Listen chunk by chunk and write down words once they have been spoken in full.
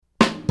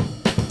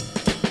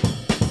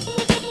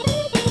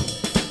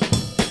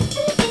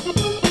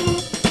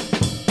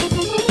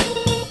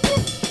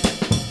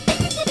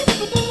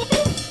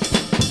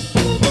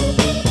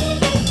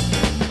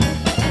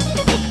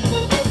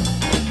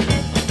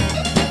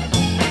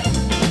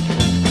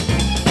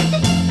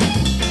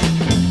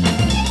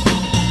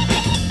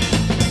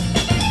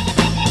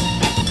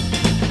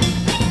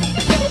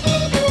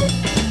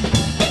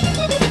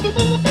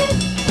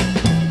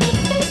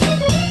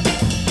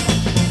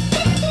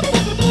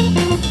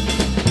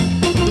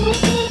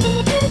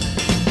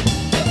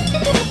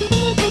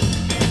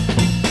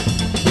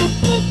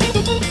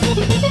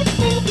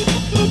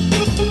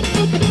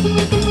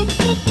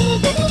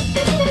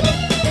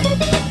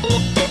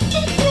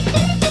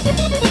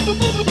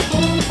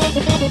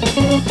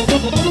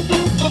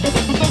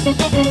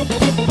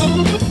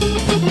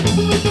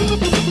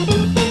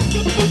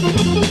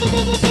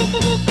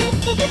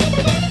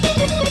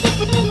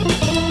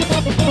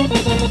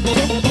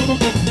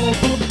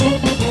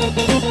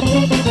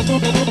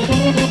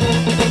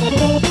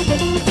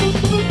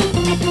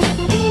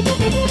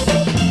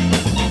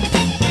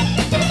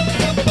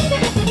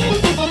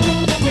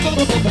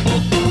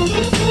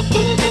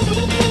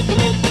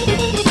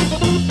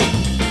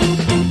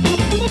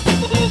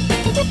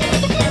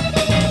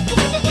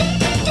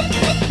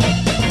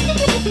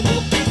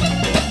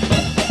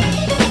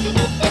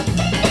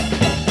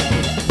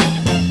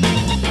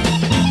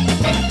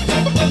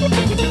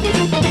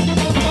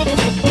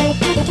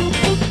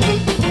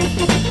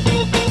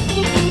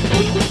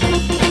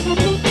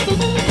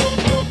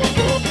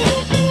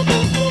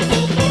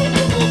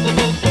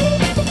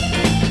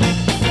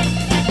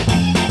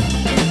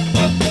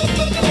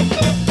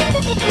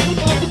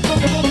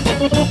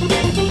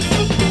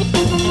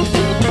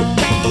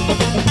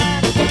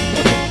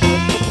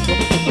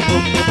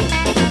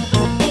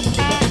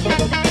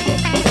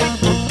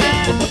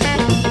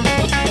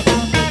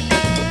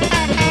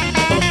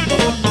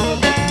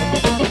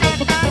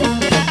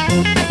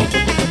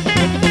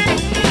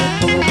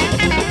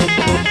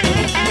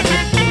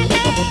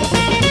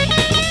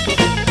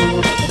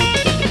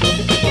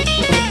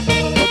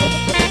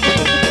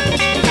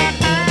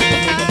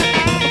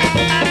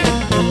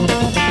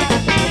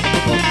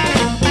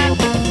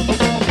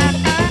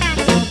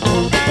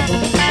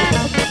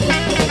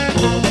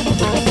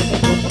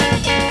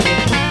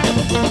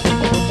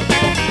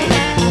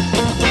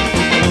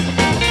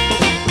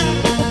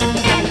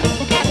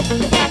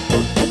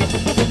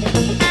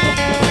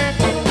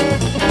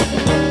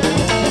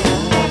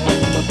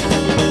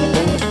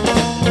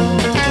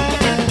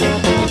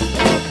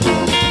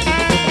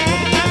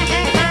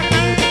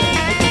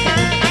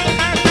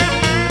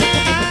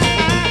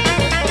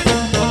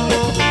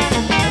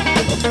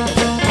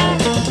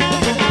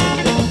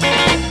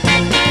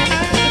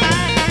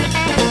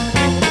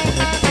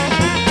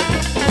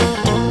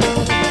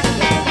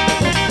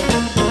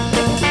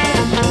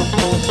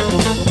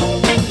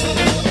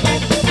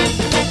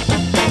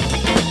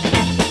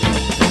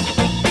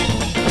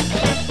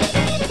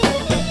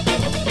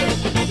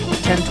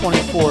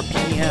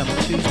4 p.m.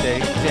 Tuesday,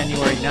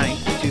 January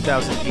 9th,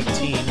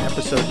 2018,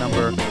 episode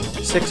number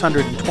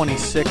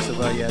 626 of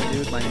Yeah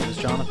Dude. My name is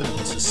Jonathan, and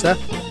this is Seth.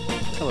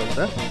 Hello,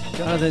 Seth.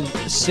 Jonathan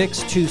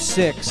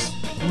 626.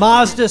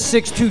 Mazda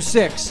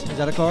 626. Is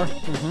that a car?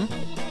 Mm-hmm.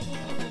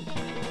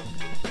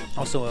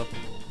 Also a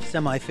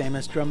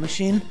semi-famous drum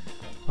machine.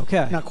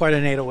 Okay. Not quite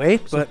an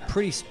 808, So but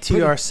pretty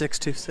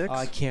TR-626.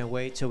 I can't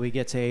wait till we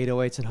get to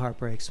 808s and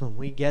Heartbreaks when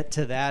we get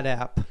to that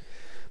app.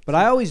 But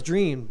I always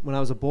dreamed when I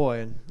was a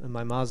boy in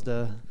my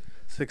Mazda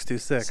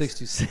 626.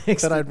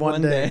 626 That I'd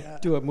one day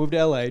move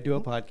to LA, do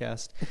a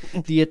podcast.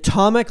 The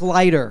atomic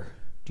lighter.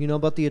 Do you know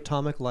about the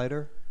atomic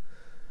lighter?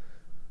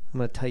 I'm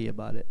going to tell you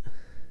about it.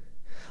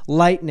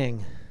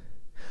 Lightning,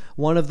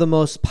 one of the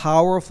most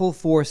powerful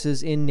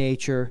forces in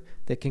nature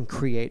that can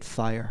create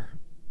fire.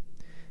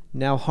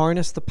 Now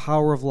harness the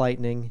power of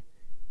lightning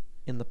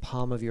in the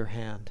palm of your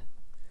hand.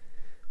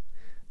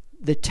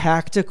 The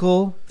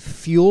tactical,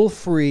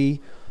 fuel-free,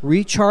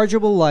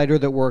 rechargeable lighter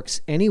that works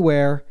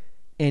anywhere,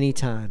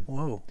 anytime.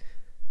 Whoa.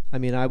 I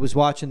mean, I was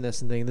watching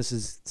this and thinking, this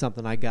is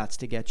something I got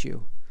to get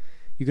you.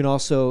 You can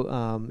also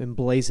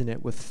emblazon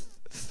it with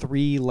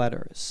 3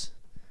 letters.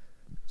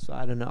 So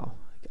I don't know.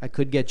 I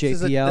could get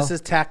JPL. This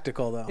is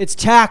tactical, though. It's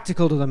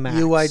tactical to the max.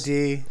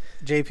 UID,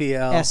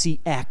 JPL.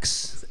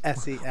 SEX.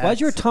 SEX.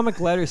 Why'd your atomic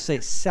letter say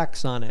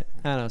sex on it?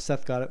 I don't know.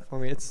 Seth got it for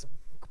me. It's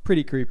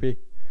pretty creepy.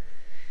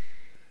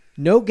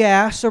 No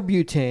gas or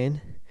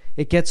butane.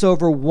 It gets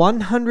over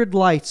 100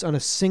 lights on a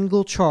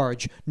single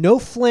charge. No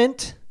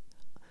flint,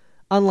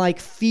 unlike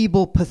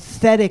feeble,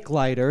 pathetic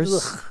lighters.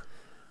 Ugh.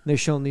 They're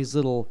showing these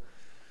little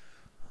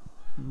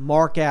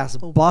Mark-ass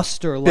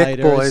Buster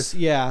lighters. Boys.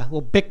 Yeah,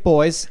 little Bic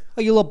boys.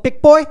 Oh, you little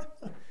Bic boy?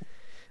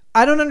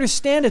 I don't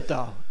understand it,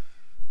 though.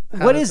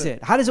 What is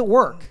it? How does it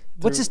work?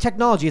 What's this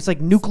technology? It's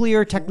like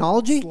nuclear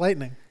technology? It's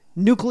lightning.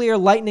 Nuclear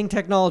lightning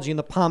technology in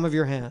the palm of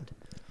your hand.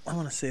 I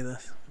want to see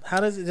this. How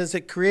does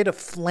it create a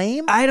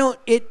flame?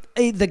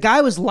 The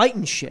guy was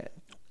lighting shit.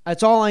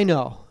 That's all I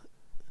know.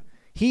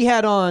 He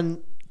had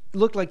on,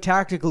 looked like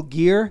tactical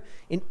gear,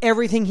 and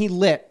everything he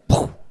lit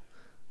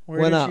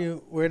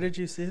Where did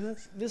you see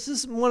this? This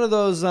is one of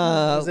those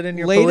is it in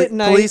your late at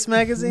night police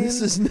magazine?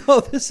 This is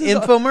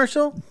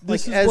infomercial?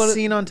 this Like is as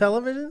seen on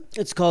television?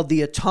 It's called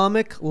the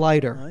atomic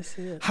lighter. Oh, I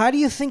see it. How do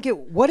you think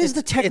what is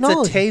the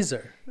technology? It's a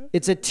taser.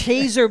 It's a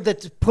taser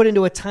that's put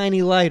into a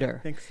tiny lighter.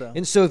 I think so.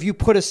 And so if you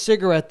put a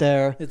cigarette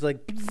there, It's like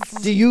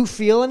do you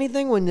feel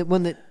anything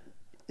when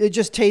it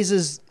just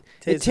tases?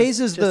 It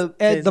tases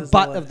the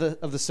butt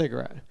of the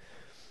cigarette.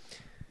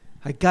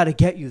 I got to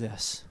get you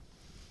this.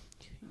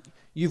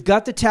 You've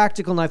got the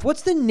tactical knife.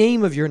 What's the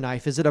name of your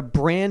knife? Is it a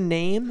brand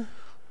name?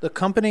 The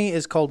company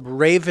is called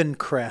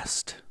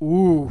Ravencrest.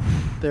 Ooh.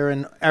 They're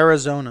in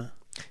Arizona.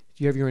 Do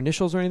you have your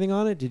initials or anything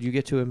on it? Did you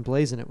get to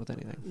emblazon it with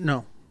anything?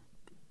 No,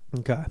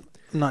 Okay.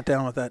 I'm not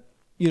down with that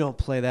You don't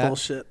play that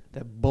bullshit.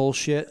 That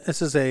bullshit.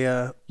 This is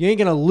a You ain't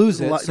gonna lose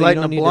it. So you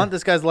lighting don't a need blunt. to-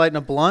 This guy's lighting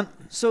a blunt.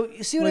 So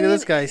you see what Look I at mean?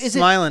 this guy Is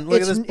smiling.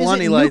 Look at this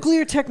blunt he Is it lights.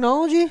 nuclear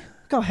technology? Look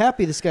how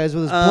happy this guy is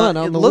with his blunt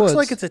out It in the looks woods.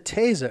 like it's a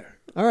taser.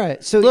 All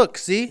right. So Look,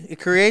 see, it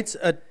creates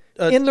a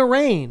in the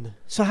rain.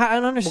 So I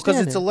don't understand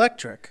because it's it.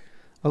 electric.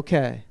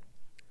 Okay.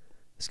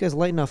 This guy's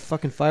lighting off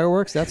fucking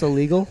fireworks. That's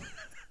illegal.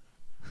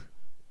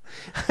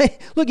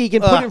 Look, he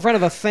can put it in front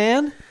of a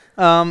fan.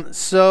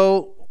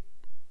 So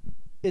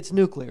It's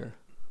nuclear.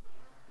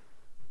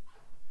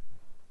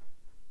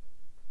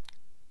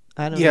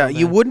 I don't know. yeah,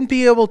 you man. wouldn't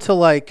be able to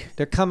like.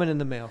 They're coming in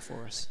the mail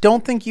for us.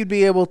 Don't think you'd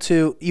be able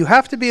to. You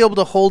have to be able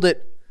to hold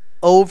it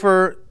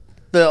over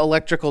the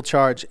electrical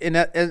charge. In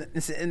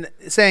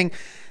saying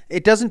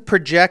it doesn't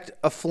project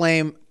a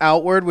flame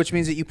outward, which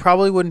means that you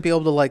probably wouldn't be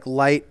able to like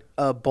light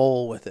a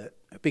bowl with it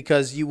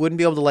because you wouldn't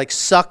be able to like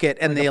suck it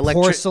and Like the a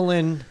electric.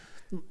 porcelain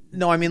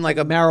No, I mean like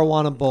a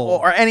marijuana bowl.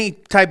 or any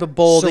type of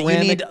bowl that you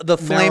Ceramic need the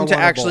flame to marijuana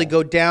actually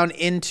bowl. go down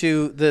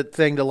into the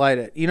thing to light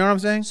it. You know what I'm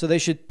saying? So they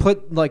should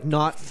put like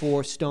not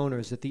for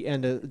stoners at the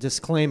end of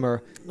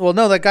disclaimer. Well,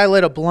 no, that guy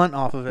lit a blunt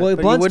off of it. Well, a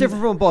but you blunt's wouldn't-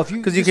 different from a bowl. If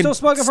you, 'cause you're you can still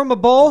smoking from a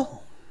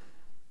bowl,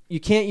 you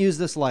can't use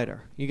this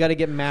lighter. You got to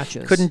get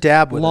matches. Couldn't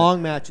dab with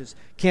long matches.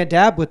 Can't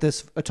dab with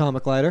this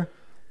atomic lighter.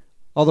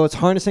 Although it's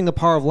harnessing the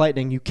power of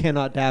lightning, you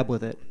cannot dab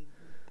with it.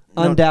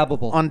 No,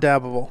 Undabbable.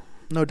 Undabbable.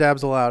 No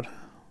dabs allowed.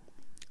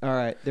 All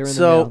right, they're in the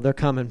So- mail. They're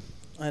coming.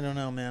 I don't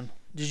know, man.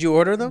 Did you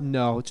order them?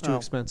 No, it's too Oh.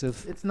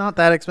 expensive. It's not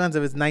that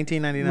expensive. It's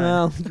 $19.99.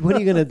 Well, what are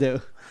you gonna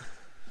do?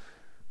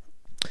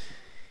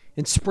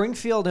 In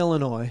Springfield,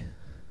 Illinois,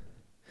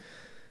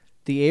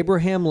 the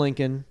Abraham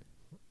Lincoln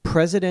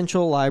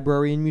Presidential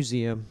Library and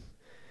Museum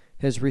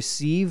has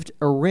received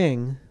a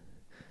ring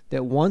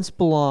that once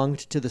belonged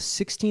to the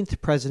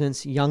 16th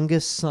president's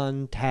youngest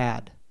son,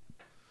 Tad.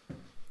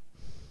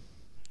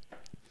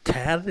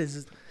 Tad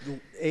is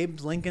Abe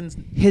Lincoln's.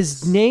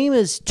 His name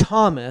is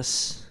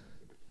Thomas,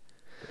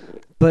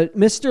 but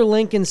Mr.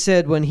 Lincoln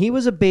said when he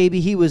was a baby,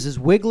 he was as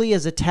wiggly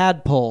as a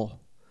tadpole.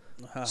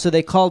 So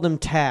they called him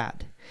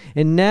Tad.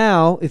 And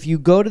now, if you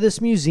go to this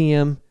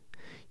museum,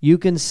 you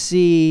can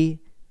see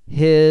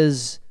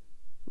his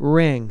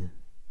ring.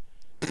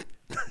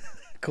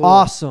 Cool.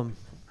 Awesome.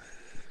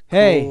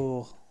 Hey,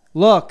 Cool.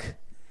 look,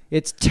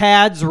 it's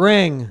Tad's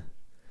ring.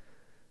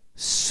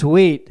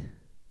 Sweet.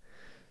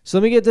 So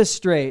let me get this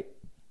straight.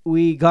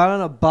 We got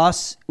on a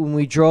bus when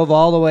we drove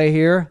all the way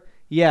here.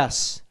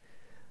 Yes.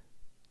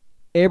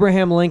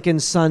 Abraham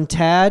Lincoln's son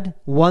Tad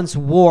once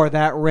wore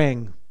that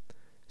ring.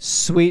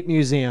 Sweet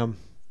museum.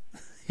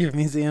 Your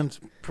museum's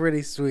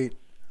pretty sweet.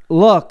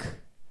 Look,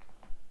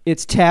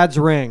 it's Tad's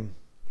ring.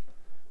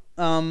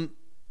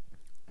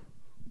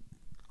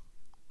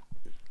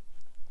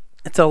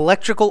 It's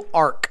electrical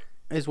arc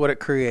is what it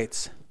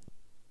creates.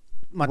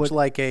 Much What-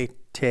 like a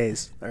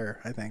taser,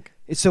 I think.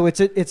 So it's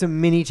a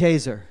mini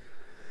taser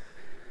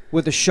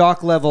with a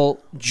shock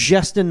level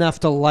just enough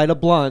to light a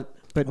blunt,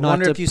 but I not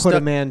wonder to if you put a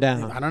stuck- man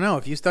down. I don't know.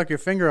 If you stuck your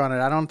finger on it,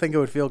 I don't think it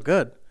would feel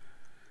good.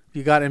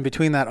 You got in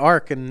between that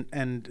arc and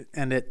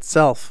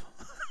itself.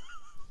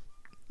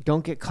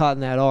 Don't get caught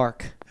in that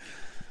arc.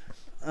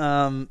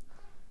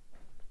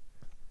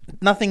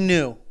 Nothing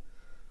new.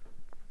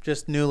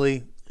 Just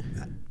newly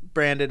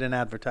branded and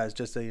advertised,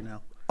 just so you know.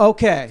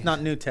 Okay. It's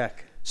not new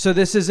tech. So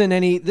this isn't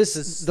any. This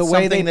is the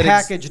way they something that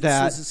packaged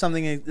that. This is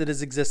something that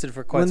has existed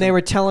for quite When some they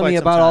were telling quite me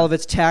some about time. all of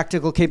its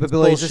tactical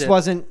capabilities, this bullshit.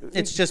 wasn't.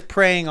 It's just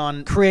preying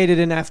on created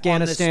in on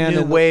Afghanistan this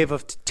new and the wave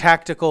of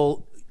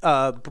tactical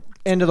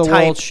end of the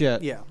type- world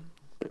shit. Yeah,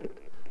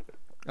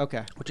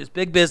 Okay. which is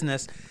big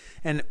business.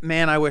 And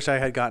man, I wish I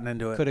had gotten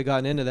into it. Could have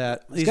gotten into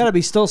that. There's These- got to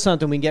be still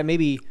something we can get.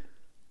 Maybe,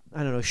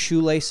 I don't know,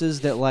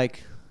 shoelaces that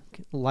like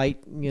light.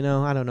 You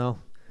know, I don't know.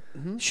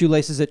 Mm-hmm.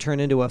 Shoelaces that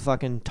turn into a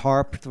fucking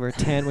tarp or a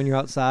tent when you're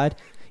outside.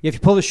 If you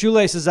pull the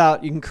shoelaces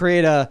out, you can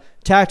create a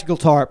tactical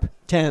tarp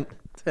tent.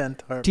 10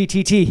 tarp.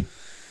 TTT.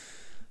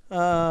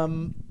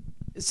 Um,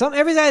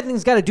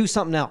 Everything's got to do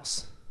something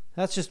else.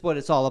 That's just what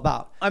it's all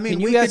about. I mean, can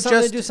you we guys could something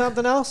just- to do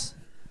something else?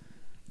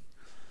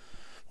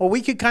 Well,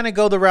 we could kind of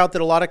go the route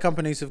that a lot of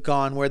companies have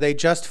gone, where they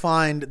just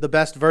find the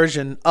best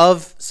version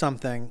of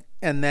something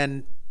and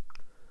then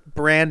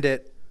brand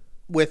it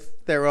with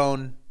their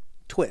own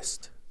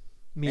twist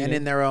and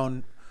in their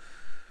own.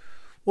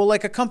 Well,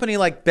 like a company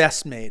like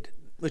Best Made,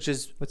 which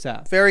is What's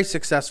that? very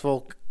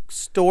successful.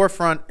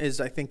 Storefront is,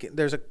 I think,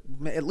 there's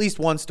at least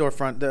one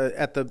storefront.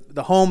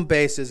 The home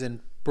base is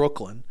in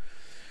Brooklyn,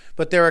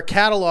 but they're a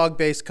catalog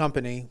based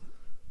company,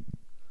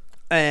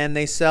 and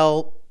they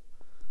sell,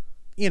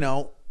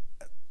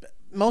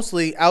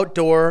 mostly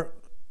outdoor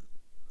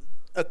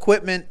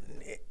equipment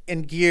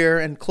and gear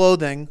and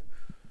clothing.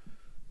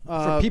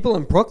 For people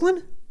in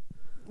Brooklyn?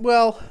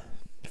 Well,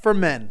 for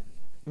men.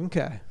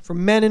 Okay. For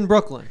men in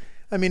Brooklyn.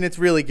 I mean, it's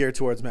really geared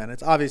towards men.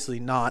 It's obviously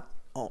not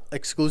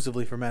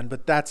exclusively for men,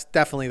 but that's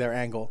definitely their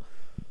angle.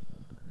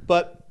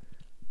 But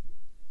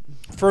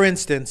for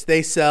instance,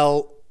 they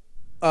sell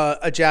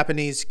a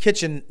Japanese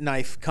kitchen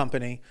knife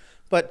company,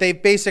 but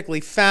they've basically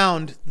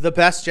found the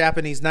best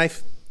Japanese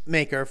knife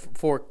maker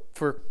for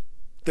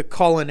the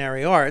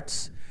culinary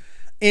arts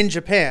in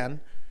Japan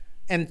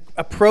and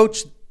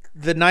approach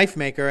the knife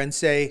maker and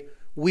say,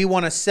 we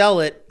want to sell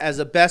it as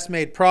a best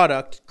made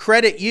product,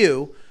 credit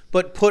you,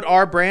 but put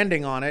our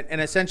branding on it. And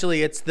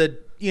essentially it's the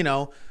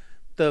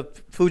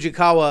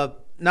Fujikawa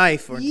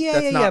knife, or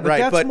that's not but right,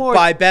 that's but more-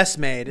 by Best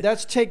Made.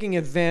 That's taking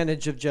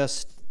advantage of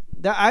just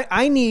that.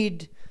 I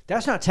need.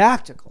 That's not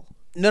tactical.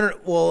 No.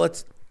 Well,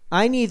 it's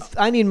I need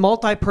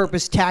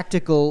multi-purpose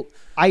tactical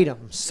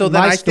items. so in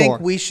then my I store, think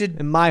we should.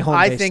 in my home.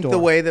 I think store. the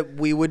way that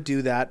we would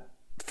do that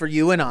for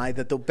you and I,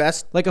 that the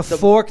best, like a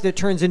fork that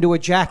turns into a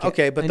jacket.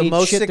 okay, but I the need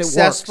most shit that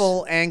successful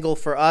works. angle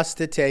for us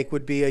to take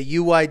would be a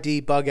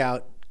UID bug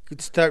out.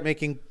 Could start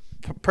making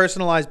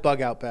personalized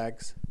bug out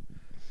bags,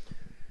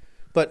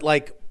 but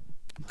like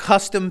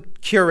custom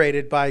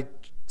curated by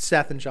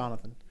Seth and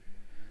Jonathan.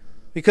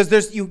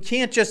 Because you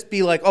can't just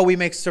be like, oh, we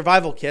make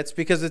survival kits,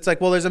 because it's like,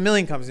 well, there's a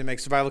million companies that make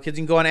survival kits.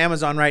 You can go on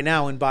Amazon right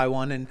now and buy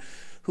one, and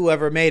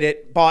whoever made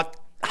it bought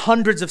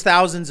hundreds of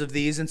thousands of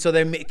these, and so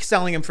they're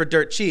selling them for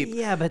dirt cheap.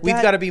 Yeah, but we've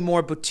that- got to be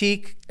more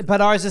boutique.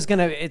 But ours is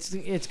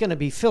it's gonna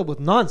be filled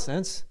with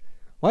nonsense.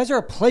 Why is there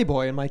a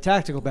Playboy in my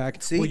tactical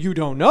bag? See? Well, you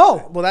don't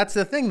know. Well, that's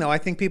the thing, though. I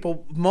think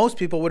most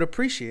people would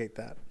appreciate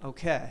that.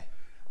 Okay.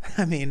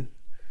 I mean,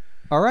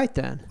 All right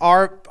then.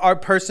 our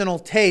personal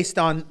taste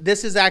on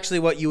this is actually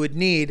what you would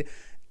need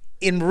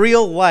in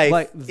real life,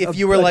 Like if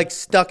you were a- like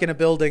stuck in a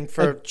building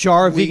for A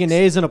jar of weeks.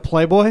 Veganese and a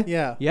Playboy.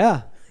 Yeah.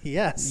 Yeah.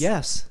 Yes.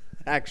 Yes.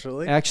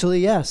 Actually. Actually,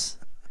 yes.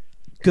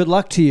 Good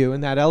luck to you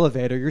in that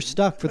elevator. You're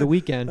stuck for the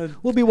weekend.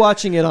 We'll be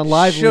watching it on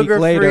Live Leak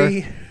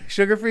later.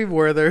 Sugar-free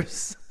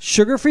Werthers.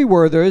 Sugar-free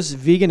Werthers,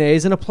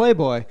 Veganese, and a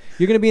Playboy.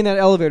 You're going to be in that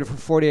elevator for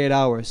 48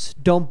 hours.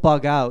 Don't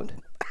bug out.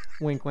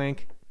 Wink,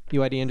 wink.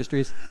 UID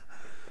Industries.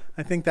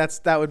 I think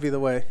that would be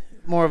the way.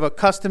 More of a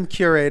custom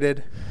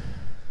curated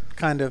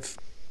kind of.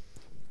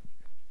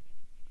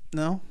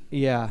 No?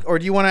 Yeah. Or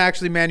do you want to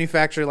actually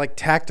manufacture like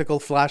tactical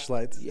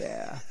flashlights?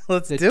 Yeah.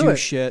 Let's That do do it.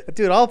 shit.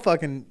 Dude,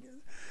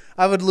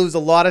 I would lose a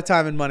lot of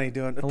time and money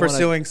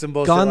pursuing some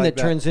bullshit Gun like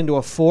that turns into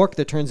a fork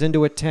that turns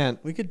into a tent.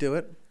 We could do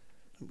it.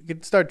 We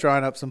could start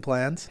drawing up some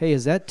plans. Hey,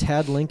 is that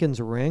Tad Lincoln's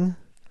ring?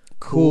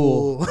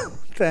 Cool.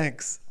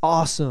 Thanks.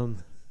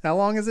 Awesome. How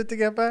long is it to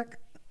get back?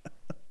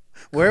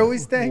 Where are we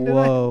staying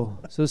tonight? Whoa.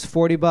 So it's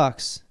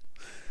 $40.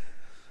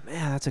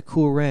 Man, that's a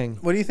cool ring.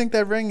 What do you think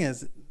that ring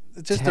is?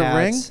 It's just a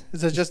ring? Tad's.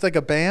 Is it just like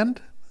a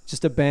band?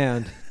 Just a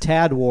band.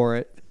 Tad wore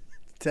it.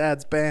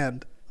 Tad's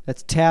band.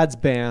 That's Tad's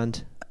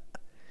band.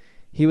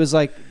 He was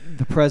like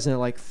the president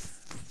like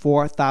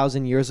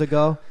 4,000 years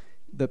ago.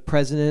 The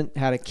president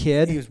had a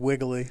kid. He was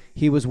wiggly.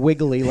 He was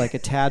wiggly like a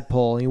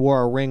tadpole. And he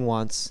wore a ring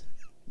once.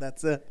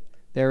 That's it.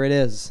 There it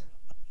is.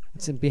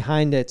 It's in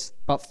behind it. It's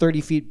about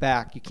 30 feet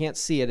back. You can't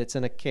see it. It's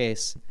in a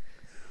case.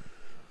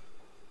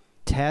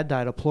 Tad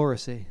died of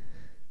pleurisy.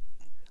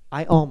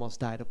 I almost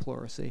died of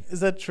pleurisy. Is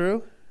that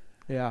true?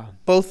 Yeah.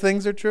 Both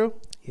things are true?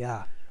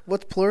 Yeah.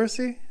 What's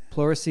pleurisy?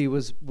 Pleurisy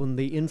was when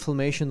the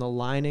inflammation, the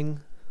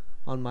lining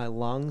on my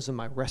lungs and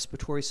my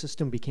respiratory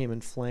system became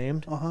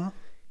inflamed. Uh-huh.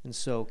 And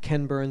so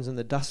Ken Burns in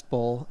the Dust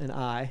Bowl and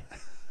I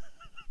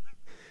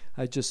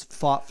just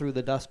fought through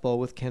the Dust Bowl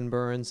with Ken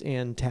Burns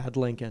and Tad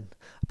Lincoln.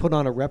 I put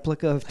on a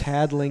replica of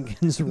Tad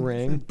Lincoln's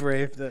ring.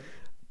 Braved it.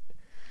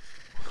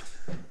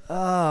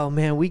 Oh,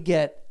 man,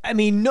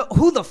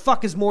 who the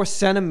fuck is more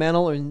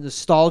sentimental and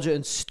nostalgia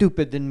and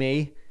stupid than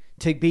me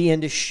to be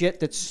into shit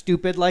that's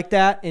stupid like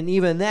that? And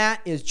even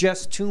that is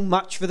just too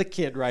much for the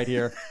kid right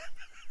here.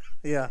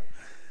 Yeah.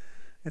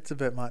 It's a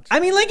bit much. I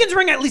mean, Lincoln's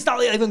ring, at least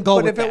I'll even go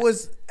But with if that. it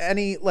was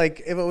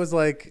if it was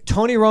like...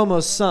 Tony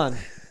Romo's son.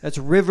 That's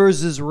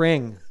Rivers'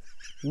 ring.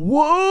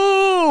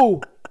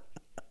 Whoa!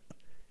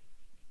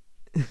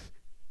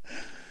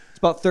 It's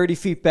about 30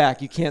 feet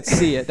back. You can't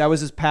see it. That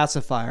was his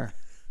pacifier.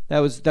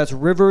 That's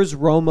Rivers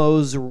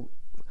Romo's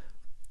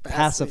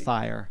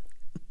pacifier.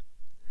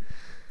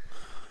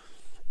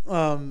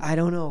 I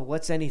don't know.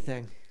 What's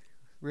anything?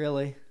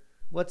 Really?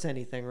 What's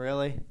anything,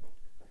 really?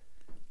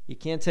 You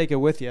can't take it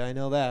with you. I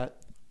know that.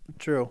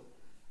 True.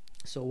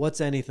 So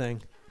what's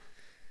anything?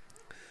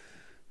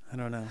 I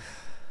don't know.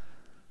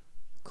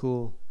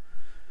 Cool.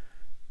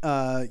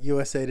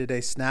 USA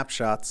Today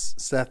snapshots.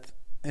 Seth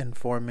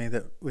informed me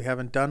that we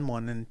haven't done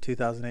one in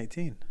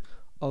 2018.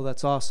 Oh,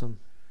 that's awesome.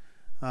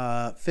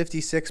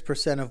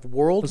 56% of Those are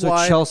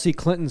worldwide... Chelsea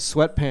Clinton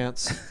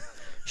sweatpants.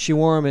 She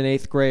wore them in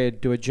 8th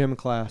grade to a gym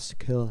class.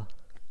 Cool.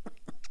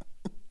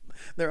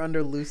 They're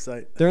under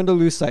lucite. They're under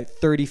lucite,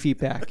 30 feet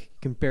back. You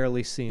can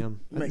barely see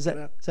them. Make Is it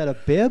up. that a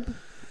bib?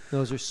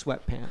 Those are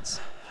sweatpants.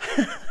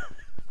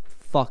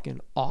 Fucking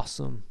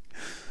awesome.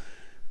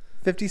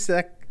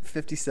 56.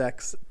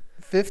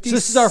 So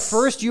this is our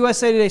first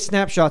USA Today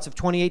snapshots of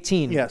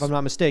 2018, Yes. if I'm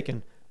not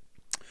mistaken.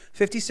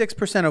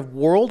 56% of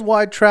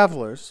worldwide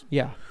travelers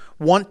Yeah.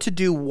 want to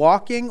do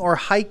walking or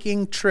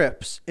hiking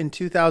trips in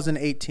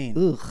 2018.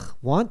 Ugh.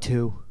 Want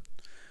to.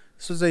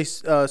 This was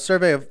a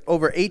survey of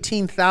over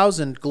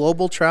 18,000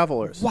 global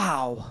travelers.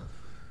 Wow.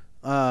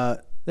 Uh,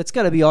 That's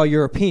got to be all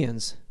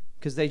Europeans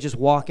because they just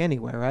walk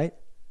anywhere, right?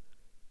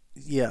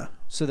 yeah.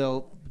 So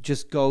they'll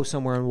just go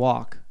somewhere and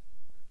walk.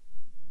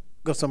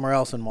 Go somewhere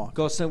else and walk.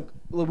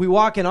 We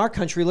walk in our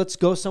country. Let's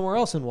go somewhere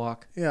else and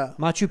walk. Yeah.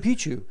 Machu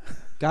Picchu.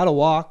 Gotta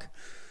walk.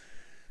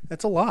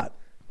 That's a lot.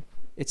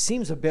 It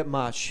seems a bit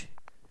much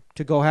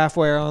to go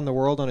halfway around the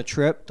world on a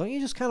trip. Don't you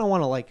just kind of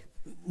want to like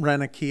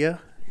Rent a Kia.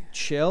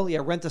 chill? Yeah,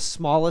 rent the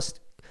smallest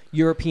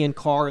European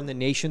car in the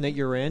nation that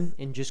you're in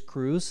and just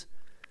cruise.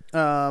 Get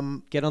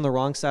on the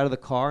wrong side of the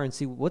car and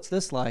see what's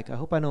this like. I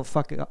hope I don't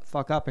fuck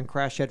up and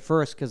crash head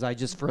first because I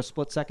just for a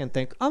split second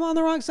think I'm on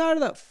the wrong side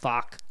of the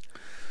fuck.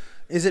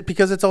 Is it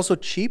because it's also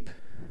cheap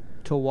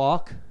To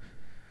walk.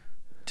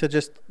 to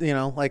just,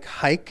 like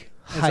hike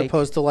as Hike.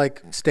 opposed to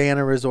like stay in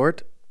a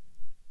resort?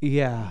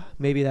 Yeah,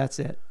 maybe that's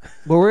it.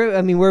 But where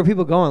are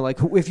people going? Like,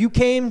 if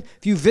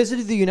you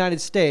visited the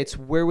United States,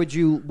 what would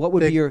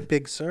be your?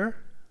 Big Sur?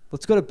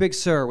 Let's go to Big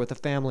Sur with the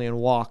family and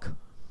walk.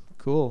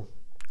 Cool.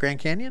 Grand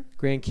Canyon?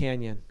 Grand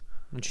Canyon.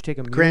 Don't you take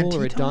a mule Grand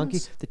or a donkey?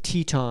 Tetons? The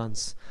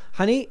Tetons,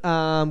 honey.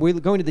 We're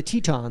going to the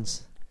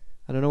Tetons.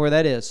 I don't know where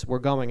that is. We're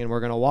going and we're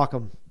gonna walk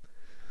them.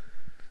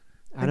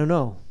 I don't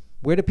know.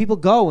 Where do people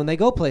go when they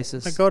go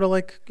places? I go to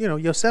like,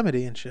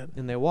 Yosemite and shit.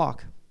 And they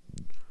walk.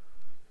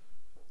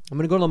 I'm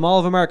going to go to the Mall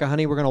of America,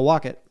 honey. We're going to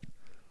walk it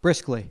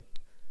briskly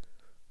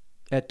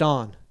at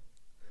dawn.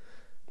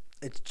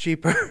 It's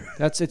cheaper.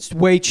 It's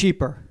way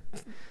cheaper.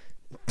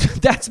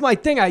 That's my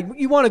thing.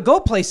 You want to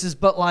go places,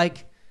 but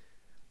like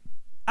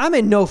I'm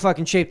in no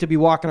fucking shape to be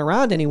walking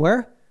around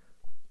anywhere.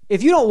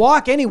 If you don't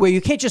walk anywhere,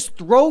 you can't just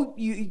throw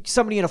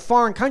somebody in a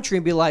foreign country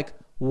and be like,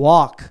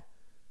 walk.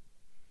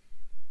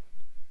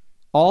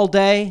 All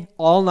day,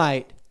 all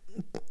night.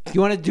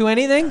 You want to do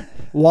anything?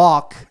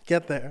 Walk.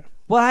 Get there.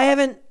 Well, I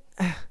haven't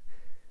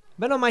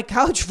been on my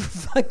couch for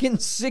fucking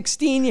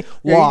 16 years.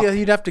 Yeah, Walk.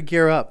 you'd have to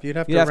gear up. You'd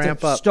have to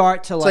ramp up.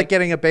 Start to It's like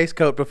getting a base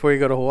coat before you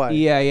go to Hawaii.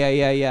 Yeah.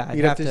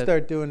 You'd have to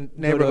start doing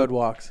neighborhood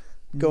walks.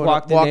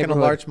 walk the Walking to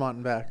neighborhood. Larchmont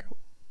and back.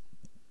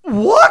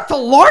 What? To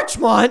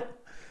Larchmont?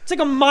 It's like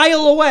a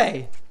mile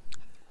away.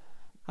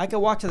 I could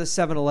walk to the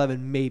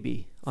 7-Eleven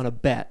maybe on a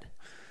bet.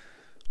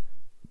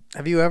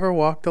 Have you ever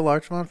walked to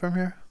Larchmont from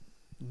here?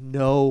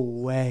 No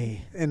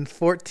way. In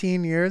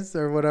 14 years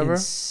or whatever? In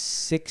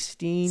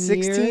 16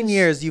 16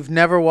 years, you've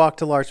never walked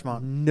to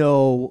Larchmont.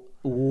 No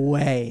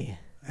way.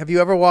 Have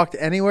you ever walked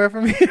anywhere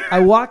from here? I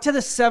walked to the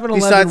 7-Eleven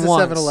Besides the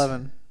once.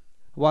 7-Eleven.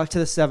 Walked to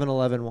the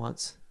 7-Eleven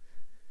once.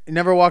 You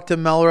never walked to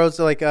Melrose,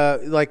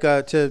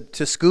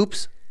 to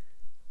Scoops?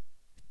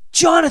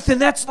 Jonathan,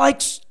 that's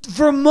like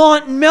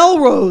Vermont and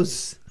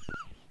Melrose.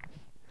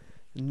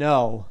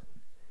 No.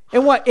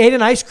 And what? Ate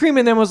an ice cream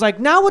and then was like,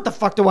 now what the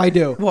fuck do I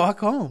do?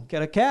 Walk home.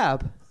 Get a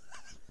cab.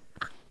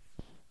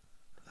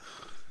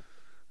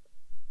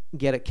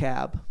 Get a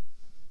cab.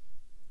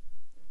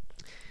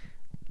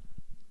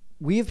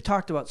 We've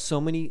talked about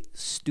so many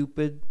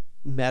stupid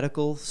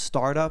medical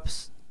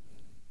startups.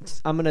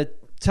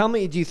 Tell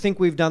me, do you think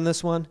we've done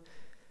this one?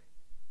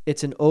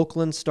 It's an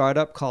Oakland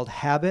startup called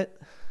Habit.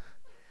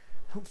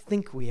 I don't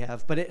think we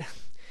have, but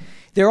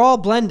they're all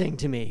blending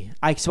to me.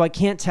 So I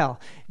can't tell.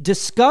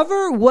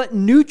 Discover what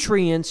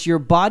nutrients your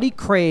body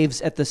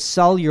craves at the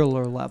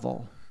cellular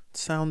level.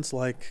 Sounds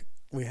like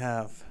we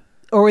have.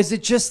 Or is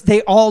it just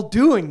they all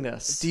doing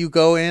this? Do you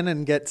go in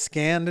and get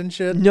scanned and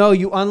shit? No,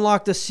 you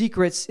unlock the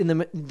secrets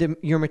in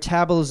your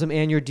metabolism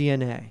and your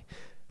DNA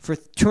for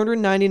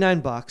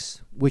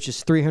 $299, which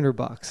is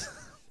 $300.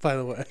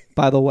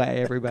 By the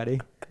way,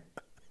 everybody,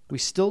 we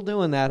still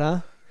doing that,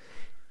 huh?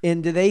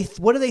 And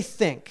what do they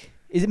think?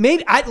 Is it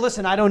maybe?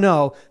 Listen, I don't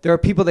know. There are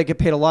people that get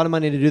paid a lot of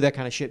money to do that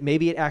kind of shit.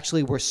 Maybe it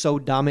actually we're so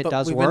dumb it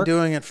does work. We've been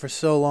doing it for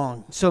so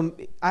long. So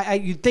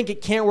you'd think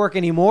it can't work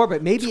anymore,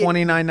 but maybe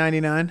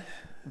 $29.99.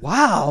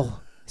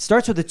 Wow, it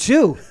starts with a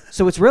 2,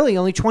 so it's really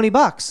only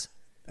 $20.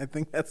 I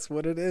think that's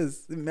what it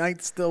is. It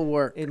might still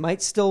work. It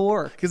might still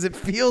work because it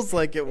feels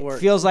like it works.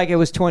 It feels like it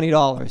was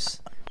 $20.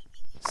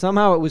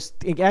 Somehow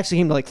it actually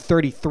came to like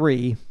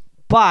 $33,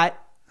 but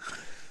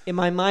in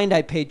my mind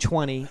I paid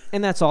 $20,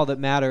 and that's all that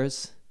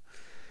matters.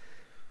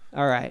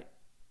 All right.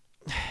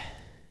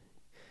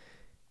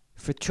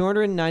 For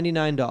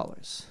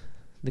 $299,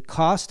 the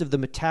cost of the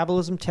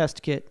metabolism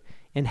test kit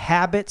and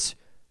Habit's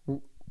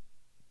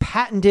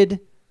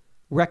patented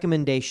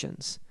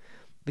recommendations.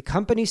 The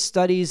company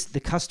studies the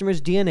customer's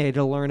DNA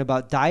to learn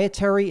about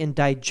dietary and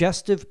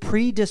digestive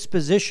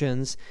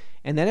predispositions,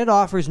 and then it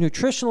offers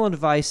nutritional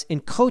advice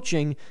and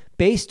coaching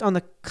based on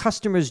the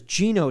customer's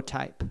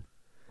genotype.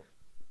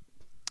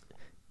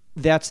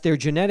 That's their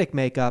genetic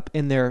makeup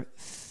and their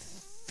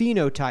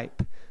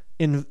phenotype.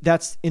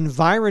 That's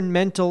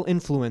environmental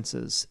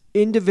influences,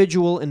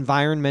 individual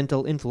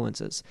environmental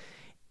influences.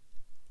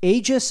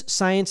 Aegis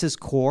Sciences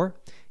Corps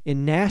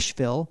in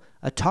Nashville,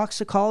 a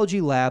toxicology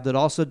lab that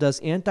also does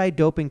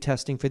anti-doping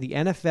testing for the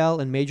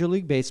NFL and Major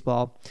League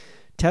Baseball,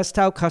 tests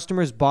how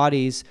customers'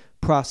 bodies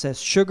process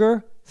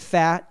sugar,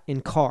 fat,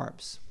 and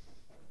carbs.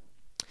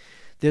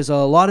 There's a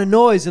lot of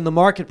noise in the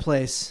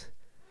marketplace,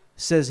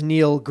 says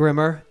Neil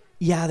Grimmer.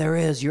 Yeah, there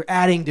is. You're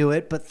adding to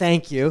it, but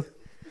thank you.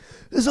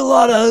 There's a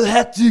lot of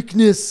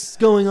hecticness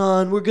going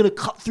on. We're going to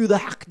cut through the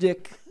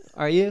hectic.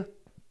 Are you?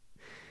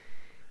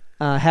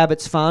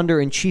 Habit's founder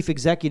and chief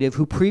executive,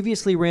 who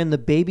previously ran the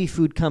baby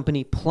food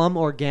company Plum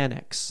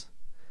Organics.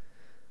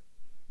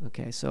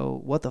 Okay,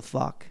 so what the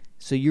fuck?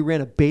 So you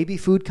ran a baby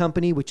food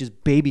company, which is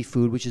baby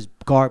food, which is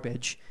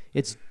garbage.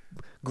 It's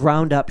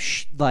ground up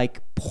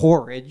like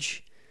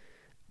porridge,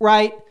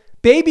 right?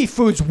 Baby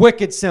food's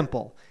wicked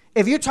simple.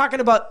 If you're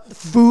talking about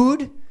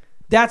food,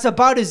 that's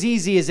about as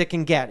easy as it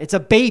can get. It's a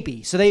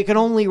baby, so they can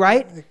only,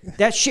 right?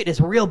 That shit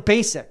is real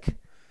basic.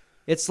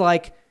 It's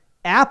like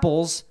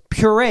apples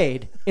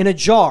pureed in a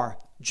jar.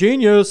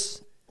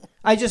 Genius.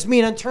 I just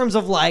mean in terms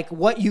of like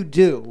what you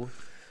do.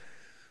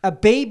 A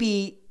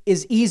baby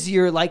is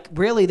easier, like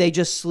really they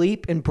just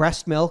sleep and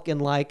breast milk, and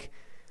like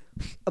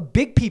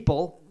big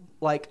people,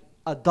 like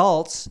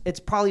adults, it's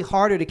probably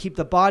harder to keep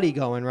the body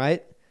going,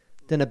 right?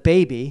 Than a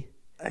baby.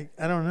 I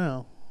don't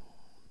know.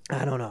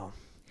 I don't know.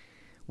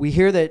 We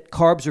hear that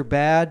carbs are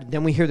bad,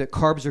 then we hear that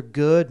carbs are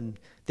good, and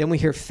then we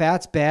hear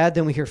fat's bad,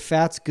 then we hear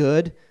fat's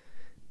good.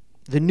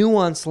 The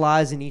nuance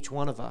lies in each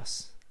one of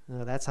us.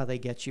 That's how they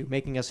get you,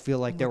 making us feel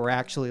like they were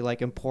actually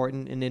like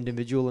important and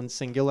individual and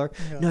singular.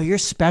 Yeah. No, you're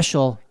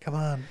special.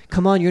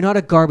 Come on, you're not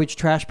a garbage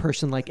trash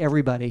person like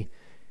everybody.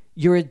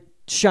 You're a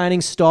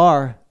shining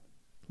star.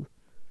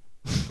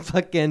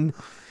 Fucking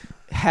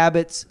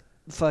Habits,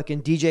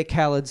 fucking DJ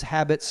Khaled's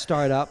Habits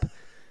startup.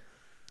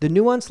 The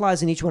nuance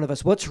lies in each one of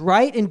us. What's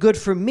right and good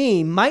for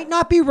me might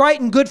not be right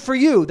and good for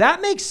you.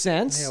 That makes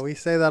sense. Yeah, we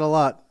say that a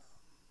lot.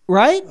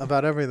 Right?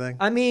 About everything.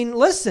 I mean,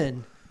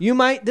 listen,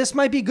 this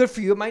might be good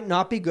for you. It might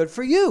not be good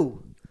for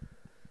you.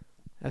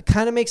 That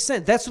kind of makes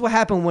sense. That's what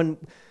happened when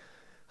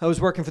I was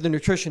working for the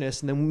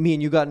nutritionist, and then me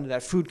and you got into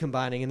that food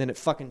combining, and then it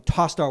fucking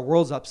tossed our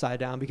worlds upside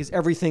down because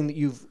everything that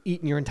you've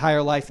eaten your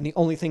entire life and the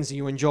only things that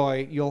you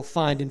enjoy, you'll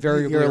find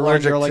invariably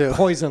on your like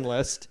poison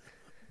list.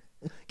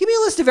 Give me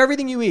a list of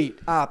everything you eat.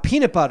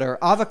 Peanut butter,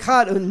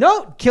 avocado.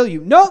 No, kill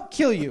you. No,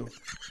 kill you.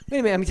 Wait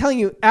a minute. I'm telling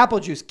you, apple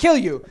juice, kill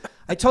you.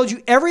 I told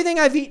you everything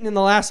I've eaten in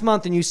the last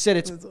month, and you said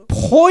it's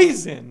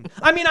poison.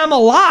 I mean, I'm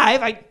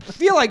alive. I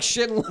feel like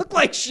shit and look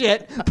like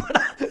shit, but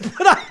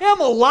I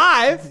am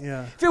alive.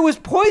 Yeah. If it was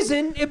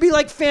poison, it'd be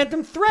like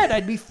Phantom Thread.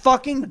 I'd be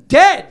fucking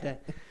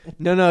dead.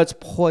 No, it's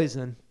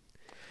poison.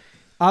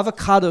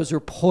 Avocados are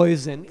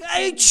poison.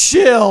 Hey,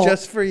 chill.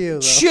 Just for you, though.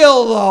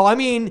 Chill, though. I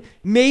mean,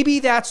 maybe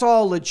that's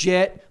all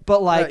legit,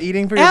 but like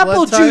eating for your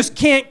apple blood juice type?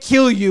 can't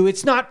kill you.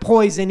 It's not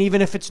poison,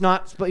 even if you're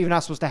not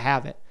supposed to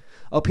have it.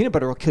 Oh, peanut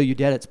butter will kill you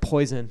dead. It's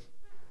poison.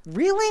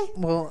 Really?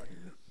 Well,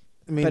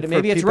 I mean, But for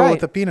maybe it's people right.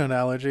 with a peanut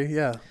allergy,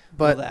 yeah. Well,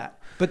 But that.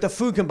 But the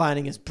food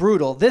combining is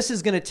brutal. This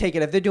is going to take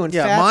it. If they're doing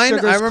yeah, fat, mine.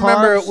 sugars, I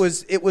remember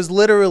carbs, it was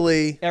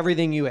literally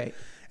everything you ate.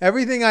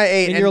 everything I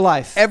ate In and your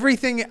life.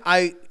 Everything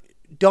I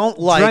don't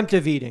like. Dreamt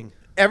of eating.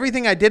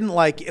 Everything I didn't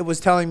like. It was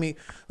telling me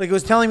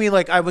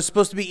like I was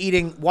supposed to be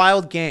eating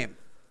wild game,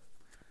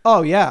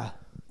 Oh yeah,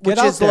 which Get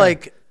out is there.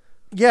 like,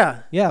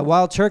 yeah, yeah,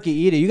 wild turkey.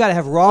 Eat it. You got to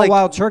have raw Like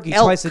wild turkey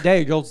elk. twice a day,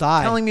 or you'll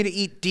die. telling me to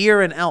eat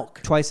deer and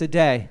elk. Twice a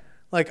day.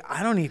 Like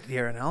I don't eat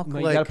deer and elk.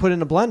 Well, Like, you got to put it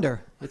in a blender.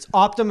 It's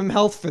optimum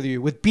health for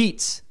you with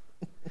beets.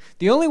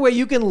 The only way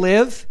you can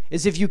live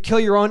is if you kill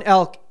your own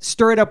elk,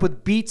 stir it up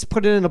with beets,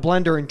 put it in a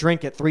blender, and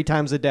drink it 3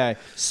 times a day.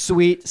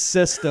 Sweet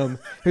system.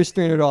 Here's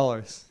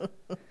 $300.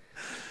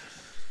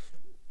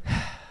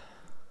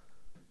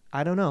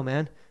 I don't know,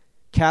 man.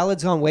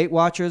 Khaled's on Weight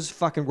Watchers.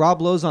 Fucking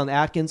Rob Lowe's on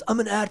Atkins. I'm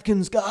an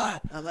Atkins guy.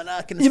 I'm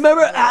not gonna. You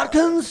remember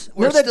Atkins?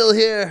 We're Remember that- still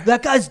here.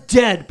 That guy's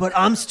dead, but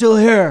I'm still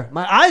here.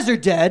 My eyes are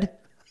dead.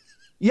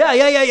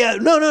 Yeah.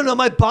 No.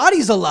 My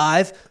body's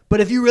alive, but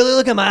if you really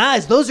look at my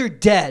eyes, those are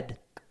dead.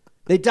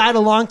 They died a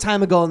long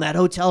time ago in that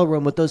hotel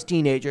room with those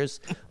teenagers,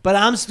 but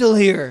I'm still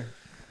here.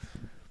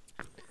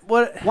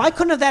 What? Why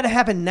couldn't that have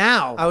happened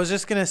now? I was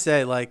just gonna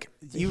say, like,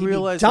 you He'd be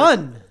realize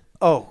done.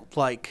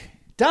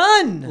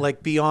 Done.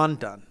 like beyond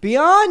done,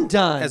 Beyond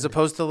done. as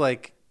opposed to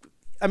like,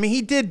 I mean,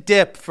 he did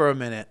dip for a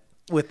minute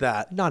with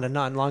that, Not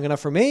long enough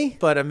for me.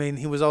 but I mean,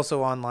 he was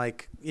also on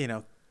like,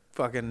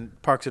 fucking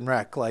Parks and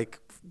Rec, like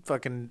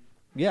fucking,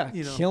 Yeah,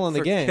 killing killing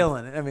the game.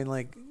 killing it. I mean,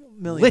 like,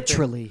 million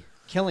Literally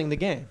killing the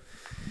game.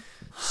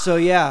 So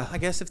yeah, things. I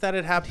guess if that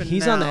had happened,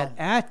 he's now, on that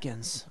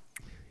Atkins.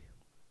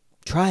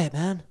 Try it,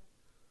 man.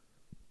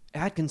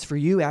 Atkins for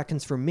you,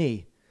 Atkins for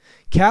me.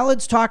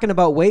 Khaled's talking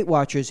about Weight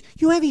Watchers.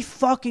 You have a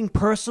fucking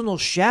personal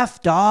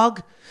chef,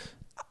 dog.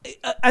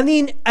 I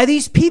mean, are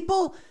these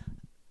people?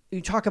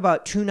 You talk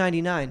about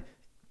 $2.99.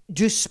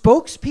 Do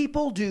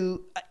spokespeople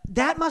do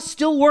that? Must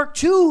still work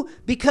too,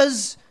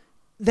 because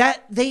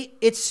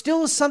it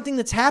still is something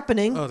that's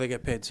happening. Oh, they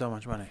get paid so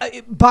much money.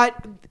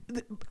 But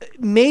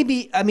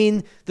maybe, I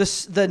mean,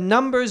 the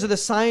numbers or the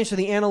science or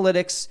the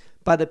analytics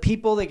by the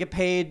people that get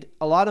paid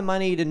a lot of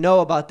money to know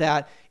about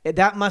that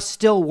must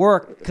still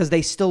work because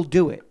they still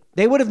do it.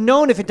 They would have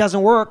known if it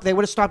doesn't work, they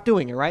would have stopped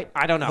doing it, right?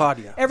 I don't know. God,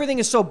 yeah. Everything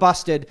is so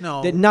busted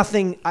that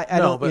nothing, I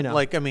no, don't, but you know.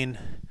 like, I mean,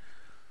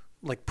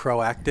 like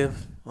proactive,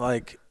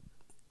 like,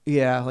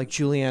 Yeah, like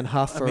Julianne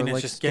Hough, I mean, or it's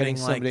like just getting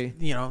somebody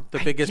like, the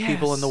biggest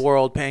people in the guess.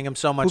 world paying him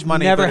so much who've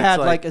money. never but it's had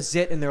like a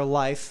zit in their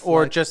life.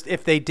 or like, just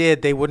if they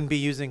did, they wouldn't be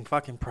using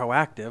fucking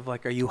proactive.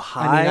 Like, are you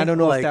high? I mean, I don't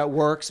know like, if that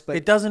works, but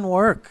it doesn't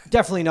work.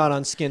 definitely not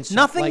on skin stuff.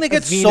 Nothing like that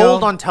gets Aveeno.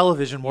 sold on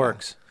television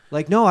works.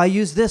 Like, no, I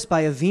use this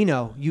by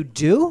Aveeno. You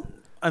do?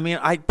 I mean,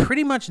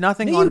 pretty much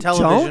nothing No, on you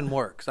television don't.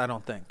 works. I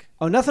don't think.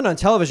 Oh, nothing on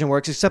television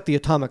works except the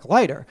atomic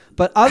lighter.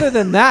 But other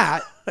than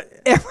that,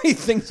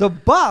 everything's a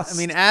bust. I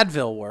mean,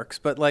 Advil works,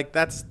 but like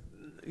that's,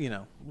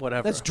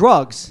 whatever. that's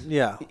drugs.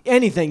 Yeah,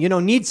 Anything. You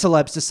don't need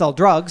celebs to sell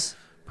drugs,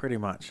 pretty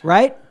much.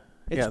 right?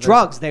 It's Yeah, there's-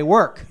 drugs. They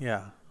work.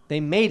 Yeah, They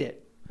made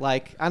it.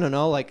 Like, I don't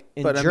know, like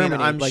in but Germany, I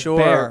mean, I'm like sure.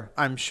 Bayer.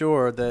 I'm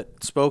sure that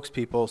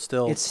spokespeople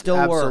It still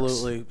works.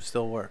 absolutely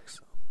still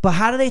works. But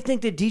how do they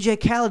think that DJ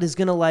Khaled is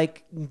going to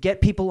like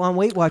get people on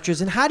Weight Watchers?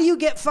 And how do you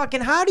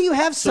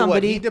have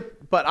somebody,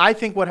 But I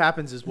think what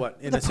happens is what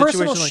in the a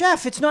situation personal like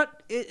chef? It's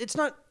not,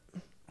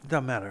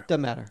 doesn't matter.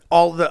 doesn't matter.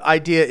 All the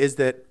idea is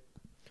that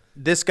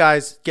this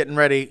guy's getting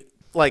ready.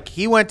 Like,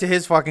 he went to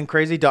his fucking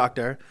crazy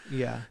doctor.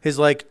 Yeah. His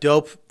like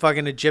dope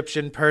fucking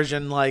Egyptian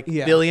Persian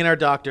billionaire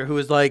doctor who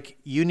was like,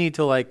 you need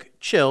to like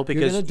chill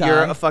because gonna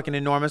you're die. a fucking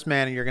enormous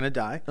man and you're gonna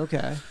die.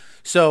 Okay.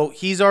 So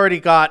he's already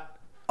got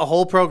a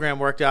whole program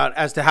worked out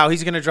as to how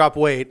he's going to drop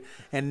weight.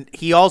 And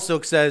he also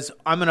says,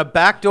 I'm going to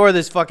backdoor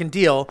this fucking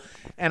deal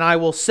and I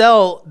will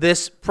sell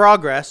this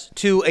progress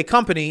to a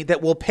company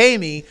that will pay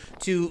me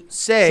to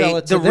say Sell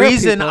it to the their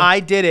reason people.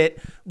 I did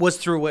it was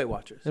through Weight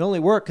Watchers. It only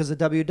worked because of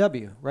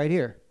WW right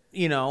here.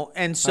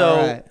 And so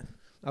All right.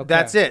 Okay.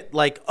 that's it.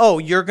 Like, oh,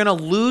 you're going to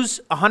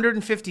lose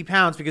 150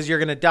 pounds because you're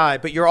going to die,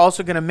 but you're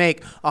also going to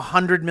make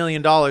 $100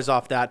 million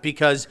off that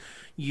because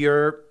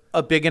you're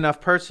a big enough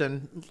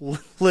person,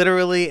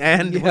 literally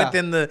and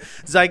within the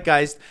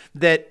zeitgeist,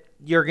 that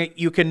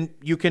you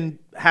can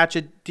hatch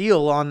a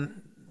deal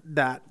on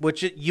that,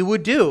 which you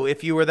would do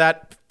if you were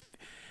that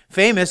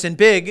famous and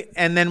big.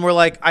 And then we're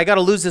like, I got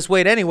to lose this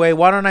weight anyway.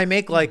 Why don't I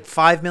make like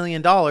 $5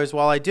 million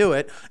while I do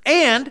it?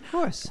 And Of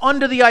course.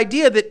 under the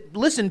idea that,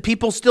 listen,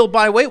 people still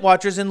buy Weight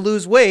Watchers and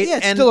lose weight. Yeah,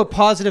 it's and still a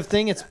positive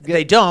thing. It's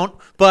they don't,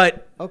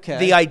 but Okay.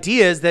 the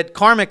idea is that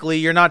karmically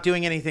you're not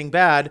doing anything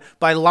bad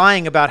by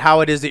lying about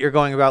how it is that you're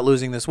going about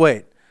losing this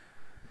weight.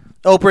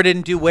 Oprah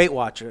didn't do Weight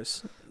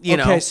Watchers, you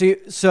know. Okay,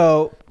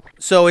 so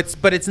So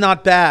it's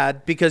not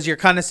bad because you're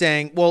kind of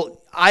saying, well,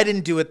 I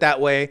didn't do it that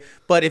way,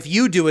 but if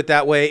you do it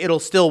that way, it'll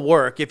still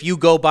work if you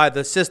go by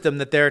the system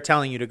that they're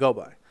telling you to go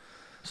by.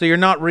 So you're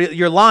not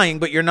you're lying,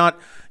 but you're not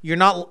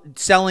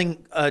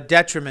selling a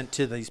detriment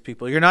to these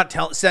people. You're not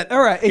All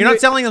right, you're not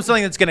selling them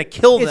something that's going to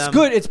kill them. It's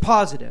good. It's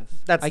positive.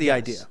 That's the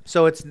idea.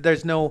 So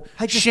there's no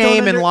I just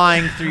shame don't in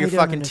lying through your I don't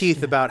fucking teeth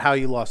understand. about how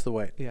you lost the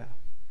weight. Yeah,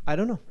 I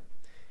don't know.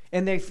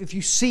 And if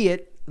you see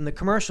it in the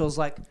commercials,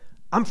 like,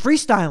 I'm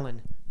freestyling.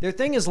 Their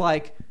thing is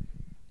like,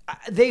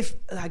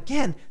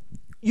 again,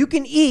 you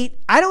can eat.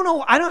 I don't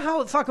know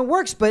how it fucking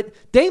works, but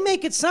they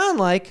make it sound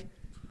like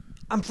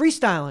I'm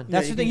freestyling.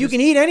 That's the thing. You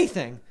can eat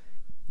anything.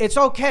 It's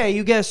okay.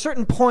 You get a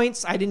certain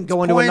points. I didn't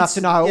go into enough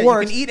to know how it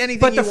works. You can eat anything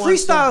but the you want,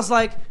 freestyle is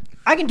like,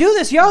 I can do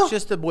this, yo. It's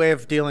just a way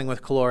of dealing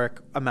with caloric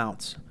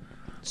amounts.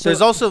 So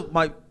There's also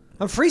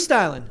I'm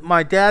freestyling.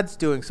 my dad's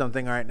doing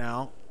something right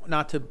now.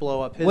 Not to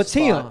blow up his What's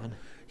he spot. on?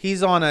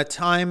 He's on a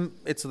time.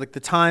 It's like the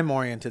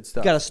time-oriented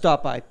stuff. Got to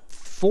stop by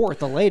 4 at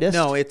the latest.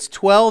 No, it's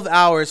 12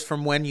 hours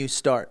from when you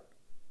start,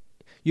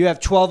 You have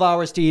 12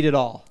 hours to eat it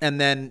all. and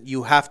then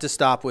you have to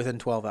stop within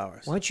 12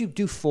 hours. Why don't you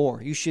do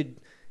 4? You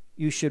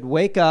should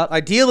wake up.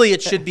 Ideally,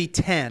 it should be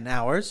 10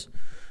 hours,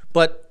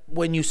 but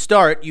when you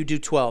start, you do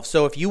 12.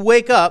 So if you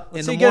wake up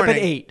in say the you get up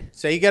morning, at 8.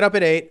 Say you get up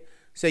at 8.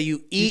 Say you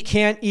You eat.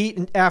 can't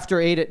eat after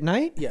 8 at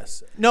night?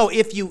 Yes. No,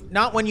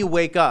 not when you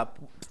wake up.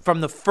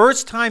 From the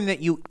first time that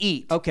you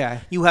eat,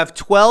 Okay. you have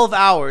 12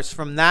 hours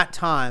from that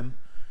time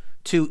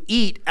to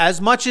eat as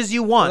much as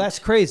you want. Well, that's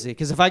crazy,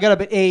 because if I got up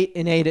at 8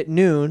 and ate at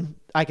noon,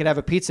 I could have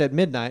a pizza at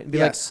midnight and be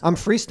Yes. like, I'm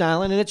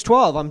freestyling and it's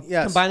 12. I'm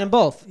combining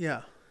both.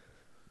 Yeah.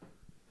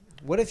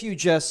 What if you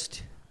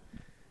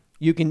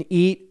can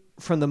eat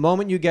from the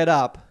moment you get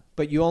up,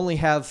 but you only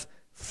have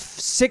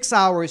 6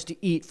 hours to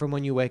eat from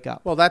when you wake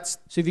up? Well, that's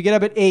So if you get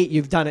up at 8,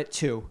 you've done it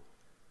 2.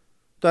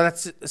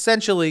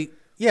 essentially,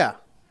 yeah.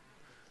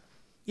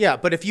 Yeah,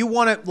 but if you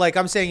want to, like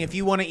I'm saying, if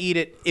you want to eat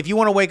it, if you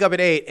want to wake up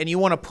at 8 and you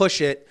want to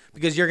push it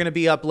because you're going to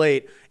be up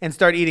late and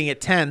start eating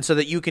at 10 so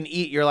that you can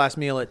eat your last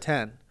meal at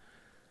 10.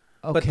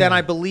 Okay. But then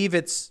I believe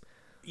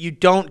you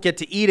don't get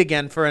to eat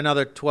again for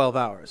another 12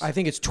 hours. I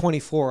think it's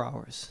 24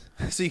 hours.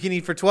 So you can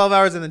eat for 12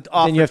 hours and then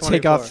off Then you for have to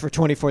take 24. off for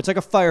 24. It's like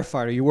a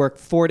firefighter. You work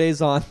 4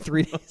 days on,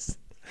 3 days.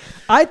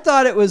 I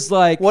thought it was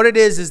like What it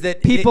is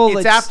that People, it's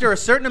like, after a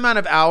certain amount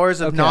of hours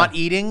of Okay. not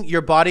eating,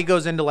 your body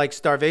goes into like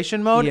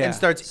starvation mode Yeah. and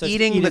starts So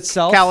eating eat the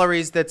itself?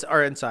 calories that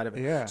are inside of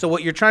it. Yeah. So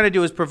what you're trying to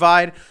do is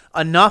provide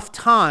enough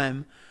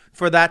time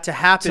for that to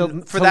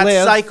happen, for to that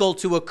live. cycle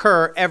to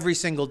occur every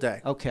single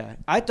day. Okay.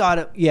 I thought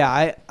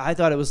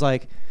it was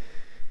like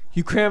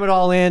you cram it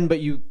all in, but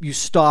you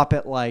stop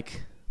at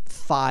like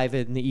 5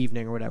 in the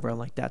evening or whatever. I'm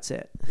like, that's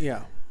it.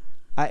 Yeah.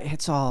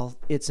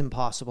 It's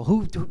impossible.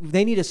 Who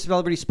they need a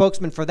celebrity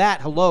spokesman for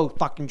that? Hello,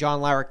 fucking John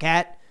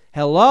Larroquette.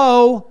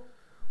 Hello,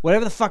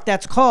 whatever the fuck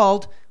that's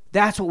called.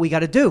 That's what we got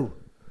to do.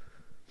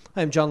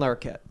 I am John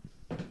Larroquette,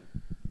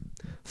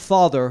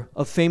 father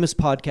of famous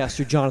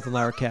podcaster Jonathan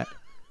Larroquette.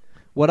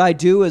 What I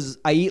do is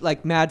I eat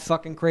like mad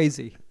fucking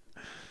crazy,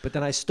 but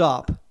then I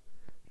stop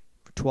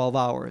for 12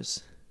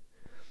 hours.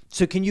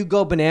 So can you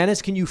go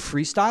bananas? Can you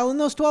freestyle in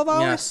those 12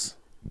 hours? Yes.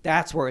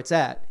 That's where it's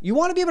at. You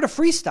want to be able to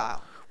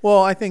freestyle.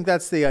 Well, I think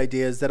that's the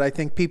idea, is that I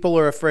think people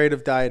are afraid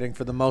of dieting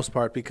for the most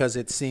part because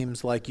it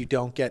seems like you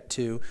don't get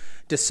to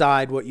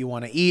decide what you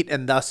want to eat,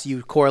 and thus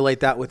you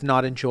correlate that with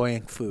not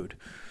enjoying food.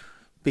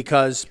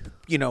 Because,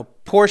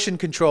 portion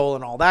control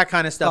and all that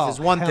kind of stuff is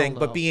one hell thing,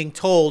 no. but being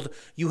told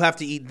you have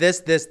to eat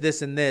this,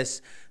 and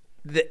this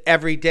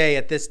every day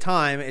at this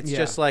time, it's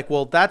just like,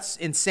 well, that's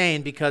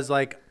insane because,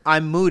 like,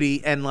 I'm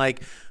moody and,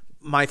 like,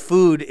 my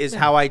food is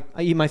how I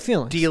eat my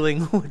feelings.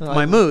 dealing with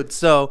my mood.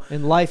 So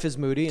And life is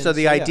moody. so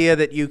the idea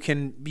that you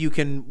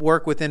can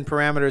work within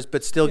parameters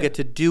but still get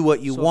to do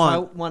what you so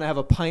want. if I want to have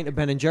a pint of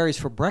Ben & Jerry's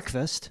for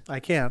breakfast I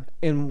can.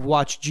 and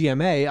watch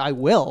GMA, I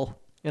will.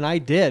 And I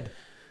did.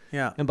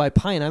 Yeah. And by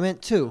pint, I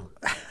meant 2.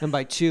 And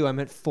by 2, I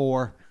meant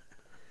 4.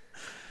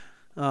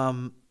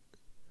 I'm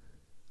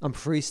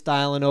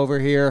freestyling over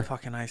here.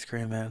 Fucking ice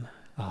cream, man.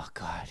 Oh,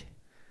 God.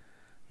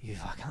 You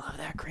fucking love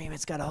that cream.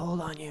 It's got a hold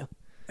on you.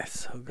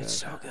 It's so good. It's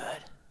so good.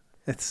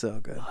 It's so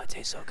good. Oh, it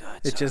tastes so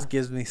good. It just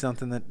gives me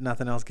something that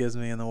nothing else gives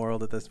me in the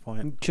world at this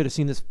point. Should have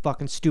seen this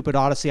fucking stupid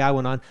Odyssey I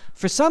went on.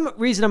 For some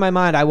reason in my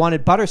mind, I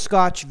wanted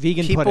butterscotch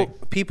vegan pudding.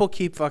 People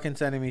keep fucking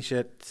sending me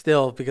shit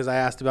still because I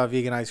asked about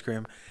vegan ice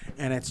cream,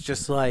 and it's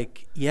just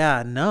like,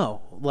 yeah,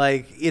 no.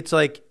 Like, it's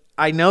like,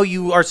 I know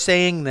you are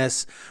saying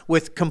this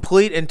with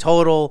complete and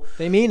total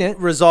They mean it.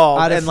 resolve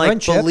Out of and like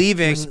friendship,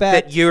 believing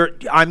respect.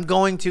 that I'm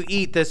going to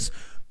eat this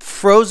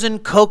frozen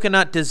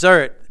coconut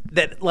dessert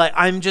that, like,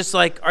 I'm just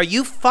like, are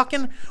you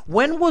fucking,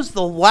 when was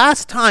the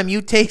last time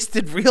you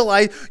tasted real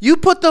ice? You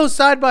put those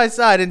side by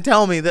side and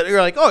tell me that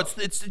you're like, oh,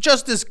 it's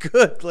just as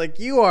good. Like,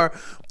 you are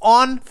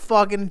on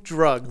fucking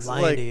drugs.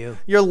 Lying Like, to you.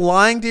 You're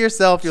lying to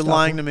yourself. You're Stop-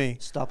 lying to me.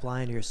 Stop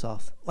lying to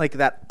yourself. Like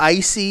that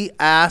icy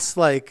ass,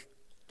 like,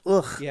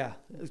 ugh. Yeah,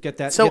 get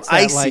that. So gets that,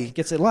 icy. Like,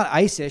 gets a lot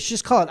icy. I should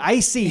just call it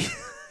icy.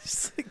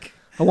 It's like,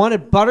 I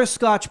wanted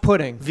butterscotch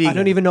pudding. Vegan. I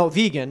don't even know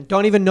vegan.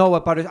 Don't even know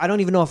what butter. I don't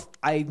even know if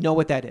I know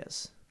what that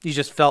is. You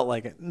just felt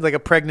like it, like a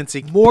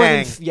pregnancy more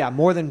pang.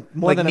 more than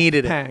a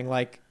needed it. pang.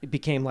 Like it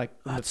became like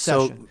an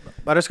So obsession.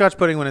 butterscotch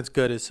pudding when it's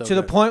good is so To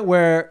the good. point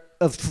where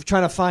of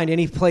trying to find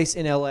any place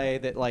in LA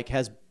that like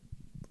has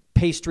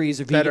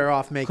pastries or Better vegan,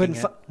 off making couldn't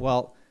it.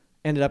 well,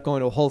 ended up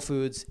going to a Whole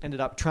Foods, ended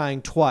up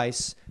trying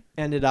twice,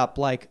 ended up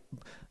like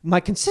my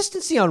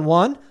consistency on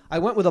one, I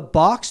went with a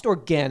boxed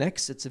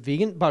organics. It's a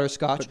vegan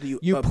butterscotch.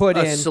 But you put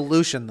a in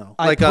solution though,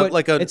 I put-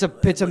 a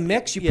it's a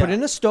mix. You put yeah.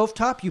 in a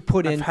stovetop. You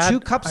put in I've 2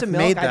 cups of I've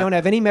milk. made I that. don't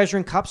have any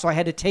measuring cups, so I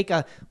had to take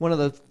one of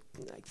the.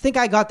 I think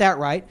I got that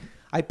right.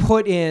 I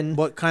put in.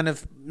 What kind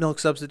of milk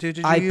substitute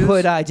did you I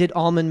use? I did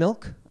almond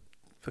milk.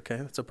 Okay,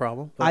 that's a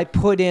problem. but- I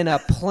put in a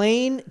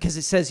plain because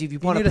it says if you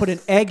want need to a put an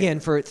egg in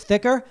for it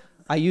thicker.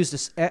 I used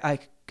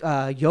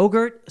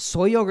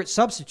soy yogurt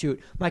substitute.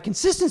 My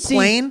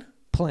consistency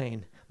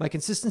plain. My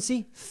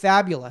consistency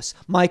fabulous.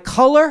 My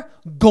color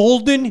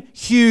golden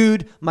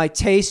hued. My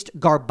taste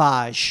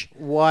garbage.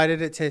 Why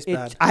did it taste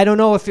bad? I don't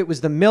know if it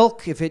was the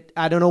milk.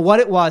 I don't know what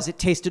it was. It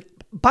tasted.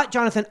 But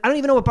Jonathan, I don't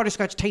even know what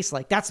butterscotch tastes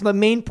like. That's the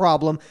main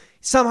problem.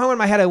 Somehow in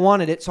my head I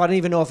wanted it, so I didn't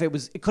even know if it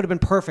was. It could have been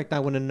perfect. I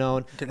wouldn't have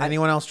known. Did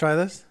anyone else try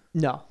this?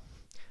 No.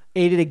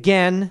 Ate it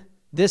again.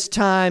 This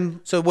time.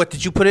 So what,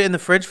 did you put it in the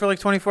fridge for like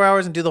 24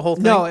 hours and do the whole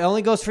thing? No, it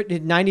only goes for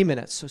 90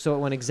 minutes. So it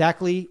went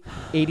exactly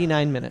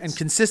 89 minutes. And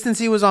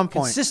consistency was on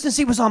point.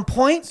 Consistency was on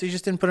point. So you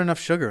just didn't put enough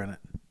sugar in it.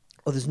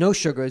 Oh, there's no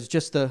sugar. It's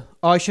just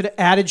I should have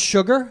added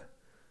sugar.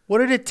 What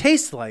did it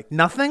taste like?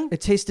 Nothing?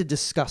 It tasted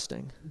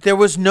disgusting. There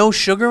was no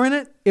sugar in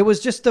it? It was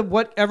just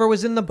whatever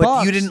was in the But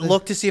box. you didn't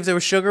look to see if there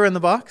was sugar in the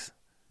box?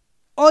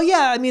 Oh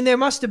yeah, I mean there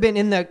must have been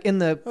in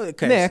the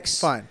Okay, mix.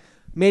 fine.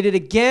 Made it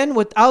again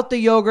without the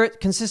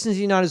yogurt.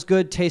 Consistency not as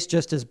good. Taste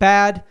just as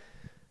bad.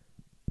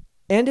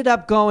 Ended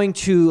up going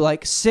to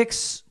like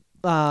 6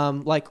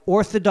 like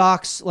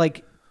Orthodox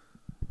like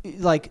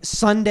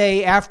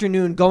Sunday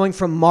afternoon, going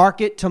from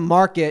market to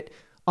market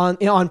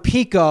on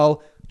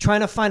Pico, trying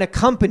to find a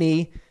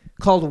company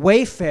called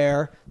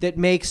Wayfair that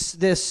makes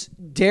this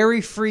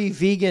dairy-free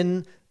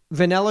vegan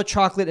vanilla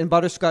chocolate and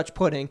butterscotch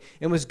pudding,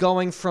 and was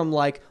going from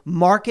like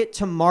market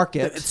to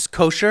market. It's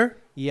kosher?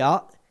 Yeah.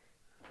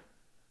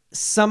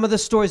 Some of the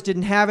stores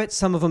didn't have it.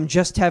 Some of them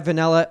just had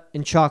vanilla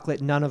and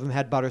chocolate. None of them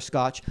had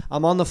butterscotch.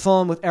 I'm on the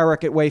phone with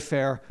Eric at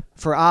Wayfair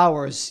for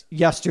hours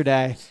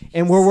yesterday,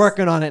 and we're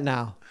working on it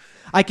now.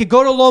 I could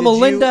go to Loma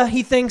Linda.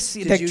 He thinks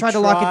they tried to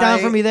lock it down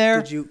for me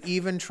there. Did you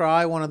even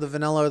try one of the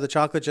vanilla or the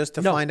chocolate just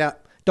to find out?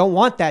 Don't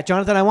want that,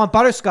 Jonathan. I want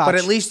butterscotch. But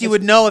at least you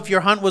would know if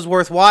your hunt was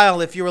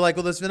worthwhile if you were like,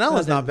 well, this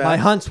vanilla's not bad. My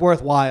hunt's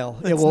worthwhile.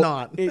 It's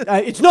not.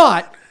 It's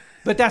not,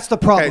 but that's the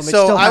problem. Okay, It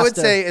so still I has would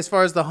to- say as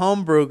far as the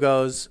home brew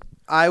goes,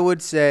 I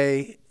would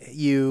say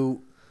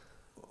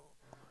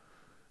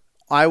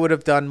I would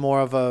have done more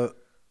of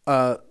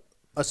a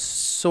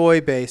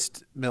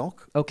soy-based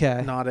milk.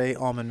 Okay. Not a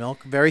almond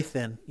milk. Very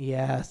thin.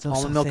 Yeah. So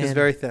Almond milk is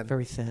very thin.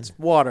 Very thin. It's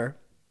water.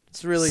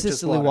 It's really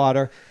Sicily just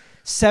water.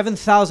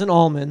 7,000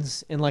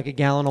 almonds in like a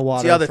gallon of It's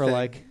water the other for thing.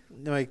 like.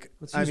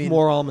 Let's use I mean,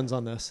 more almonds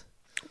on this.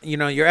 you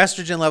know, your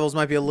estrogen levels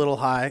might be a little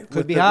high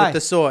Could be high with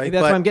the soy. Maybe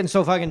that's why I'm getting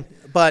so fucking.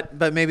 But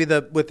maybe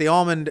with the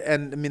almond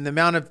and I mean the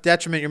amount of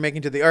detriment you're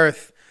making to the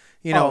earth,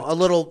 you know, a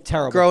little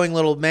terrible. growing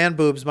little man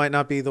boobs might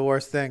not be the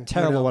worst thing.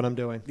 Terrible you know? what I'm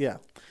doing. Yeah.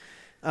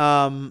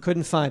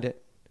 Couldn't find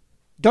it.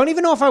 Don't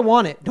even know if I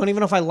want it. Don't even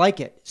know if I like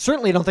it.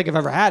 Certainly don't think I've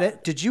ever had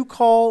it. Did you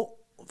call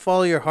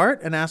Follow Your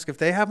Heart and ask if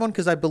they have one?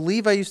 Because I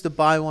believe I used to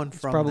buy one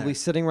from Probably there.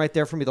 sitting right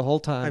there for me the whole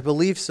time. I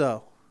believe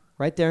so.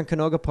 Right there in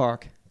Canoga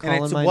Park. And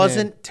Calling it my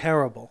wasn't name.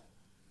 terrible.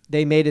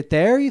 They made it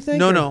there, you think?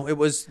 No. It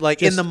was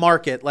like in Just the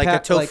market, like a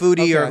like-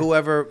 Tofuti or okay.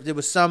 whoever. It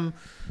was some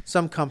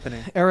company.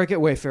 Eric at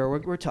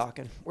Wayfair, we're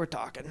talking.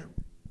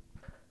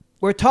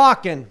 We're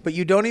talking. But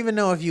you don't even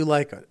know if you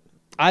like it.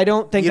 I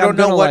don't think You I'm don't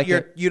know gonna what like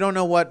it. you don't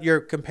know what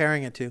you're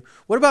comparing it to.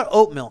 What about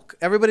oat milk?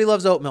 Everybody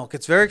loves oat milk.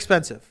 It's very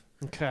expensive.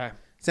 Okay.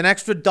 It's an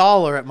extra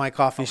 $1 at my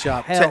coffee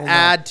shop to Hell no.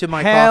 add to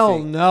my Hell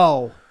coffee.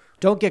 no.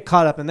 Don't get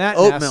caught up in that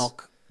Oat mess.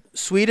 milk,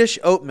 Swedish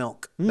oat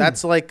milk.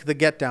 That's like the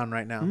get down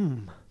right now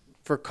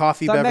for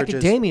coffee I thought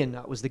beverages. macadamia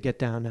nut was the get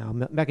down now.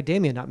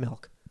 Macadamia nut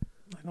milk.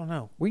 I don't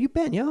know. Where you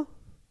been, yo?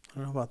 I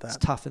don't know about It's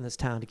that. tough in this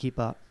town to keep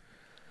up.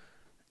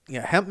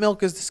 Yeah, hemp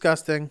milk is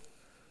disgusting.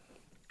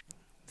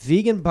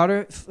 Vegan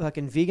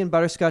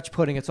butterscotch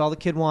pudding. It's all the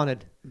kid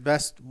wanted.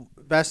 Best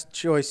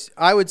choice.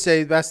 I would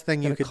say the best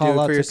thing you Gotta could call do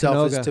out for to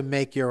yourself is Canoga. to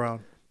make your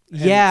own.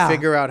 And Yeah.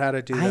 figure out how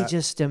to do I that.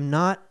 just am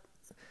not.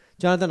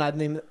 Jonathan, I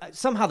mean,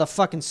 somehow the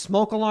fucking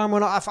smoke alarm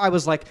went off. I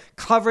was like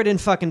covered in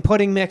fucking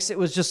pudding mix. It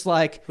was just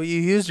like, Well,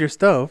 you used your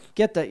stove.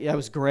 get that. Yeah, it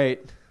was great.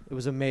 It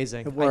was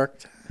amazing. It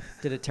worked.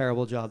 I did a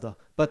terrible job though.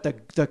 But the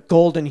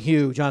golden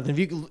hue, Jonathan, if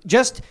you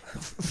just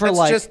for That's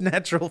like, just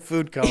natural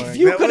food coloring. if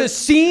you That could have was-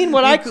 seen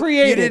what you I could- you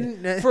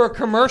created didn't- for a It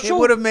commercial.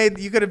 would have made.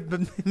 You could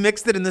have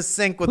mixed it in the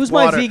sink with Who's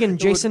water. my vegan? It would-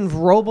 Jason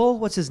Vrobel?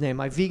 What's his name?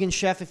 My vegan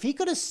chef. If he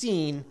could have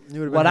seen You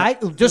would've what been- I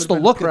you just the would've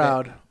been look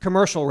proud. of it,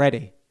 commercial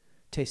ready,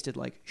 tasted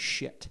like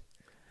shit.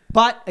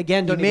 But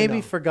again, You don't even maybe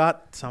know.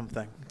 forgot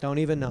something. Don't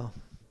even know.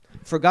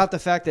 Forgot the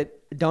fact that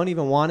don't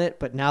even want it,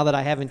 but now that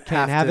I can't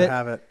have to it.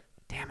 have it.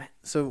 Damn it.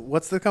 So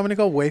what's the company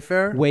called?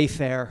 Wayfair?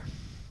 Wayfair.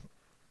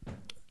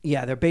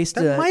 Yeah, they're based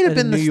That might have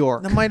been in New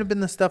York. That might have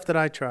been the stuff that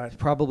I tried.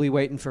 Probably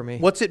waiting for me.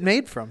 What's it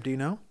made from? Do you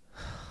know?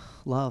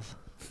 Love.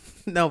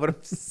 No, but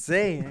I'm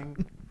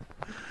saying,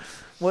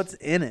 what's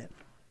in it?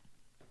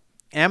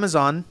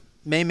 Amazon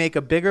may make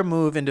a bigger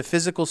move into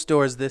physical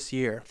stores this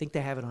year. I think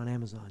they have it on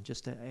Amazon,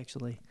 just to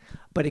actually.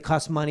 But it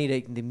costs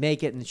money to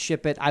make it and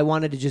ship it. I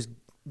wanted to just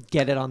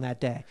get it on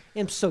that day.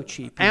 It's so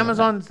cheap.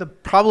 Amazon's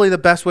probably the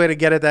best way to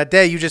get it that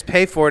day. You just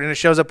pay for it, and it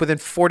shows up within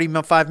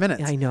 45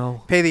 minutes. I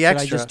know. Pay the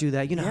extra. Should I just do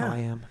that? You know how I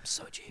am. I'm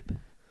so cheap.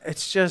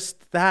 It's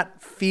just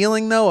that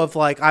feeling, though, of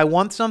like, I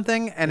want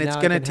something, and it's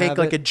going to take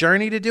like a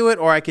journey to do it,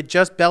 or I could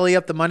just belly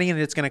up the money, and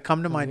it's going to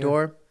come to my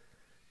door.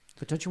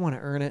 But don't you want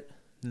to earn it?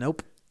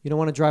 Nope. You don't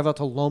want to drive out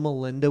to Loma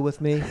Linda with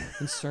me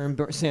in San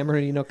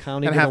Bernardino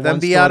County and have them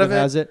be out of it?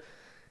 Has it?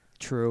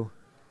 True.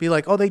 Be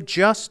like, oh,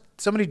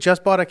 somebody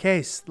just bought a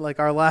case, like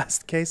our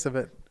last case of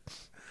it.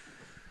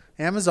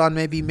 Amazon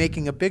may be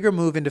making a bigger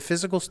move into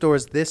physical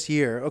stores this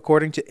year,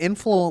 according to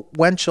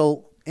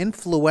influential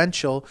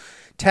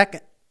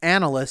tech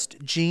analyst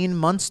Gene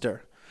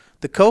Munster,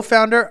 the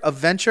co-founder of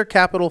venture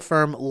capital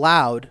firm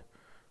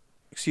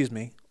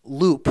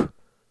Loop,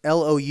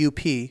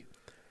 L-O-U-P,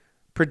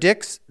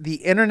 predicts the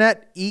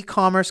internet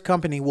e-commerce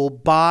company will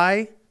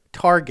buy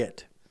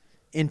Target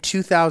in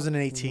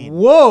 2018.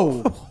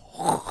 Whoa!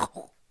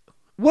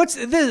 What's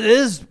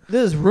this?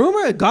 Is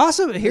rumor,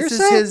 gossip,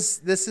 hearsay?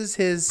 This is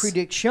his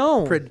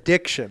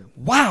prediction.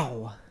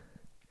 Wow!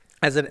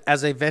 As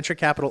a venture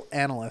capital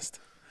analyst,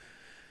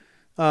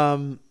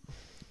 the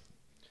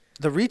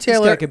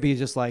retailer this guy could be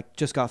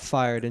just got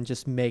fired and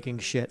just making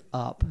shit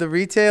up. The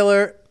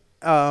retailer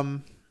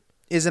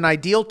is an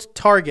ideal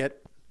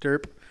target,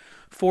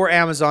 for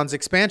Amazon's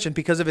expansion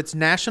because of its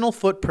national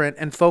footprint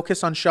and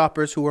focus on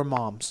shoppers who are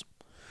moms.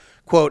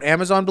 Quote,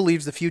 Amazon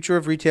believes the future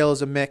of retail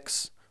is a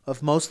mix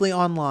of mostly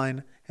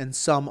online and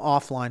some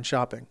offline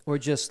shopping. Or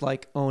just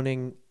like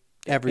owning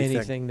everything.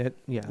 Anything that,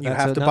 you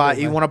have to buy.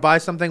 You want to buy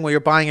something? Well,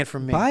 you're buying it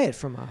from me. Buy it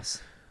from us.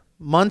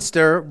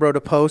 Munster wrote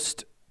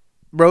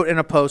in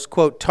a post,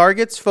 quote,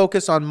 Target's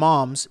focus on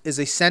moms is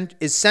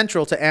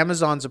central to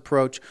Amazon's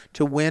approach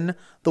to win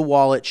the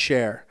wallet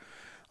share.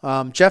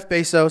 Jeff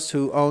Bezos,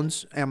 who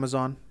owns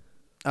Amazon,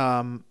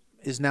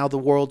 is now the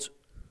world's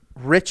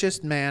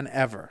richest man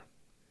ever.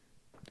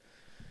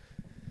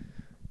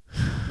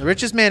 The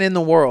richest man in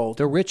the world.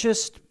 The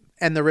richest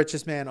and the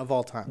richest man of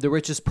all time. The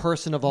richest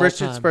person of all time.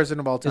 Richest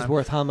person of all time. Is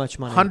worth how much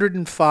money?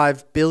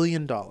 $105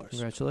 billion.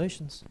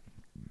 Congratulations.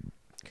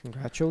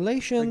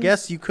 I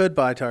guess you could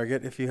buy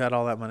Target if you had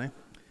all that money. You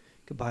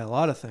could buy a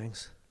lot of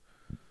things.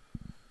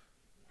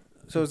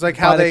 So it's like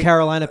how the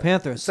Carolina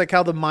Panthers. It's like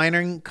how the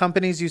mining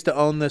companies used to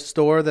own the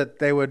store that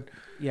they would.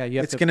 Yeah,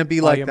 it's going to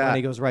be like your that.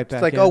 Money goes right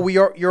back. It's like,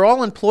 you're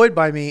all employed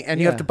by me, and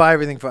you have to buy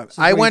everything from us.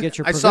 I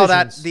saw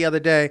that the other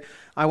day.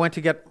 I went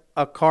to get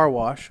a car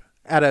wash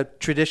at a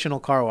traditional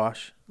car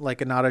wash,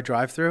 like not a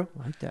drive-through.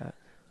 I like that.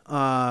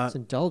 It's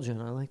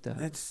indulgent. I like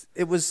that.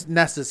 It was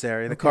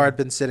necessary. The car had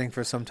been sitting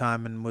for some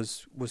time and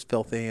was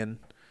filthy, and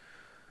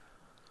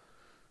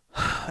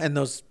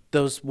those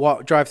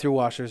drive-through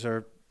washers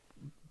are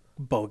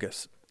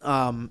bogus.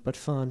 But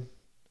fun.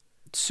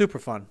 Super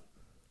fun.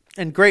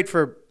 And great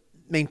for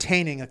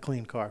maintaining a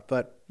clean car,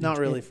 but not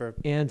really for...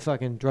 And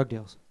fucking drug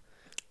deals.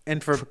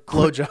 And for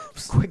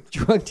blowjobs. Quick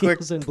drug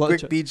deals and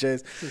blowjobs. Quick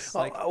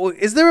BJs.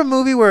 Is there a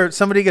movie where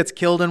somebody gets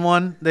killed in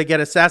one? They get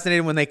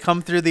assassinated when they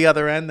come through the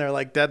other end. They're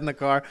like dead in the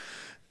car.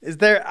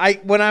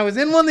 When I was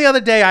in one the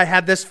other day, I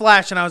had this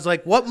flash and I was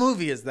like, what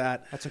movie is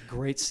that? That's a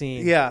great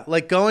scene. Yeah.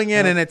 Like going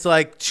in and it's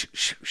like,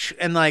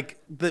 and like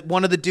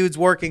one of the dudes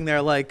working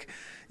there, like,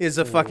 is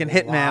a fucking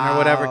hitman or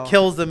whatever,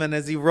 kills them, and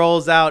as he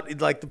rolls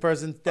out, like the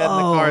person's dead in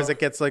the car as it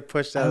gets like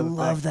pushed out of the thing.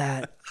 I love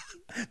that.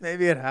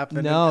 Maybe it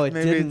happened. No, it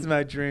Maybe didn't. It's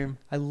my dream.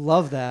 I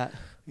love that.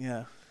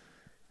 Yeah.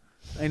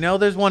 I know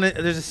there's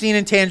a scene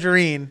in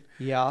Tangerine.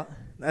 Yeah.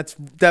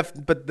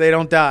 But they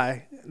don't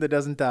die. That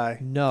doesn't die.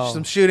 No.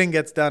 Some shooting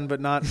gets done,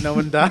 but no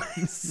one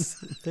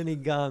dies. Any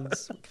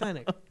guns.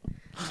 Kind of.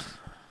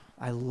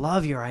 I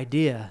love your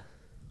idea.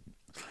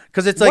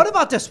 Because it's like. What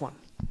about this one?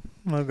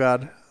 Oh,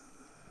 God.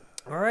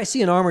 Or I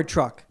see an armored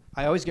truck.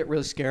 I always get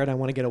really scared. I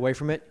want to get away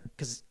from it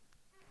because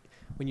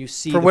when you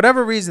see... For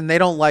whatever reason, they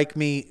don't like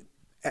me.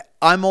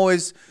 I'm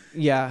always...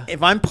 Yeah.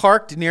 If I'm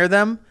parked near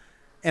them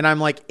and I'm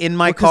like in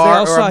my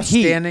car or I'm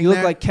standing You there...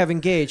 look like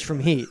Kevin Gage from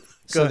Heat.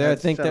 So they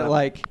think that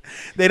like...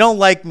 They don't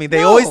like me.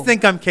 They always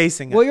think I'm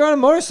casing it. Well, you're on a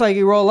motorcycle,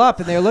 you roll up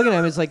and they're looking at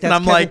him. It's like,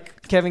 that's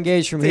Kevin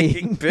Gage from Heat.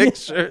 Taking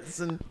pictures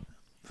and...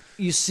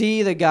 You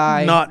see the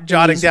guy... Not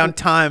jotting down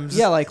times.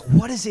 Yeah, like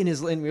what is in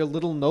your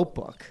little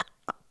notebook?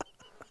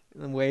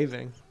 And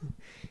waving.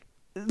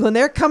 When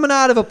they're coming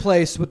out of a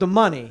place with the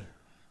money,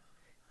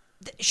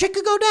 shit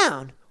could go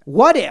down.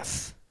 What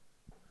if?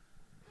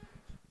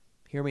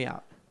 Hear me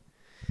out.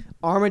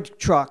 Armored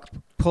truck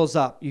pulls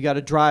up. You got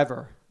a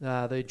driver.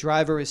 The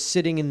driver is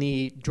sitting in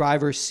the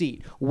driver's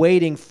seat,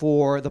 waiting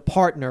for the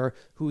partner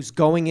who's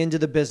going into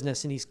the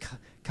business, and he's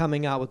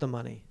coming out with the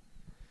money.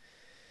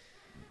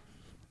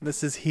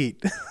 This is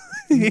heat.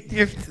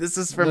 This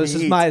is from This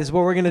Heat. this is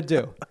what we're gonna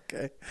do.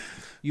 Okay.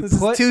 You This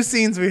put is two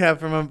scenes we have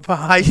from a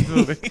heist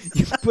movie.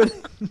 you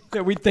put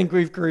that we think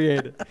we've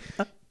created.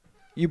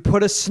 You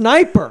put a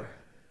sniper.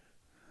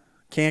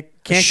 Can't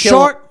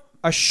kill.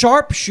 A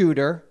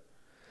sharpshooter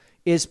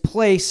is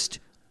placed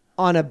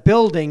on a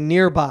building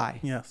nearby,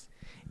 Yes.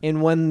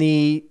 and when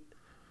the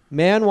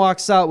man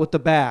walks out with the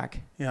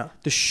bag, Yeah.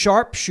 the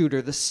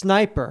sharpshooter, the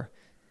sniper,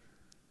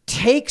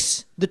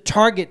 takes the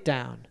target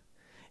down.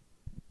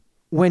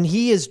 When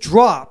he is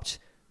dropped,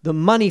 the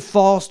money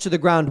falls to the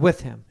ground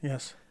with him.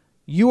 Yes.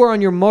 You are on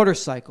your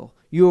motorcycle.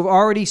 You have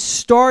already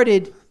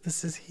started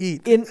This is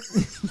Heat. in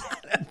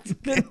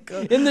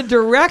the Isn't that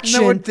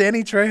direction. what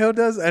Danny Trejo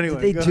does?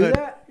 Anyway, They go do ahead.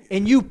 that,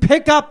 and you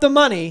pick up the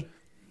money,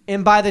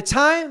 and by the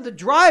time the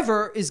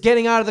driver is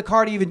getting out of the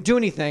car to even do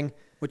anything,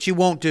 Which you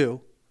won't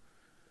do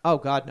oh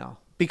God, no.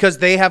 because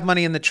they have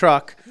money in the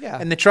truck. Yeah.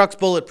 And the truck's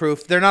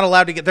bulletproof. They're not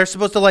allowed to get. They're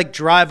supposed to like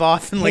drive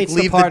off and like Hates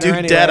the leave the partner dude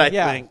anyway. dead. I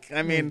Yeah. think.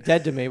 I mean,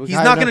 Dead to me. he's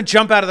not going to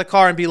jump out of the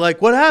car and be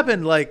like, "What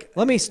happened?" Like,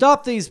 Let me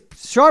stop these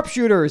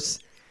sharpshooters.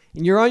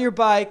 And you're on your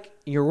bike.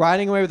 And you're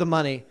riding away with the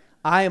money.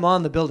 I am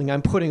on the building.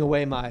 I'm putting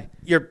away my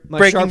you're My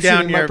breaking down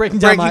sharpshooting, my your breaking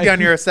down my-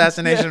 your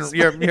assassination,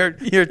 Yes.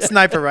 your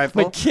sniper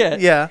rifle, my kit.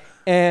 Yeah.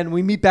 And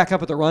we meet back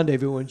up at the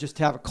rendezvous and just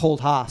have a cold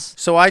hoss.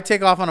 So I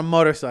take off on a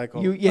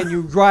motorcycle.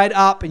 You ride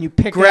up and you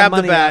pick that grab the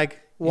money bag, up.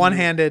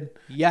 one-handed.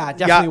 Yeah,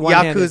 definitely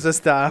one-handed. Yakuza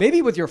style.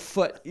 Maybe with your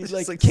foot. You It's like,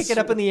 just like kick it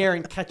up in the air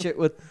and catch it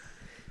with.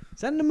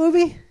 Is that in the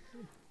movie?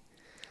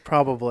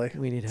 Probably.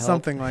 We need help.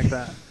 Something like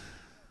that.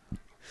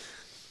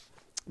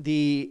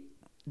 The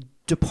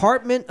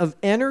Department of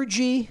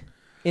Energy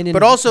and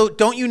But also,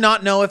 don't you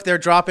not know if they're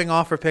dropping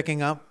off or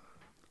picking up?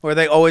 Or are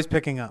they always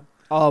picking up?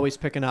 always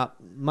picking up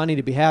money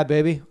to be had,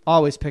 baby.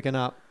 Always picking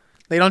up.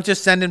 They don't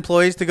just send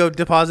employees to go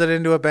deposit it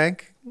into a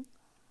bank?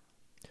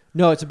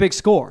 No, it's a big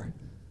score.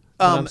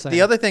 What I'm saying.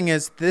 The other thing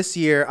is, this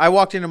year, I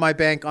walked into my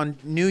bank on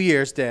New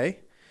Year's Day,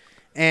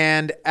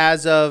 and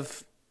as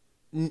of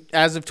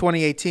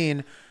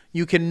 2018,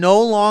 you can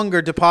no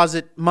longer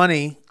deposit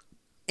money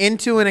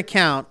into an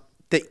account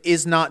that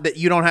is not that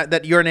you don't have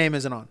that your name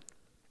isn't on.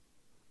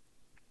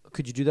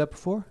 Could you do that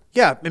before?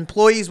 Yeah,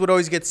 employees would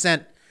always get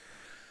sent.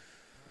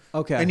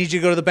 Okay. I need you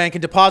to go to the bank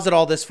and deposit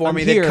all this for I'm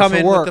me. here They come for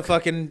in work. with the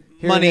fucking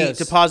Here money, it is.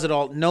 deposit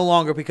all. No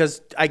longer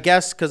because I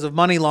guess because of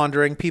money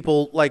laundering,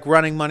 people like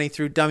running money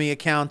through dummy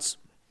accounts,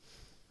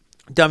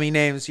 dummy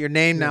names. Your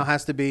name now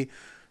has to be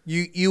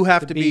you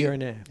have to be your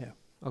name. Yeah.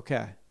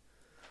 Okay.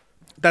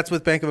 That's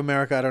with Bank of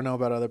America. I don't know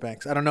about other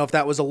banks. I don't know if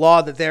that was a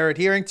law that they're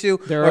adhering to.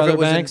 There or are if other it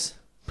was banks.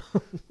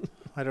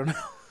 I don't know.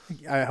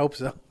 I hope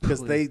so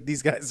because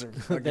these guys are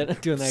fucking They're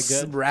not doing that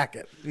good.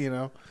 racket. You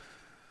know.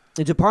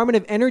 The Department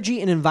of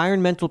Energy and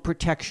Environmental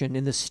Protection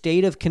in the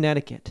state of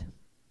Connecticut.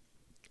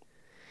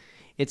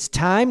 It's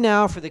time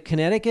now for the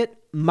Connecticut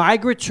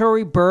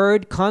Migratory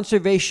Bird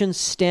Conservation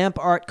Stamp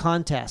Art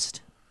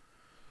Contest.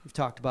 We've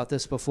talked about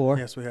this before.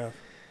 Yes, we have.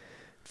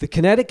 The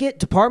Connecticut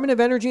Department of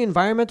Energy and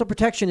Environmental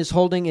Protection is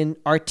holding an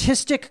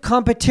artistic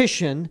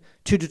competition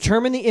to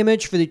determine the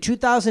image for the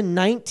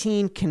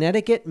 2019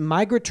 Connecticut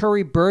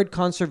Migratory Bird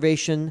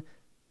Conservation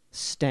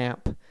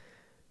Stamp.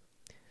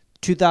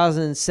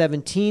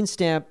 2017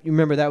 stamp, you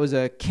remember that was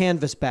a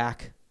canvas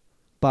back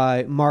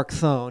by Mark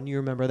Thone. You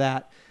remember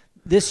that.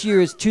 This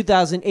year's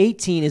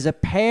 2018 is a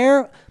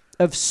pair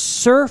of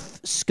surf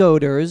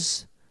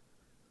scoters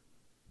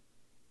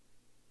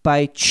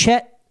by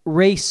Chet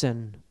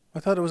Rayson. I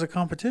thought it was a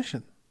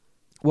competition.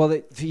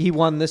 Well, he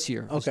won this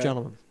year, this Okay.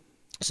 gentleman.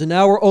 So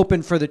now we're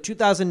open for the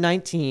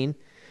 2019.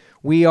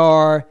 We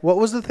are What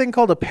was the thing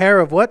called? A pair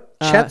of what?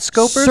 Chet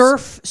Scopers?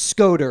 surf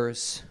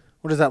scoters.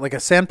 What is that, like a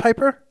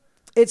sandpiper?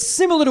 It's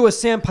similar to a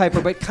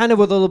sandpiper, but kind of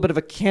with a little bit of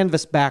a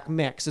canvas back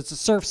mix. It's a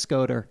surf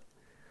scoter.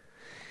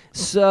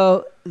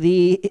 So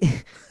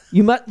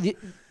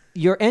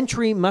your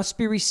entry must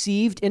be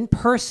received in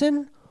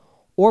person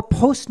or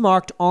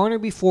postmarked on or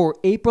before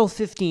April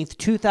 15th,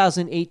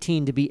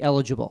 2018 to be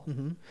eligible.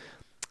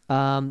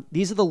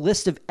 These are the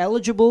list of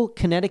eligible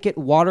Connecticut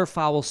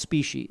waterfowl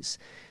species.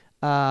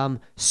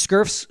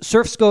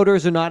 Surf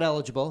scoters are not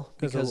eligible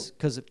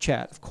because of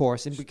Chet, of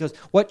course, and because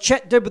what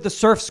Chet did with the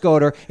surf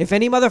scoter. If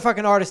any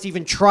motherfucking artist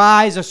even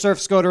tries a surf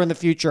scoter in the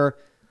future,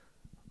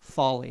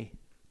 folly.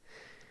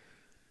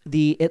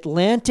 The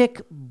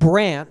Atlantic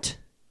Brant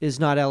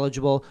is not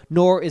eligible,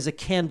 nor is a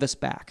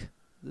canvasback,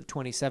 the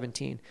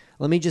 2017.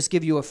 Let me just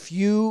give you a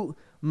few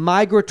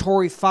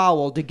migratory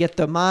fowl to get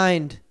the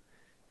mind,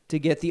 to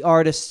get the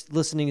artists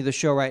listening to the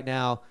show right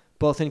now,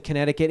 both in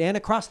Connecticut and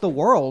across the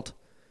world.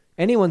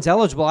 Anyone's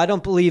eligible. I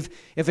don't believe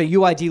if a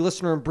UID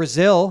listener in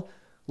Brazil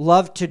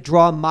loved to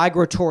draw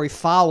migratory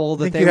fowl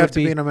that I think they you would have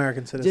to be an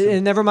American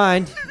citizen. Never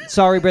mind.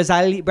 Sorry,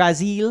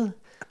 Brazil.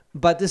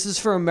 But this is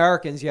for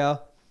Americans, yo.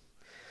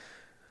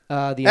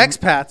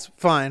 Expats,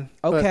 fine.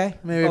 but Okay.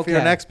 Maybe if you're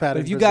an expat. But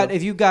in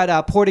if you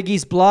got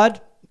Portuguese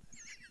blood,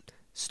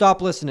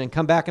 stop listening.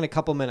 Come back in a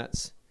couple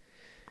minutes.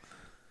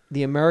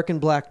 The American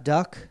black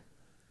duck,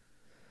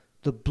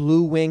 the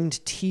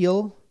blue-winged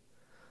teal,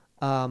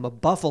 a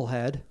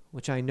bufflehead,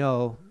 which I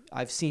know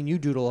I've seen you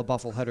doodle a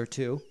buffle head or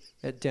two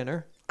at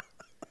dinner.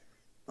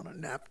 On a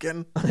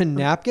napkin. On a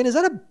napkin?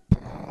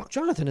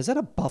 Jonathan, is that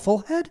a buffle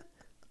head?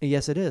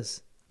 Yes, it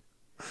is.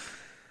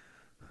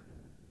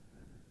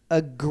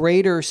 A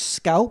greater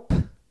scalp,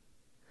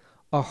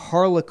 a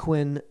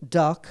harlequin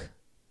duck,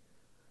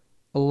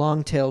 a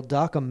long-tailed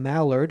duck, a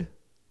mallard.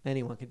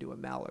 Anyone can do a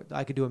mallard.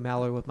 I could do a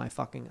mallard with my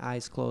fucking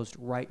eyes closed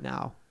right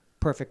now.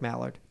 Perfect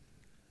mallard.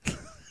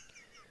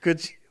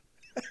 Good.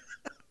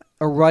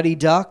 A ruddy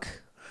duck,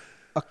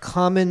 a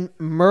common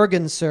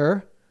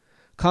merganser.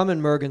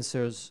 Common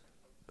mergansers,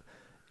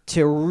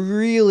 to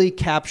really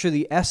capture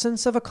the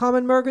essence of a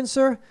common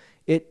merganser,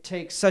 it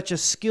takes such a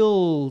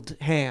skilled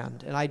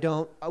hand,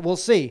 and we'll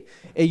see.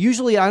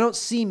 Usually I don't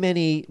see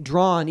many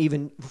drawn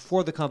even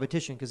before the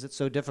competition because it's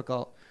so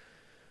difficult.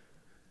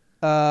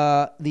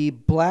 The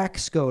black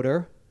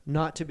scoter,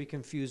 not to be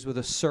confused with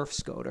a surf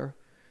scoter.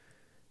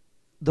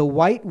 The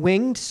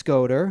white-winged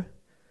scoter,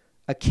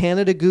 a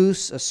Canada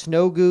goose, a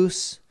snow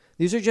goose.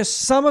 These are just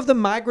some of the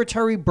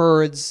migratory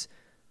birds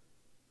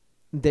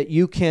that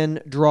you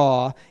can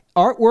draw.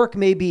 Artwork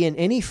may be in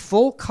any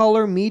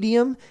full-color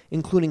medium,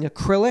 including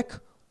acrylic,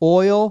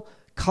 oil,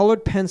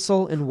 colored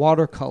pencil, and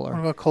watercolor. What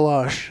about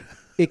collage?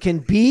 Can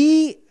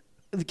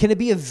it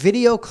be a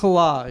video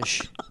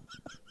collage?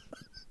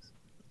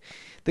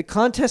 The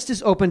contest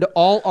is open to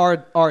all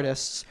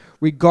artists,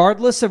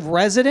 regardless of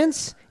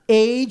residence,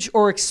 age,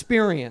 or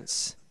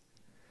experience.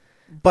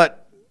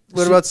 But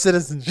what about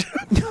citizenship?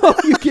 No,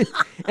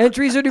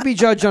 entries are to be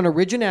judged on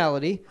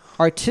originality,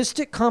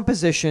 artistic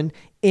composition,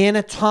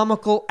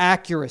 anatomical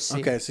accuracy.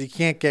 Okay, so you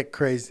can't get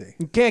crazy.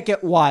 You can't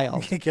get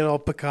wild. You can't get all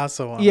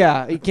Picasso on.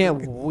 Yeah, you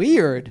can't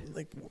weird.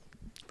 Like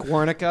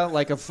Guernica,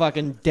 like a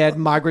fucking dead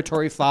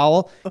migratory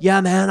fowl. Yeah,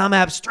 man, I'm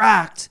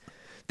abstract.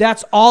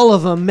 That's all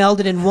of them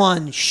melded in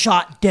one,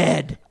 shot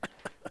dead.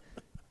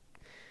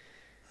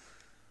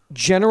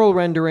 General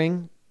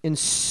rendering and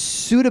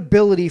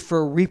suitability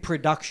for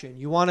reproduction.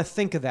 You want to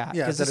think of that.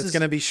 Yeah, that it's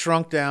going to be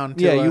shrunk down.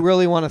 To you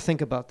really want to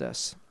think about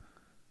this.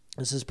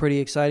 This is pretty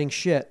exciting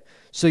shit.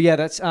 So yeah,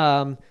 that's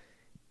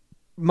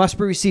must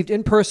be received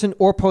in person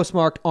or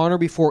postmarked on or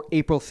before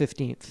April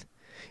 15th.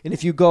 And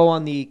if you go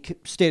on the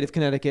State of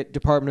Connecticut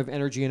Department of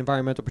Energy and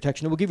Environmental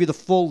Protection, it will give you the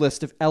full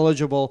list of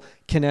eligible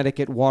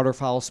Connecticut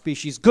waterfowl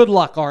species. Good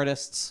luck,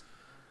 artists.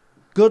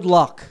 Good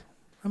luck.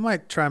 I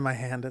might try my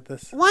hand at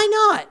this. Why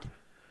not?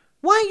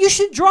 Why? You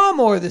should draw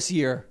more this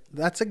year.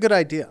 That's a good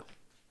idea.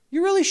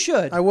 You really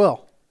should. I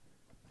will.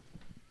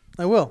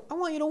 I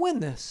want you to win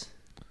this.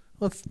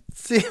 Let's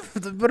see.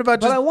 What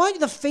about But I want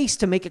the face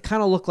to make it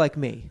kind of look like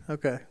me.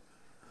 Okay.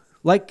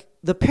 Like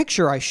the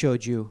picture I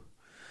showed you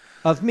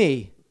of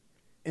me.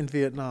 In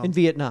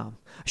Vietnam.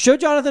 I showed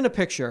Jonathan a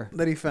picture.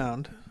 That he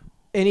found.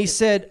 And he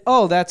said,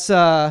 oh, that's...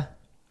 I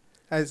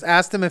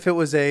asked him if it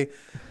was a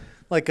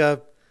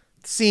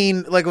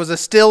scene, like it was a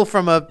still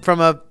from a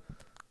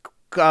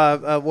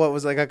what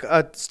was like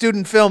a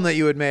student film that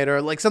you had made,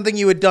 or like something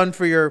you had done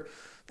for your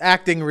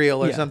acting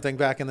reel or something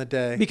back in the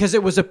day. Because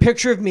it was a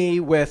picture of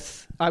me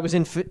with... I was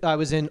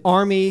in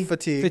army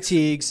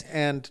fatigues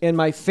and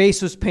my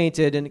face was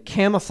painted in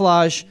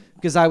camouflage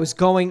because I was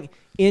going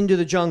into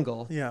the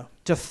jungle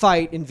to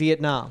fight in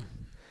Vietnam.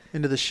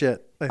 Into the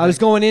shit. I was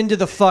going into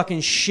the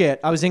fucking shit.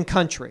 I was in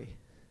country.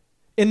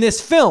 In this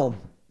film.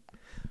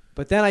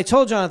 But then I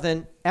told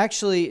Jonathan,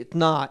 actually it's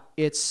not.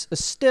 It's a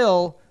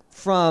still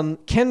from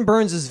Ken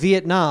Burns'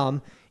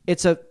 Vietnam.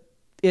 It's a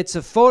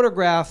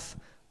photograph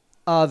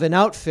of an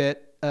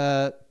outfit,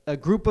 a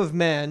group of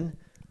men,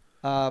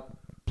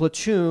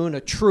 platoon,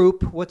 a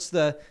troop. What's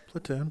the...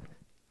 Platoon.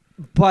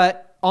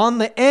 But on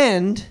the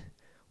end...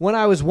 When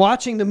I was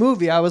watching the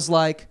movie, I was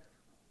like,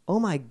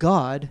 oh my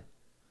God,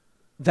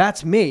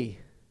 that's me.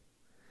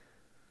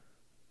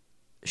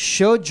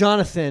 Showed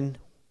Jonathan,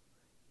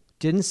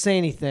 didn't say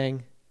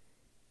anything,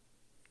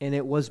 and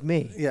it was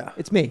me. Yeah.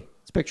 It's me.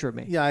 It's a picture of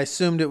me. Yeah, I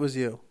assumed it was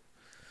you.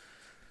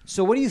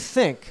 So what do you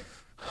think?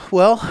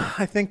 Well,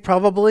 I think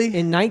probably...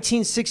 In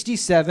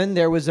 1967,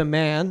 there was a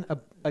man,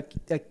 a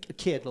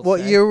kid, let's What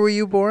say. year were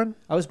you born?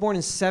 I was born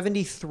in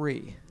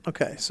 73.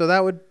 Okay, so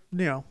that would,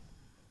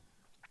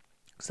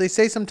 So they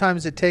say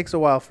sometimes it takes a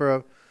while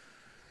for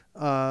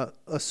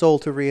a soul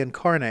to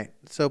reincarnate.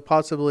 So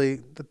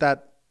possibly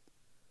that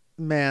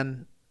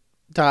man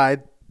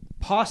died.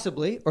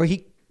 Possibly, or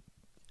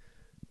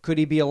could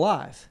he be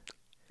alive?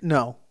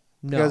 No,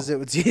 because it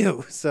was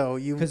you. So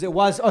you because it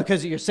was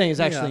because you're saying it's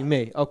actually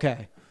me.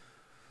 Okay.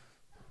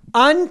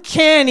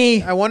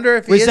 Uncanny. I wonder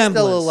if he is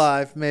resemblance. still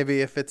alive.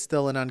 Maybe if it's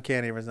still an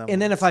uncanny resemblance. And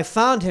then if I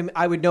found him,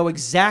 I would know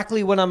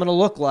exactly what I'm going to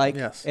look like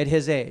at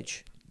his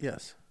age.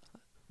 Yes.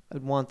 I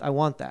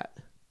want that.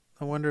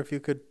 I wonder if you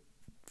could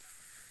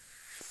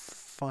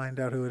find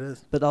out who it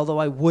is. But although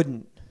I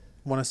wouldn't.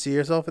 Want to see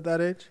yourself at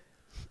that age?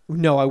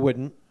 No, I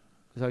wouldn't.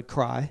 Because I'd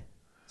cry.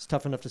 It's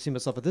tough enough to see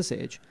myself at this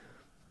age.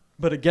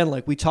 But again,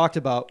 like we talked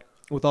about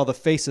with all the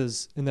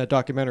faces in that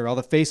documentary, all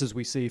the faces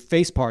we see,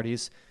 face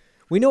parties,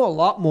 we know a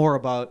lot more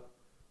about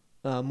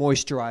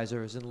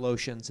moisturizers and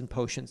lotions and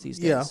potions these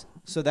days. Yeah.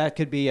 So that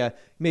could be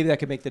maybe that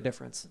could make the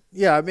difference.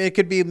 Yeah, I mean, it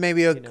could be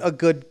maybe a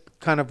good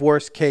kind of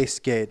worst case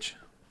gauge.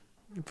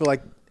 For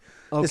like,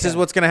 this is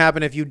what's going to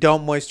happen if you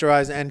don't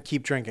moisturize and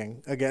keep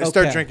drinking again.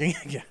 Start drinking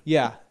again.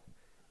 Yeah.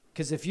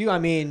 Because if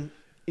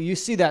you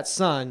see that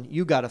sun,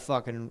 you got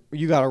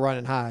to run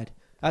and hide.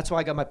 That's why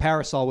I got my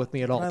parasol with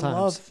me at all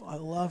times.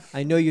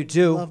 I know you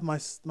do. I love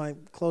my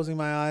closing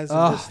my eyes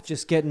and and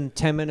just getting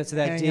 10 minutes of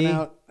that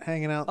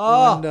hanging out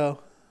the window.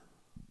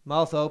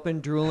 Mouth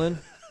open, drooling.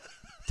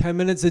 10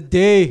 minutes a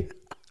day.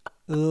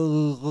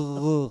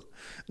 You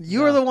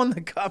were the one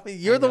that got me.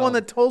 You're the one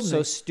that told me.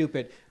 So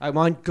stupid. I'm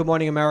on Good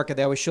Morning America.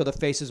 They always show the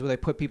faces where they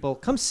put people,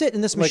 come sit in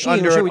this machine.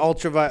 Like under an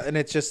ultraviolet, and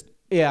it's just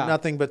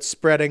nothing but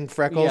spreading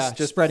freckles. Yeah,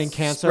 just spreading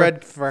cancer.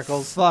 Spread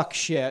freckles. Fuck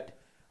shit.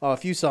 Oh,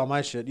 if you saw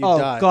my shit, you'd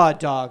die. Oh, God,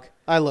 dog.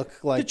 I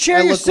look like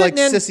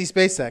Sissy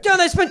SpaceX.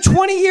 John, I spent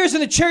 20 years in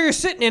the chair you're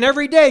sitting in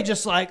every day,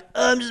 just like,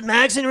 I'm just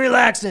maxing,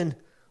 relaxing.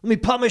 Let me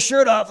pop my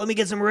shirt off. Let me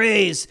get some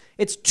rays.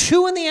 It's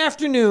 2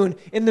 p.m.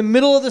 in the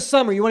middle of the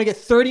summer. You want to get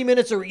 30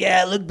 minutes of,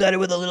 look better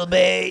with a little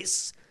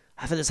bass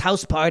after this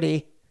house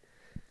party.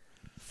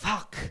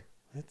 Fuck.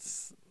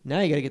 Now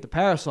you got to get the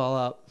parasol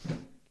up.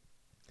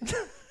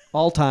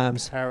 All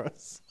times.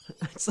 Paris.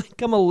 It's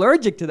like I'm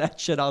allergic to that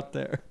shit out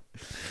there.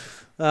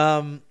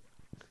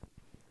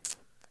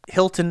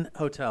 Hilton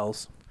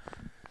Hotels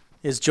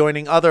is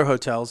joining other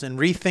hotels in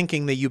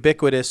rethinking the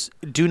ubiquitous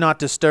Do Not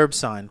Disturb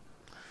sign.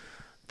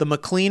 The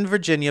McLean,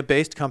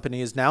 Virginia-based company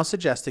is now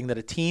suggesting that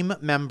a team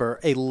member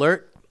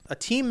alert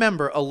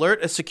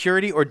a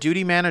security or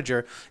duty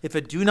manager if a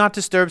Do Not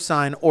Disturb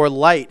sign or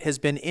light has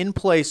been in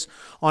place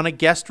on a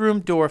guest room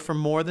door for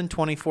more than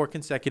 24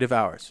 consecutive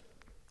hours.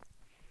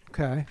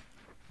 Okay.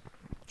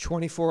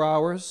 24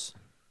 hours.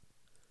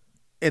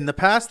 In the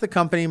past, the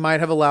company might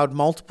have allowed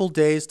multiple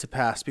days to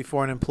pass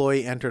before an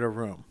employee entered a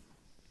room.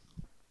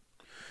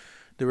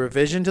 The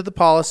revision to the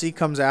policy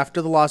comes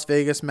after the Las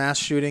Vegas mass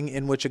shooting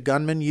in which a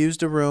gunman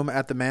used a room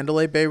at the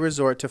Mandalay Bay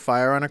Resort to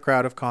fire on a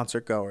crowd of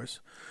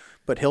concertgoers.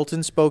 But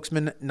Hilton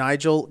spokesman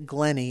Nigel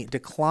Glennie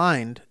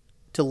declined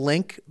to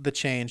link the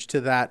change to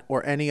that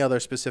or any other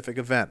specific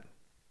event.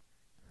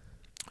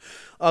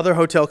 Other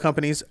hotel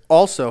companies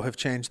also have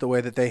changed the way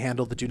that they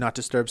handle the Do Not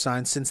Disturb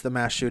sign since the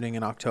mass shooting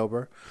in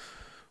October.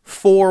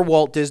 4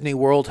 Walt Disney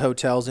World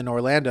hotels in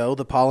Orlando,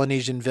 the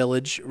Polynesian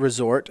Village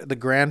Resort, the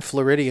Grand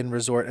Floridian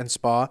Resort and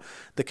Spa,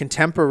 the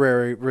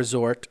Contemporary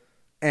Resort,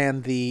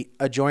 and the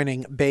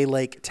adjoining Bay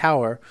Lake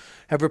Tower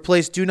have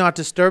replaced Do Not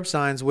Disturb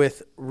signs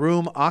with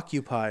Room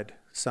Occupied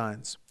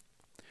signs.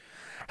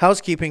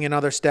 Housekeeping and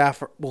other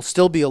staff will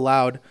still be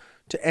allowed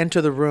to enter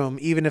the room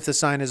even if the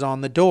sign is on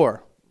the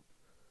door,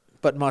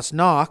 but must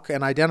knock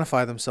and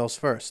identify themselves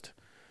first.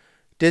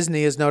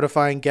 Disney is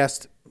notifying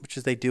guests, which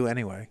is they do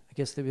anyway. I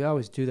guess they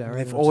always do that, right?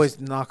 They've always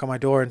knock on my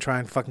door and try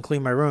and fucking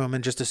clean my room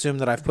and just assume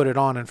that I've put it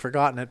on and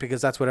forgotten it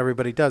because that's what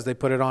everybody does. They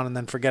put it on and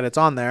then forget it's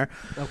on there.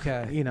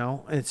 Okay. You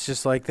know, it's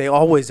just like they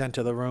always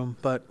enter the room,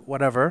 but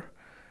whatever.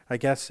 I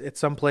guess at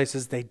some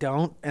places they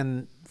don't,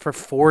 and for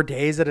 4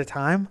 days at a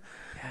time.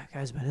 Yeah,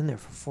 guy's been in there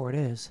for 4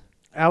 days.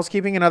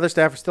 Housekeeping and other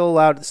staff are still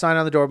allowed to sign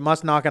on the door,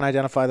 must knock and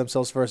identify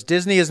themselves first.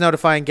 Disney is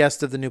notifying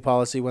guests of the new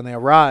policy when they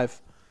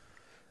arrive,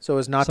 so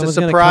as not to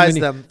surprise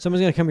them.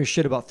 Someone's going to come your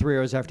shit about 3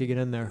 hours after you get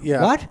in there.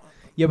 Yeah. What?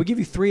 Yeah, we give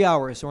you 3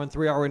 hours, so on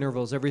 3-hour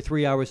intervals. Every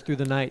 3 hours through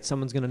the night,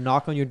 someone's going to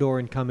knock on your door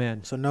and come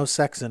in. So no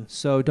sexing.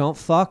 So don't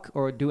fuck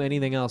or do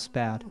anything else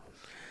bad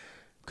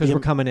because we're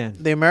coming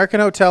in. The American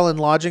Hotel and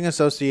Lodging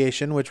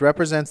Association, which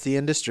represents the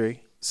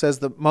industry, says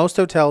that most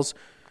hotels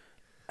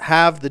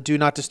have the Do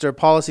Not Disturb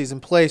policies in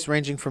place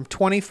ranging from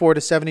 24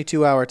 to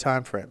 72-hour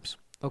time frames.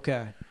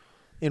 Okay.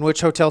 In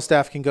which hotel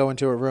staff can go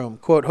into a room.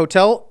 Quote,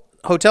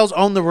 hotels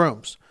own the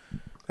rooms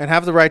and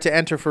have the right to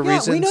enter for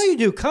reasons... Yeah, we know you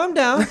do. Calm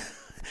down.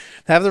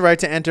 Have the right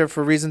to enter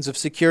for reasons of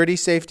security,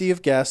 safety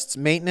of guests,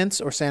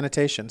 maintenance, or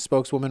sanitation.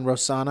 Spokeswoman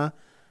Rosana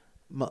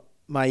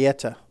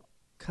Mayetta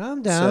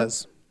Calm down.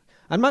 says.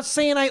 I'm not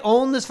saying I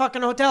own this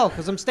fucking hotel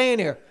because I'm staying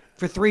here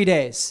for 3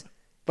 days.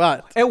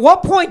 But at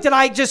what point did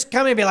I just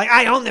come in and be like,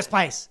 I own this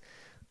place?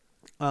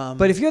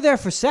 But if you're there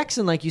for sex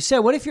and like you said,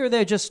 what if you're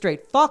there just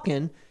straight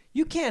fucking?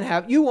 You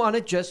want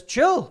to just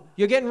chill.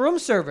 You're getting room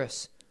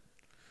service.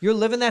 You're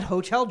living that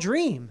hotel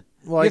dream.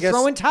 Well, you're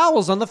throwing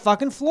towels on the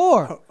fucking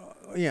floor.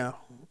 Yeah.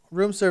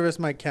 Room service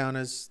might count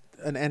as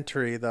an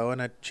entry, though, and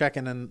a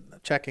checking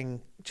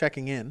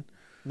in.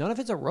 Not if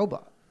it's a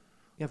robot.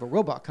 You have a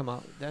robot come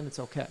out, then it's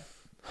okay.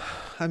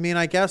 I mean,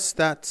 I guess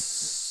that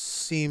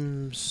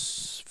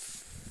seems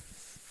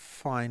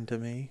fine to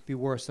me. Be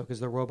worse, though,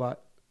 because the robot...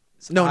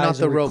 No, not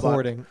the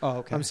robot. Oh,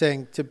 okay. I'm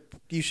saying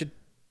you should,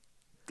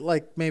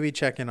 like, maybe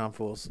check in on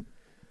fools.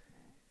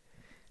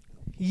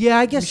 Yeah,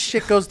 I guess...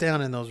 Shit goes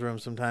down in those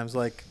rooms sometimes.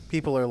 Like,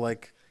 people are,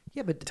 like...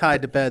 Yeah, but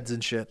tied to beds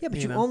and shit. Yeah, but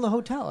you own the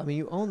hotel. I mean,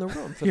 you own the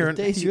room. For the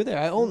days you're there,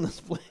 I own this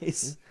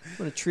place. I'm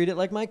going to treat it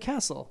like my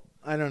castle.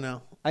 I don't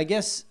know. I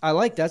guess I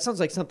like that.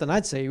 Sounds like something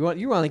I'd say. You want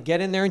to get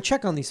in there and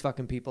check on these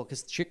fucking people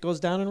because shit goes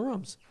down in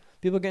rooms.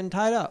 People getting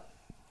tied up.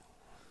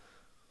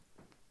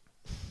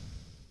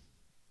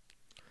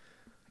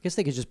 guess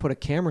they could just put a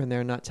camera in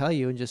there and not tell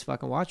you and just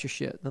fucking watch your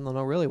shit. Then they'll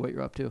know really what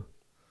you're up to.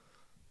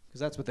 Because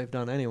that's what they've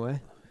done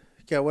anyway.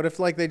 Yeah, what if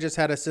like they just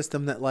had a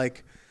system that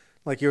like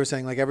you were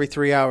saying, like every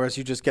 3 hours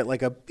you just get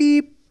like a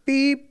beep,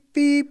 beep,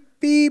 beep,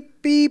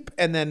 beep, beep,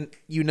 and then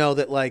you know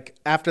that like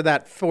after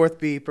that fourth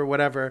beep or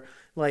whatever,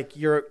 like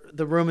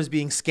the room is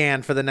being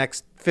scanned for the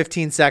next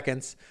 15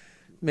 seconds,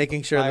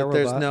 making sure that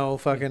there's no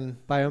fucking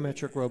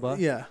biometric robot.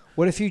 Yeah.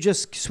 What if you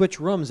just switch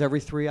rooms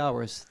every 3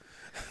 hours?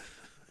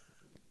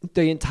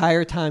 The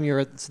entire time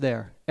it's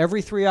there.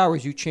 Every 3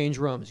 hours you change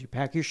rooms. You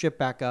pack your shit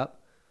back up.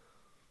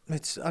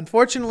 It's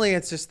unfortunately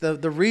it's just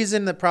the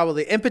reason that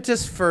probably the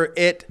impetus for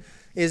it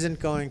isn't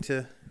going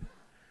to.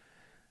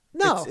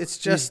 No, it's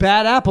just these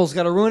bad apples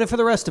got to ruin it for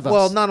the rest of us.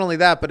 Well, not only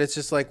that, but it's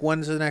just like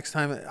when's the next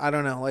time? I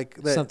don't know, like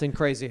that, something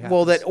crazy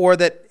happens. Well,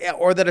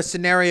 that a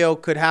scenario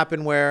could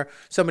happen where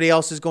somebody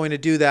else is going to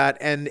do that,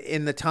 and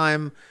in the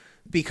time,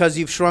 because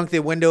you've shrunk the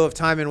window of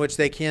time in which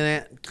they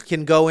can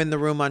go in the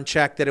room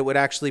unchecked, that it would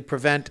actually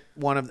prevent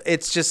one of.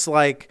 It's just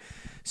like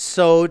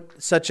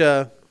such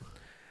a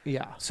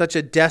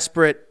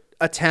desperate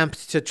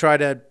attempt to try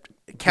to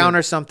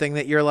counter something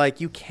that you're like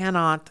you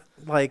can't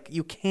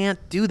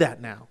do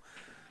that now.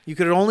 You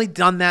could have only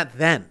done that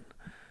then.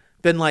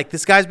 Been like,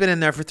 this guy's been in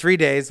there for 3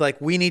 days. Like,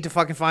 we need to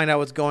fucking find out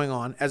what's going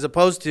on. As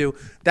opposed to,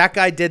 that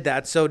guy did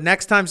that. So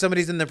next time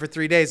somebody's in there for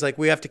 3 days, like,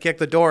 we have to kick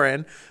the door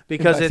in.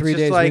 Because it's 3 just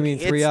days, like, we mean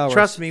 3 hours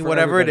trust me,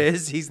 whatever everybody. it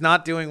is, he's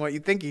not doing what you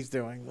think he's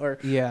doing. Or,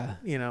 yeah.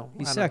 You know.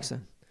 He's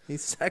sexing.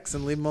 He's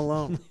sexing. Leave him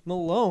alone. Leave him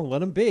alone.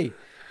 Let him be.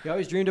 He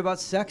always dreamed about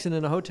sexing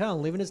in a hotel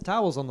and leaving his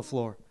towels on the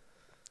floor.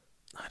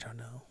 I don't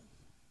know.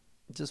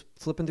 Just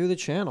flipping through the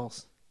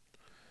channels.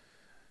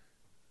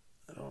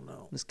 I don't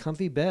know. This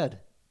comfy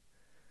bed.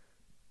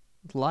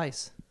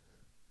 Lice.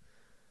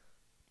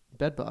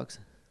 Bed bugs.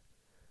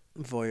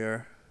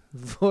 Voyeur.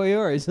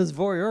 Voyeur. He says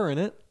voyeur in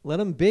it.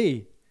 Let him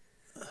be.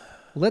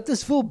 Let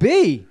this fool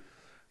be.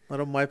 Let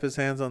him wipe his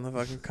hands on the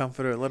fucking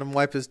comforter. Let him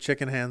wipe his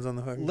chicken hands on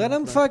the fucking Let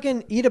him comforter.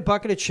 fucking eat a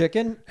bucket of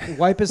chicken,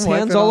 wipe his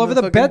hands all over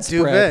the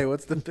bedspread. Duvet.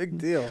 What's the big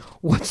deal?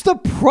 What's the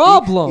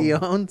problem? He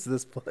owns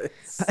this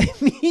place. I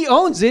mean, he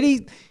owns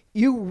it.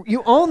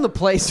 You own the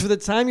place for the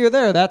time you're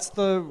there. That's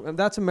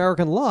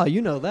American law.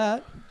 You know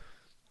that.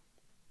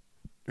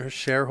 You're a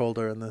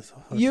shareholder in this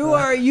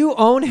hotel. You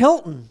own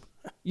Hilton.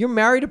 You're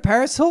married to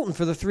Paris Hilton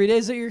for the 3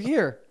 days that you're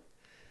here.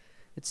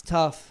 It's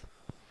tough.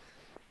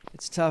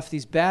 It's tough.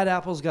 These bad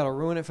apples got to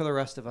ruin it for the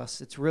rest of us.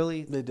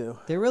 They do.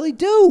 They really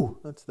do.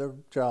 That's their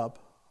job.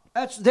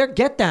 That's their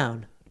get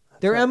down.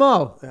 Their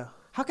MO. Yeah.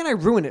 How can I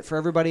ruin it for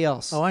everybody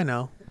else? Oh, I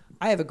know.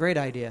 I have a great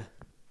idea.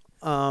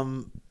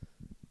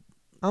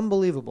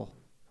 Unbelievable.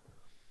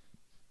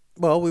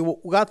 Well,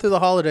 we got through the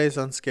holidays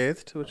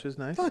unscathed, which is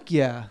nice. Fuck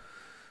yeah.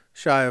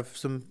 Shy of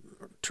some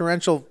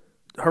torrential,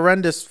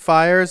 horrendous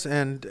fires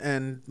and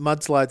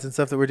mudslides and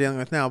stuff that we're dealing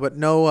with now, but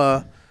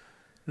I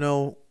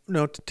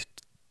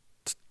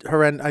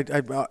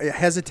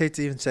hesitate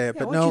to even say it,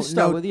 but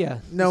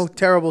no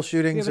terrible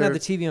shootings. We haven't had the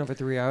TV on for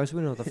 3 hours. We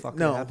don't know what the fuck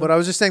happened. But I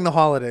was just saying the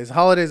holidays.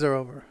 Holidays are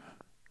over.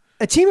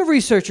 A team of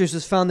researchers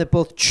has found that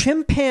both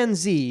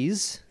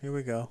chimpanzees Here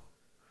we go.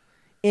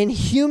 and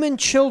human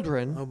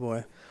children Oh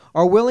boy.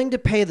 are willing to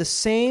pay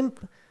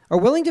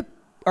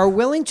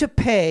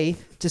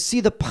to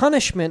see the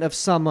punishment of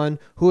someone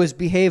who has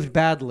behaved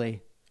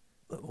badly.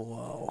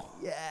 Whoa.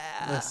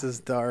 Yeah. This is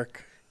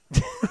dark.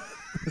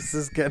 This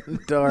is getting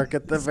dark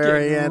at the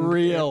very end.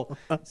 Real.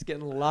 It's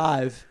getting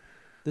live.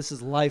 This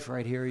is life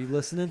right here. Are you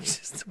listening?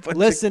 Just a bunch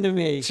Listen of to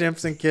me.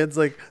 Chimps and kids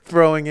like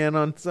throwing in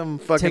on some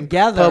fucking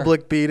Together.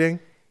 public beating.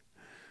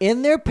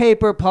 In their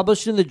paper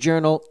published in the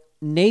journal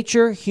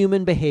Nature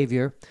Human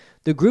Behavior,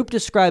 the group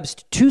describes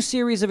 2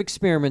 series of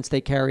experiments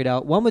they carried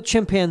out, one with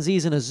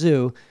chimpanzees in a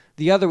zoo,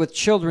 the other with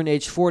children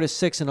aged 4 to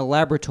 6 in a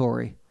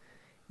laboratory,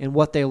 and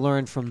what they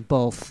learned from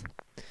both.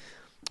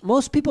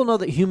 Most people know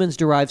that humans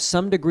derive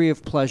some degree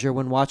of pleasure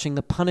when watching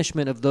the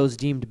punishment of those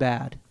deemed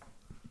bad.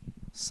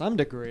 Some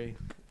degree.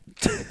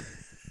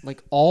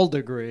 Like all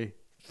degree.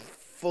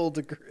 Full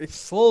degree.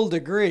 Full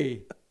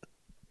degree.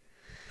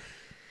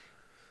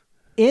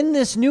 In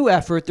this new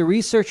effort, the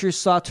researchers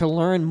sought to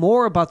learn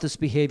more about this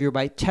behavior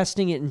by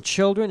testing it in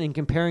children and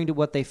comparing to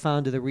what they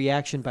found to the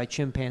reaction by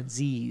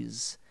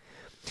chimpanzees.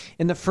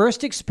 In the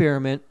first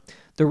experiment,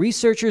 the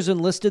researchers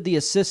enlisted the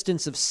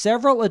assistance of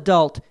several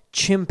adult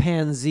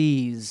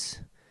chimpanzees.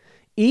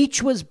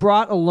 Each was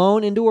brought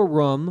alone into a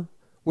room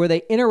where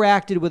they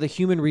interacted with a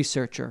human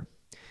researcher.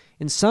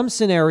 In some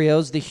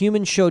scenarios, the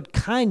human showed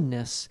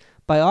kindness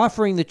by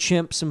offering the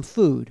chimp some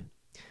food.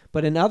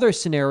 But in other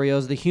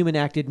scenarios, the human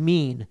acted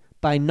mean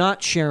by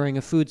not sharing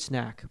a food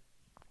snack.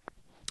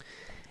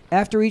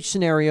 After each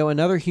scenario,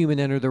 another human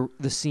entered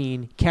the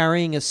scene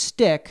carrying a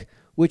stick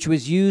which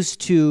was used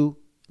to,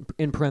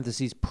 in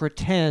parentheses,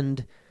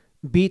 pretend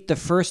beat the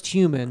first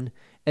human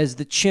as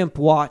the chimp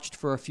watched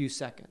for a few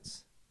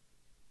seconds.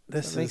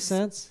 This makes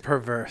sense?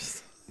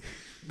 Perverse.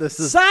 This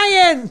is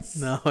science!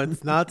 No,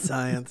 it's not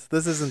science.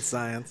 This isn't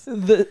science.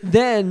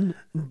 Then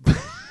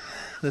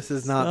This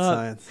is not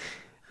science.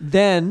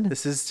 Then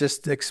This is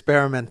just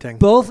experimenting.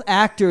 both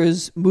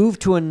actors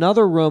moved to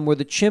another room where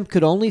the chimp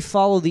could only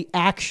follow the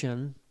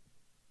action.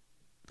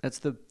 That's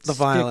the stick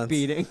violence.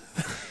 beating.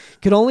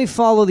 Could only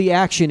follow the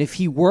action if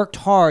he worked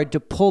hard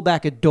to pull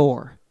back a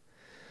door.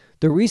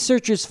 The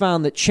researchers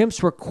found that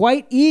chimps were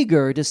quite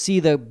eager to see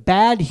the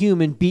bad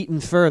human beaten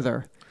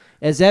further,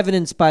 as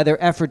evidenced by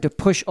their effort to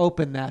push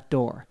open that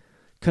door.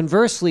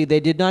 Conversely, they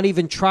did not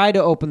even try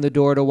to open the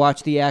door to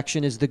watch the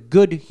action as the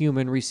good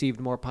human received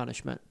more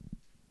punishment.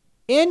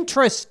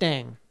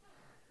 Interesting.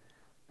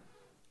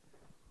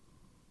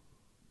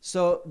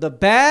 So the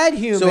bad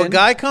human So a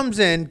guy comes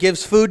in,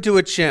 gives food to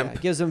a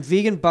chimp. gives him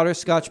vegan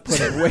butterscotch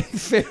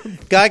pudding.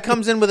 Guy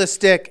comes in with a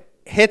stick,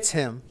 hits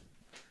him.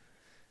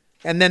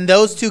 And then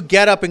those two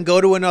get up and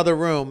go to another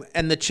room,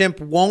 and the chimp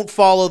won't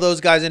follow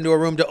those guys into a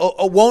room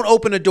won't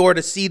open a door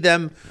to see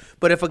them.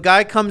 But if a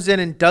guy comes in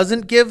and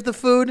doesn't give the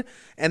food,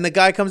 and the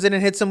guy comes in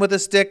and hits him with a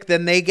stick,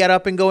 then they get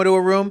up and go into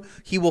a room.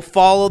 He will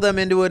follow them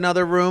into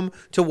another room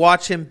to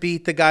watch him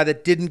beat the guy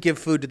that didn't give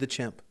food to the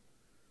chimp.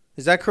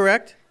 Is that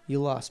correct?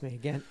 You lost me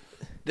again.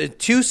 The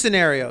two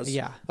scenarios.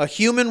 Yeah. A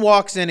human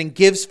walks in and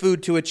gives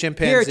food to a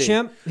chimpanzee. Here,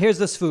 chimp. Here's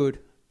this food.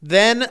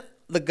 Then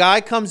the guy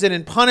comes in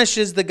and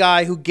punishes the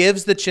guy who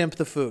gives the chimp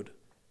the food.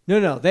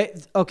 No.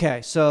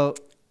 Okay, so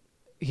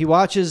he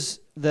watches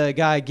the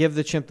guy give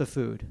the chimp the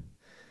food.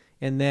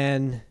 And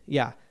then,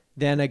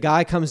 then a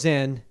guy comes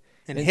in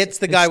And hits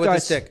the guy with the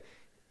stick.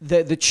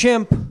 The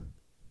chimp,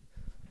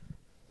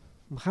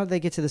 how did they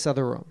get to this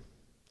other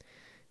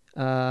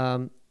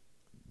room?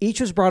 Each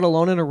was brought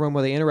alone in a room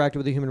where they interacted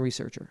with a human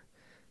researcher.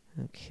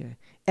 Okay.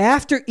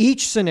 After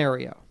each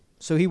scenario,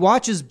 so he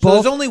watches both.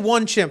 So there's only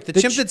one chimp. The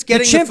chimp that's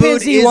getting the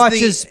food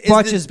chimpanzee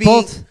watches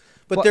both.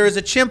 But there is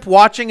a chimp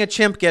watching a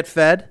chimp get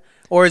fed,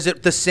 or is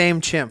it the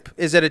same chimp?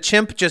 Is it a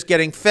chimp just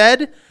getting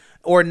fed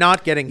or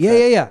not getting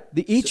fed? Yeah.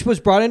 Each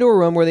was brought into a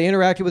room where they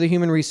interacted with a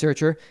human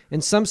researcher.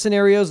 In some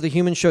scenarios, the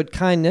human showed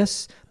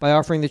kindness by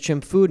offering the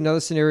chimp food. In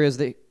other scenarios,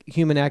 the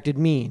human acted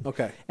mean.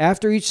 Okay.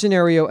 After each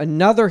scenario,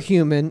 another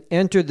human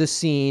entered the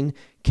scene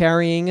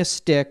carrying a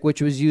stick,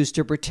 which was used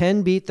to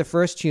pretend beat the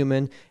first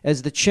human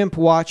as the chimp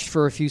watched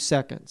for a few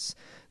seconds.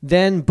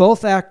 Then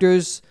both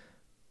actors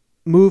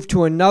moved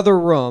to another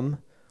room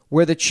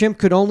where the chimp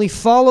could only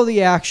follow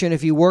the action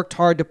if he worked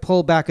hard to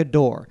pull back a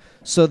door.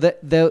 So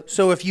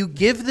if you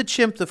give the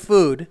chimp the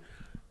food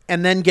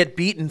and then get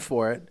beaten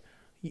for it,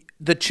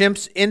 the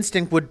chimp's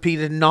instinct would be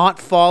to not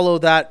follow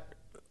that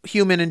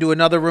human into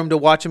another room to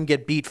watch him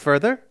get beat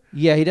further?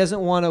 Yeah, he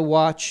doesn't want to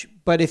watch.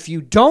 But if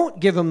you don't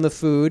give him the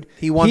food,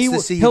 he wants to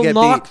see you he'll get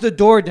knock beat. the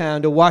door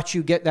down to watch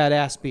you get that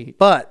ass beat.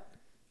 But,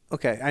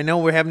 okay, I know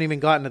we haven't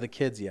even gotten to the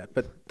kids yet,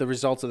 but the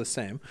results are the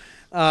same.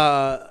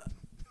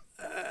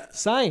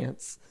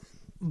 Science.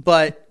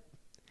 But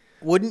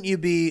wouldn't you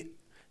be,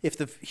 if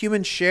the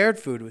human shared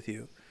food with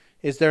you,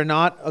 is there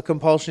not a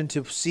compulsion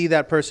to see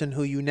that person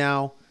who you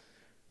now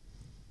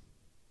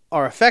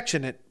are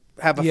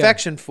have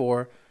affection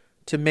for,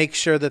 to make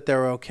sure that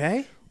they're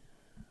okay?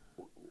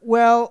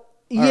 Well,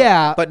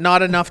 yeah. But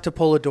not enough to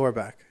pull a door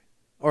back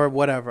or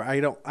whatever. I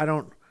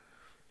don't,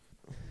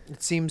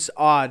 it seems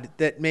odd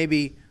that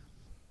maybe.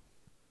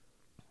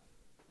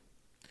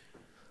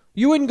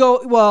 You wouldn't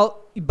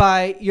go,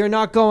 you're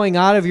not going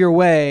out of your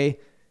way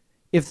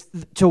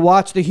to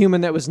watch the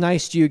human that was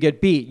nice to you get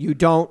beat. You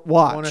don't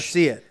watch. I want to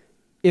see it.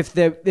 If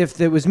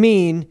it was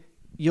mean,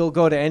 you'll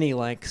go to any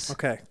lengths.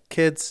 Okay.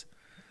 Kids.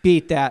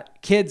 Beat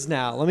that. Kids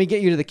now. Let me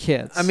get you to the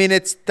kids. I mean,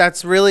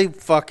 that's really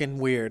fucking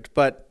weird,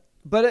 but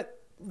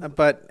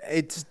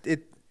it's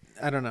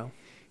I don't know.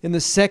 In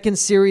the second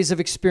series of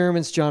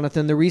experiments,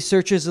 Jonathan, the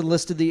researchers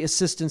enlisted the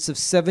assistance of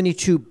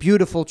 72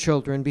 beautiful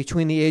children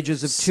between the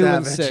ages of 2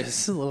 and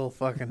 6. A little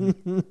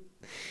fucking.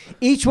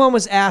 Each one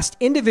was asked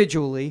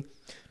individually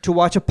to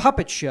watch a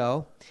puppet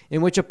show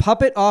in which a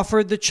puppet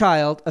offered the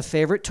child a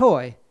favorite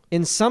toy.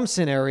 In some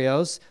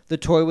scenarios, the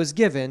toy was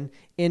given.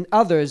 In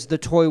others, the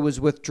toy was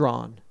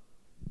withdrawn.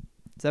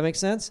 Does that make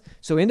sense?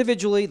 So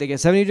individually, they get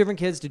 70 different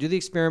kids to do the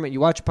experiment. You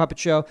watch a puppet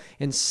show.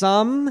 In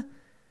some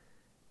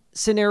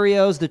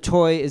scenarios, the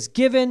toy is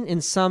given.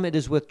 In some, it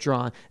is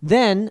withdrawn.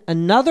 Then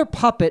another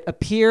puppet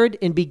appeared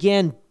and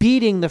began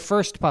beating the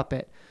first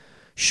puppet.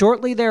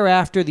 Shortly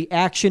thereafter, the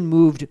action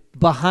moved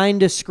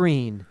behind a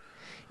screen.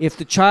 If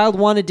the child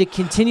wanted to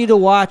continue to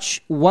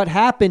watch what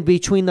happened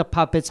between the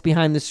puppets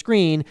behind the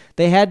screen,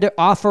 they had to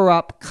offer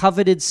up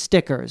coveted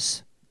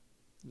stickers.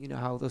 You know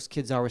how those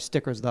kids are with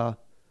stickers, though.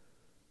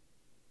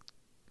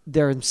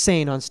 They're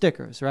insane on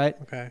stickers, right?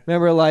 Okay.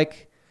 Remember,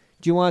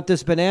 do you want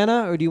this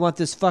banana or do you want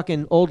this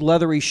fucking old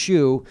leathery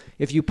shoe?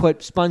 If you put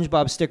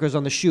SpongeBob stickers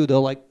on the shoe,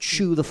 they'll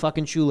chew the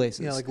fucking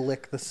shoelaces. Yeah,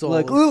 lick the sole.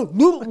 Look.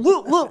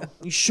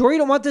 You sure you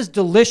don't want this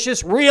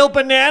delicious real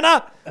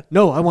banana?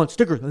 No, I want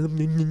stickers.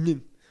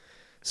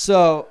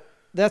 So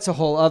that's a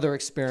whole other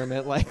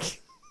experiment.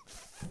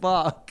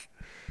 Fuck.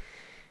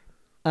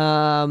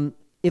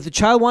 If the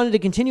child wanted to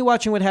continue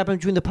watching what happened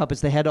between the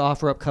puppets, they had to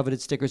offer up coveted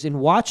stickers. In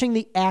watching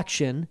the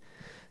action,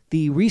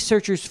 the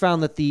researchers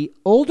found that the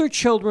older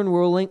children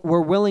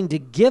were willing to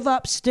give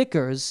up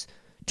stickers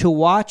to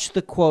watch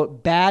the,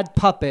 quote, bad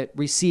puppet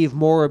receive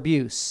more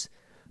abuse,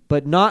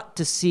 but not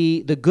to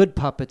see the good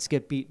puppets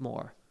get beat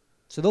more.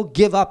 So they'll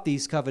give up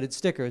these coveted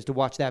stickers to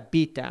watch that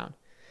beat down.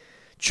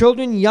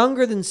 Children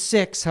younger than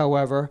 6,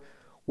 however,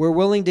 were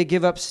willing to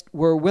give up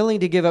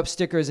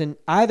stickers in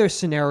either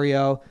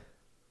scenario.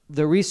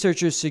 The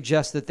researchers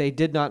suggest that they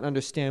did not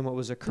understand what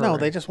was occurring. No,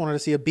 they just wanted to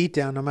see a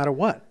beatdown no matter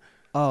what.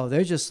 Oh,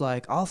 they're just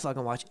like, I'll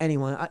fucking watch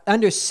anyone.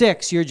 Under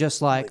 6, you're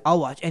just like,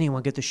 I'll watch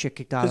anyone get the shit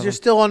kicked out of them. Because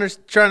you're still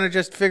trying to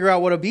just figure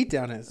out what a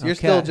beatdown is. You're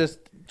still just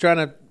trying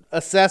to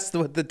assess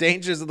what the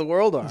dangers of the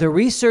world are. The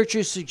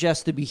researchers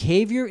suggest the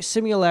behavior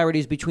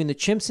similarities between the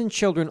chimps and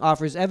children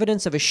offers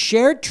evidence of a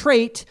shared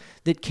trait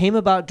that came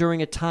about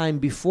during a time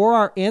before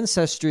our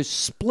ancestors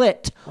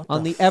split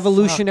on the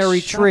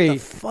evolutionary tree. Shut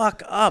the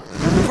fuck up.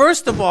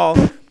 First of all,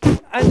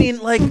 I mean,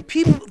 like,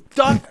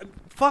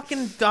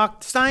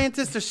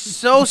 scientists are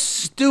so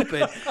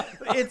stupid.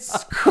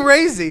 It's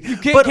crazy.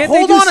 But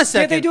hold on a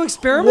second. Can't they do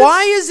experiments?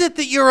 Why is it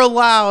that you're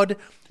allowed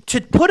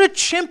to put a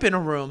chimp in a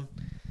room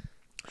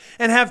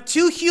and have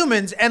 2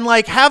 humans and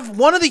like have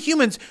one of the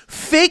humans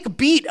fake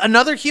beat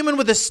another human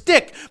with a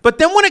stick, but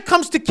then when it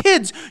comes to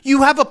kids,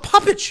 you have a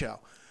puppet show?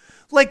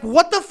 Like,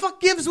 what the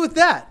fuck gives with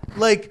that?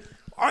 Like,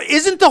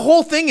 isn't the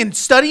whole thing in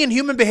studying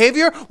human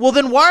behavior? Well,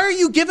 then why are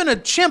you giving a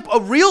chimp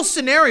a real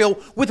scenario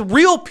with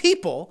real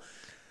people?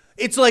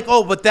 It's like,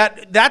 oh, but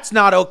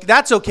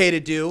that's okay to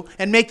do,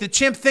 and make the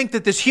chimp think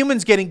that this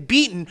human's getting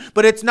beaten,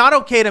 but it's not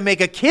okay to make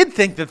a kid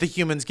think that the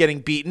human's getting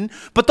beaten.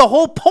 But the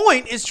whole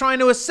point is trying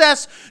to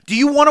assess, do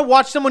you want to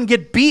watch someone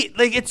get beat?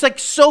 Like, it's like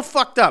so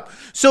fucked up.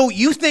 So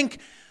you think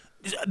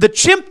the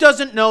chimp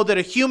doesn't know that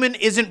a human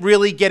isn't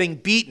really getting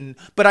beaten,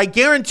 but I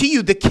guarantee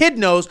you the kid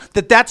knows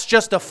that that's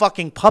just a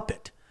fucking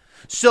puppet.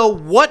 So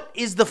what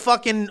is the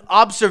fucking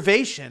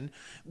observation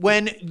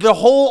when the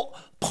whole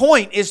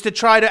point is to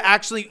try to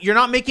actually, you're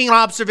not making an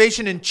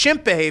observation in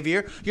chimp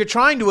behavior, you're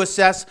trying to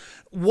assess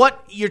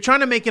you're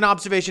trying to make an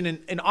observation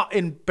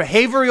in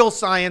behavioral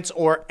science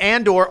or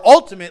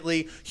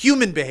ultimately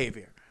human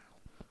behavior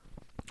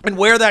and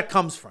where that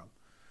comes from.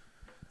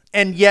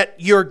 And yet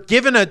you're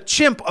giving a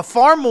chimp a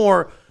far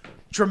more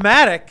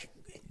dramatic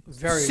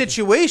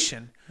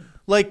situation.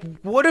 Like,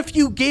 what if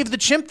you gave the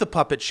chimp the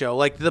puppet show?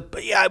 Like,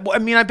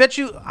 I bet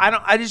you,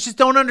 I just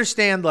don't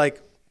understand,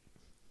 like,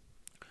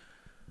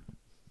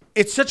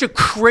 it's such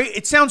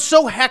it sounds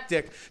so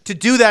hectic to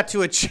do that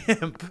to a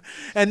chimp.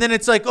 And then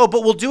it's like, oh,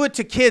 but we'll do it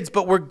to kids,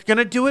 but we're going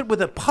to do it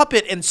with a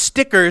puppet and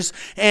stickers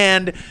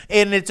and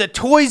it's a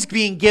toys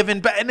being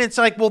given. And it's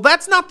like, well,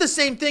 that's not the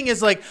same thing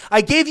as like,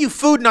 I gave you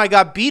food and I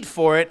got beat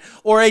for it,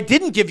 or I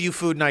didn't give you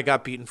food and I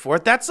got beaten for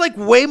it. That's like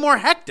way more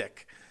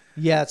hectic.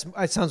 Yeah,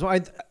 it sounds. I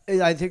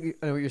think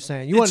I know what you're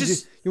saying. You want to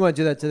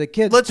do that to the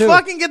kids. Let's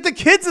fucking get the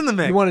kids in the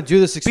mix. You want to do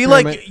this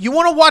experiment? Be like, you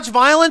want to watch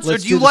violence, or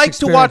do you like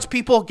to watch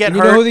people get hurt?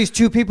 You know who these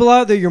 2 people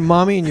are? They're your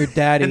mommy and your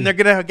daddy, and they're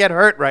gonna get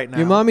hurt right now.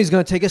 Your mommy's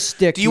gonna take a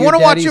stick. Do you want to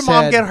watch your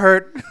mom get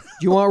hurt? Do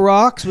you want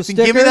rocks with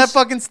stickers? Give me that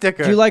fucking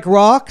sticker. Do you like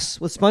rocks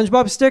with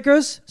SpongeBob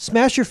stickers?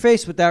 Smash your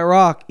face with that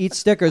rock. Eat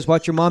stickers.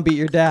 Watch your mom beat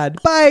your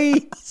dad.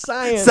 Bye.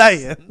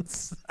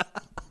 Science.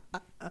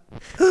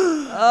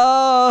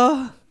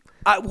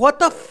 What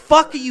the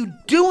fuck are you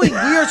doing? We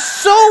are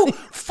so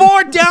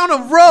far down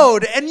a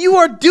road, and you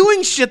are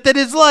doing shit that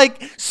is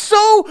like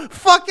so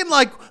fucking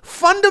like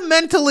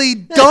fundamentally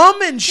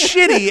dumb and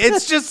shitty.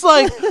 It's just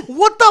like,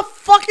 what the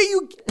fuck are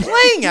you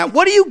playing at?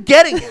 What are you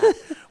getting at?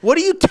 What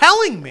are you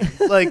telling me?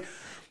 Like,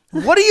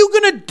 what are you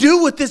going to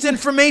do with this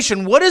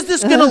information? What is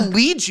this going to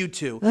lead you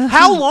to?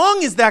 How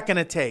long is that going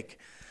to take?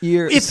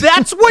 Years. If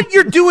that's what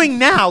you're doing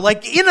now,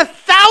 like in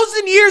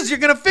 1,000 years, you're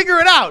going to figure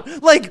it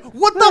out. Like,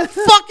 what the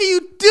fuck are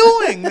you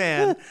doing,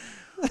 man?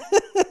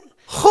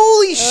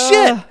 Holy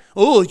shit.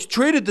 Oh, you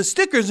traded the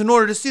stickers in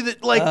order to see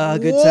that. Like,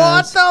 what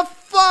times. the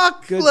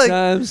fuck? Good like,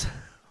 times.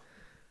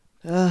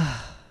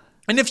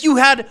 And if you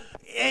had,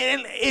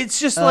 and it's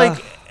just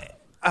like,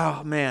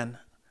 oh man,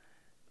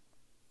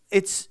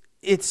 it's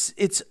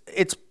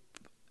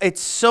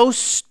so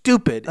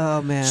stupid.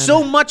 Oh, man.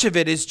 So much of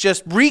it is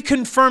just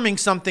reconfirming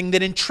something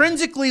that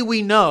intrinsically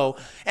we know.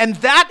 And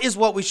that is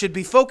what we should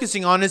be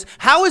focusing on, is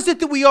how is it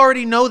that we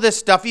already know this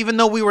stuff, even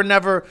though we were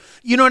never,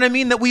 you know what I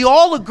mean? That we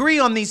all agree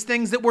on these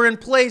things that were in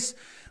place.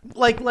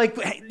 Like,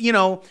 you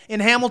know,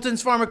 in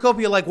Hamilton's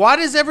Pharmacopoeia, like, why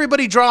does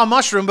everybody draw a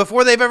mushroom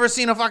before they've ever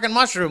seen a fucking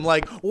mushroom?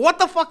 Like, what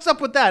the fuck's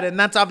up with that? And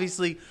that's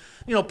obviously,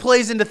 you know,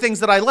 plays into things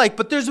that I like,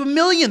 but there's a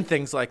million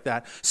things like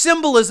that.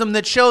 Symbolism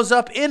that shows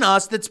up in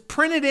us that's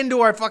printed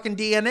into our fucking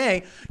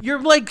DNA.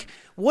 You're like,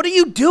 what are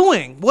you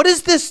doing? What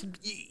is this,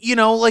 you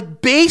know, like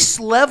base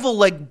level,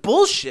 like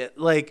bullshit?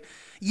 Like,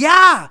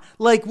 yeah,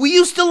 like we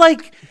used to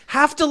like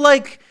have to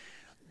like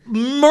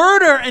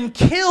murder and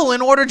kill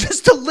in order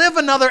just to live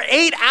another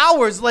 8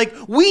 hours. Like,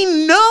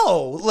 we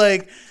know,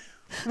 like,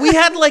 We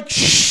had like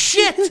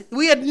shit.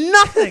 We had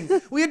nothing.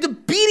 We had to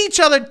beat each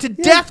other to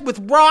death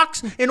with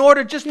rocks in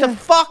order just to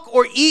fuck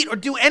or eat or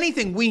do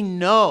anything. We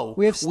know.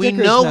 We have stickers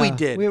we now.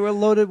 did. We were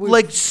loaded with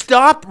like,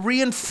 stop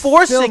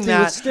reinforcing filthy with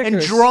that and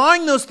stickers.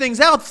 drawing those things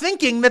out,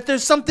 thinking that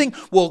there's something.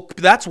 Well,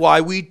 that's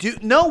why we do.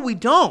 No, we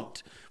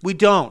don't. We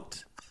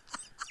don't.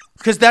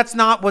 Because that's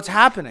not what's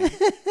happening.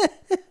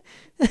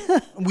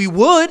 We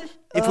would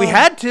if we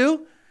had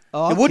to.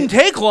 It wouldn't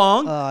take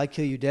long. I'd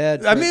kill you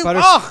dead. I mean,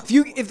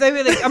 if they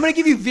were like, I'm going to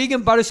give you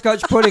vegan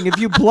butterscotch pudding if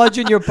you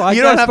bludgeon your podcast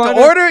you don't have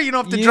partner, to order. You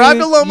don't have to drive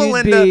to Loma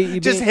Linda.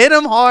 Just hit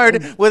him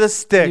hard with a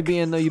stick. You'd be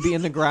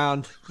in the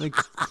ground, like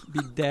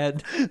be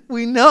dead.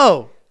 We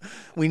know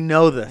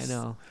this. I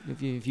know.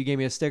 If you gave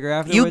me a sticker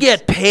afterwards, You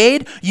get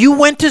paid. You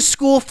went to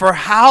school for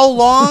how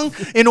long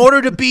in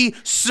order to be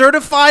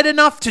certified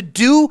enough to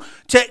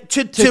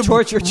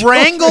torture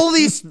wrangle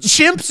these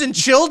chimps and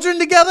children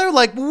together?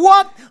 Like,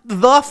 what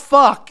the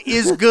fuck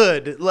is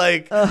good?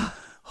 Like,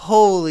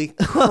 holy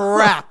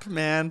crap,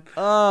 man.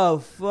 Oh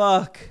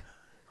fuck.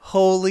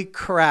 Holy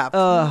crap.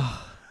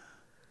 Oh.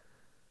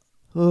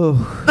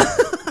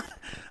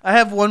 I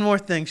have one more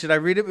thing. Should I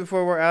read it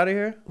before we're out of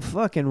here?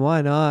 Fucking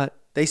why not?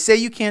 They say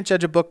you can't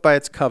judge a book by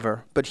its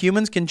cover, but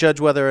humans can judge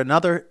whether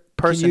another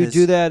person Can you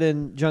do that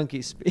in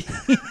junkie speak?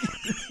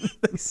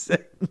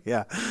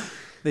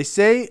 They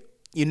say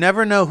you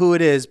never know who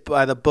it is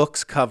by the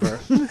book's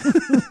cover.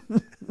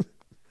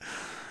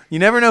 You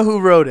never know who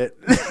wrote it.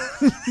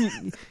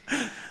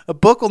 A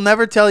book will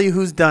never tell you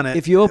who's done it.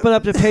 If you open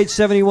up to page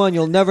 71,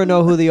 you'll never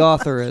know who the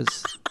author is.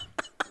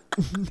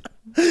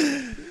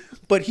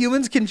 But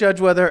humans can judge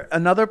whether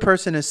another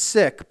person is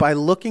sick by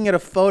looking at a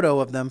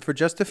photo of them for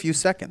just a few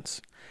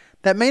seconds.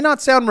 That may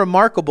not sound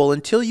remarkable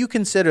until you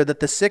consider that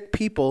the sick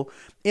people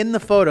in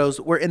the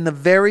photos were in the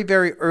very,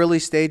 very early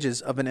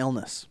stages of an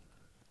illness.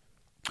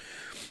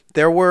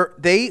 They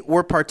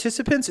were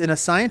participants in a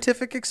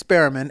scientific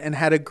experiment and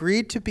had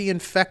agreed to be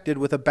infected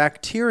with a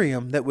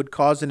bacterium that would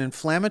cause an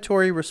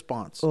inflammatory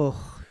response.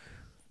 Oh,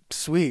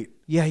 sweet.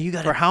 Yeah, you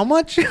got For how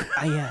much?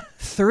 Yeah,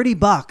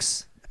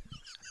 $30.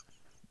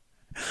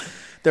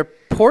 Their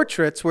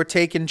portraits were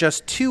taken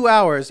just 2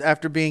 hours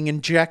after being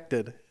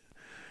injected.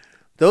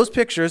 Those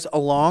pictures,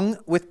 along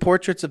with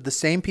portraits of the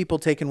same people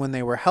taken when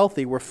they were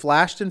healthy, were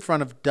flashed in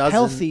front of dozens.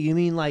 Healthy? You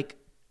mean like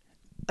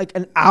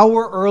an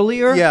hour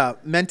earlier? Yeah,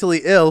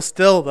 mentally ill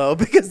still, though,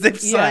 because they've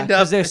signed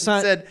up and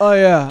said, oh,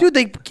 yeah. Dude,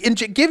 they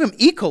gave him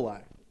E. coli.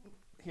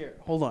 Here,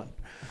 hold on.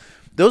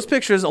 Those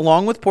pictures,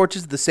 along with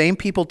portraits of the same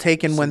people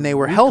taken when they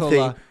were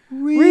healthy,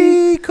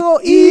 E.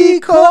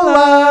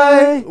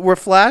 coli, were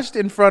flashed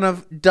in front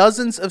of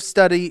dozens of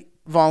study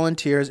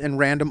volunteers in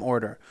random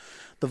order.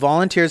 The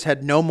volunteers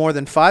had no more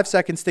than 5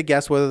 seconds to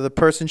guess whether the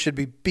person should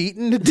be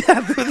beaten to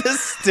death with a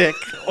stick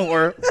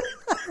or...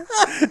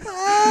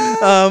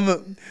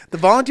 the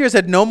volunteers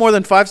had no more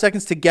than 5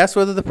 seconds to guess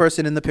whether the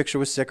person in the picture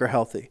was sick or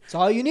healthy. That's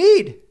all you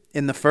need.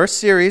 In the first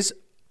series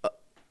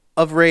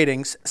of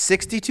ratings,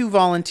 62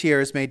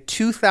 volunteers made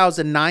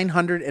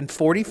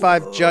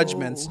 2,945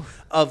 judgments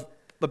of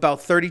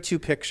about 32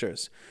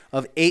 pictures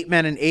of 8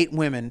 men and 8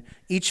 women,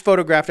 each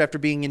photographed after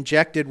being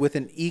injected with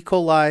an E.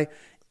 coli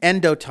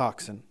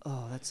endotoxin.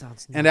 Oh, that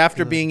sounds and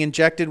after being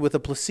injected with a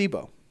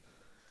placebo.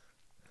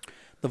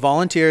 The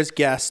volunteers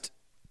guessed,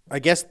 I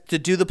guess to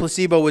do the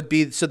placebo would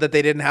be so that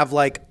they didn't have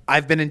like,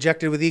 I've been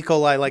injected with E.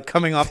 coli like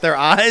coming off their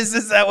eyes.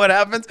 Is that what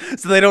happens?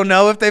 So they don't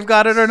know if they've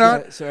got it or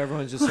not? Yeah, so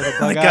everyone's just sort of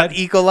They bug-eyed. got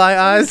E. coli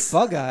eyes?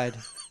 Bug-eyed.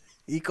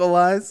 E.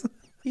 coli's?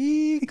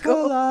 E.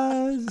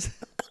 coli's.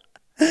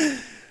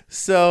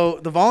 So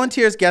the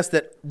volunteers guessed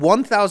that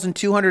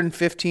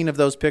 1,215 of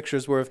those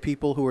pictures were of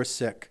people who were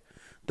sick.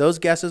 Those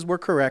guesses were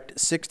correct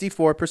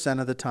 64%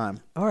 of the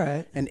time. All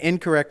right. And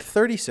incorrect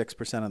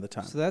 36% of the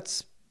time. So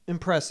that's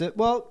impressive.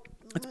 Well,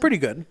 it's pretty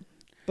good.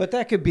 But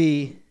that could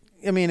be...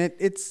 I mean,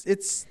 it's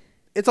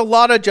a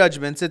lot of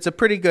judgments. It's a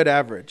pretty good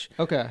average.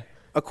 Okay.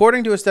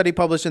 According to a study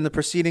published in the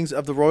Proceedings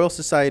of the Royal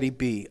Society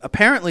B,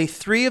 apparently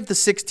 3 of the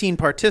 16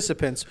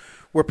 participants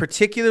were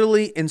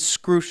particularly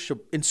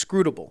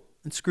inscrutable.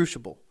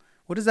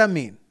 What does that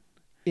mean?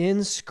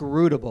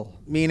 Inscrutable.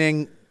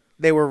 Meaning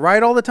they were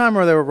right all the time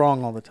or they were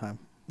wrong all the time?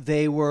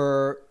 They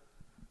were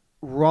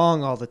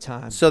wrong all the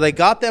time. So they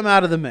got them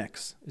out of the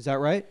mix. Is that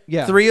right?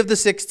 Yeah. 3 of the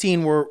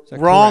 16 were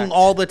wrong correct?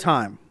 all the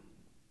time.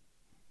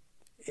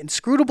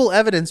 Inscrutable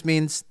evidence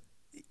means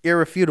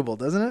irrefutable,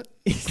 doesn't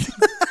it?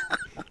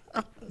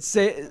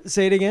 Say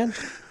it again.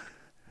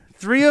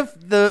 3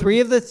 of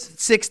the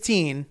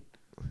 16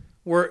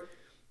 were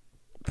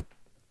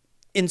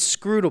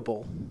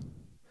inscrutable,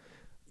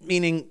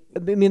 meaning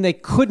they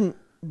couldn't.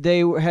 They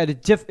had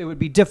it would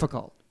be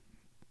difficult,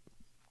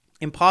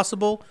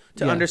 impossible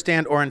to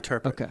understand or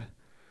interpret. Okay.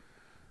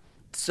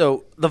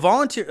 So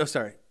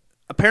the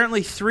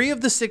apparently 3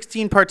 of the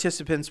 16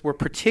 participants were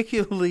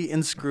particularly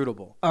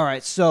inscrutable. All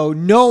right. So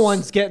no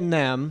one's getting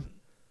them.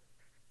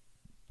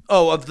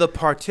 Oh, of the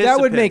participants.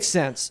 That would make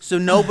sense. So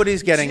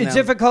nobody's getting them. It's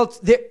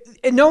difficult.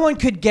 And no one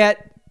could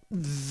get.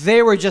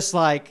 They were just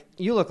like,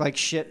 you look like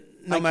shit.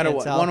 No I matter can't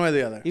what, tell. one way or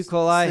the other. E.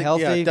 coli,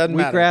 healthy, doesn't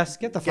matter. wheatgrass.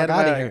 Get the fuck Get 'em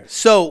out of outta here.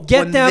 So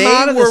Get when them they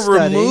out of the were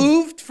study.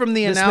 removed from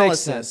the This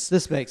analysis,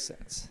 This makes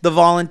sense. the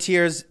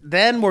volunteers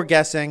then were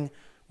guessing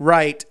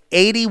right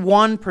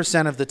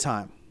 81% of the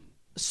time.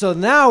 So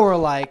now we're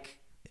like,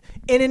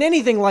 and in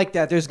anything like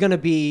that,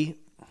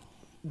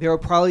 there will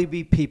probably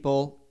be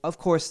people, of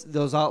course,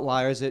 those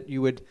outliers that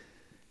you would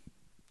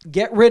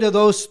get rid of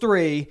those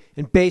three,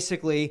 and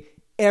basically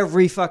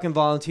every fucking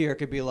volunteer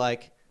could be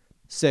like,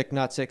 sick,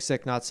 not sick,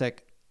 sick, not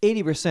sick.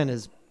 80%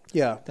 is,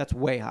 Yeah. that's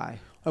way high.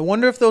 I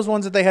wonder if those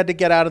ones that they had to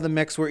get out of the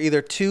mix were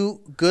either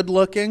too good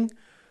looking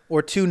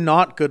or too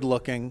not good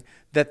looking,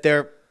 that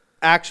the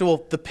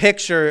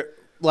picture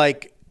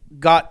like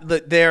got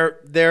their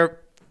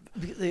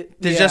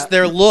just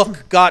their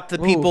look got the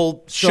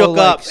people shook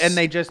up and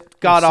they just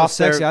got off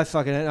sexy. their. I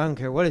don't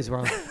care what he's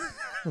wrong.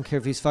 I don't care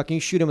if he's fucking,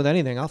 you shoot him with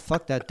anything. I'll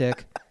fuck that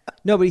dick.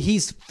 No, but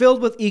he's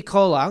filled with E.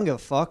 coli. I don't give a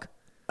fuck.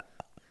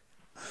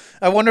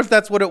 I wonder if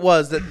that's what it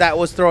was that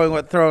was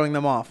throwing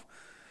them off.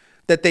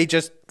 That they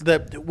just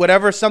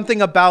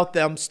something about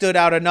them stood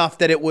out enough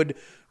that it would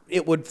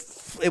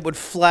fuck they would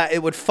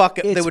fuck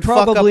up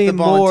the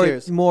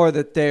volunteers. More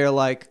that they're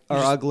like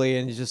are ugly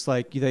and just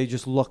like they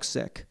just look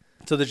sick.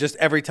 So they're just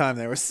every time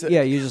they were sick.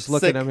 Yeah, you just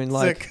look at them and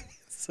like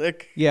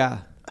sick. Yeah,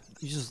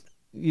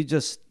 you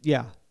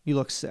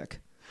look sick.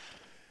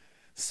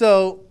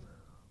 So,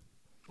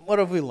 what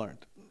have we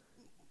learned?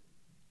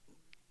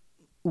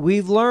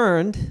 We've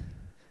learned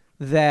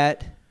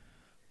that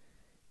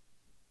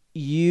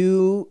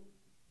you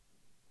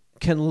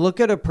can look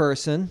at a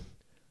person,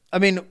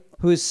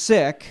 who's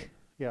sick.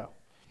 Yeah.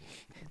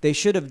 They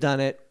should have done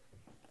it.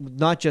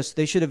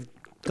 They should have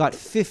got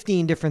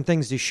 15 different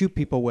things to shoot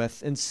people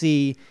with and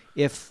see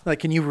if. Like,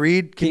 can you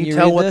read? Can you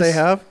tell what they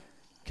have?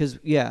 Because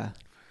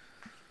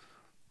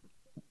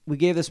we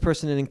gave this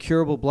person an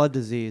incurable blood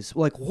disease.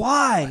 Like,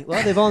 why?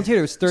 Well, they volunteered.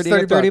 It was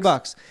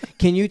 $30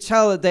 Can you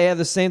tell that they have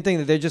the same thing,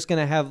 that they're just going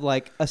to have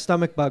like a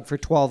stomach bug for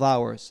 12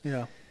 hours?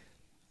 Yeah.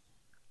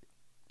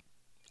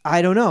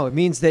 I don't know. It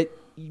means that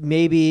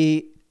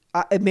maybe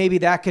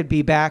that could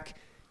be back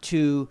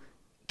to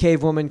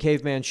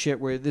caveman shit,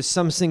 where there's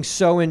something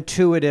so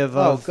intuitive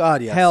of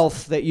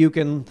health that you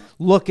can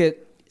look at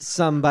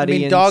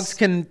somebody. Dogs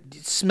can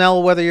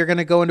smell whether you're going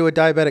to go into a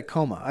diabetic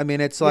coma.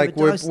 It's like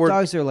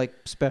dogs are like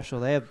special.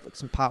 They have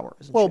some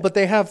powers. But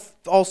they have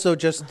also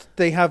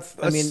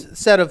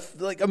set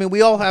of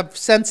we all have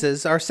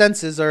senses. Our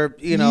senses are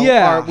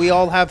we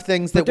all have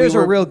things that theirs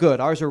are real good.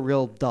 Ours are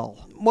real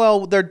dull.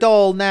 Well, they're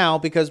dull now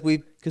because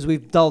we've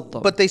dulled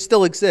them. But they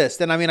still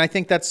exist, and I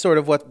think that's sort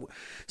of what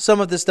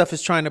some of this stuff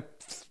is trying to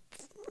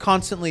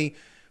constantly.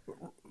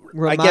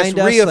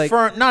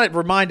 Reaffirm. Not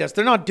remind us.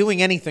 They're not doing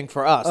anything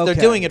for us. Okay.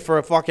 They're doing it for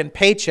a fucking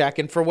paycheck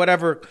and for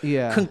whatever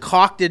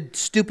concocted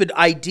stupid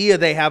idea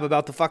they have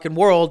about the fucking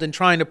world and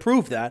trying to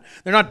prove that.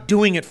 They're not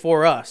doing it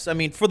for us.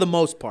 For the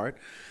most part,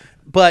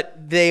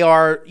 but they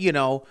are,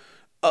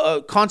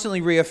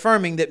 constantly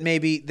reaffirming that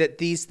maybe that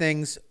these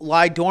things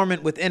lie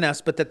dormant within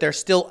us, but that they're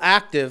still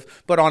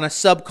active, but on a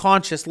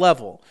subconscious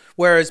level.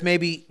 Whereas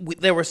maybe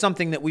there was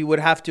something that we would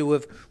have to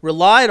have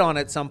relied on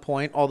at some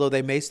point, although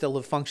they may still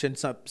have functioned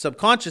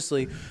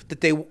subconsciously,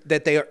 that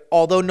they are,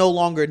 although no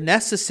longer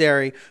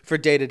necessary for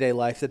day-to-day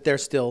life, that they're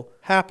still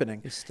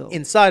happening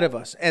inside of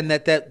us, and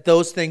that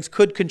those things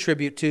could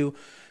contribute to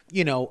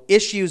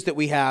issues that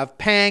we have,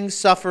 pangs,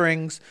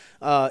 sufferings,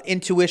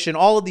 intuition,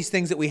 all of these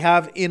things that we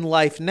have in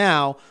life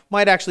now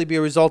might actually be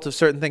a result of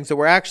certain things that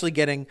we're actually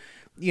getting,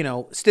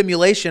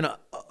 stimulation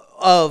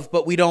of,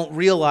 but we don't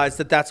realize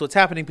that that's what's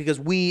happening because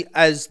we,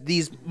 as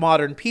these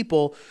modern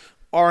people,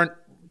 aren't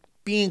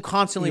being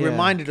constantly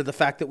reminded of the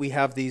fact that we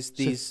have these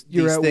things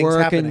happening. You're at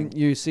work and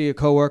you see a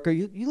coworker,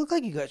 you look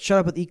like you got shut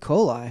up with E.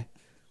 coli.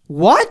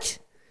 What?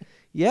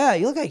 Yeah,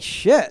 you look like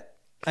shit.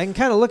 I can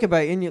kind of look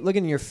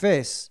in your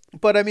face.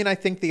 But I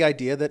think the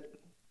idea that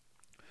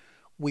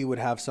we would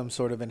have some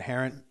sort of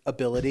inherent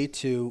ability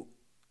to,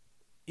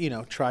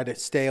 try to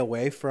stay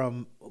away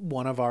from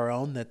one of our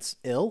own that's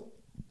ill,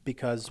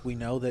 because we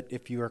know that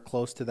if you are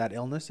close to that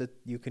illness,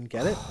 you can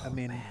get it.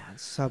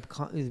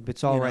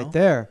 It's all right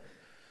there.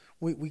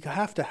 We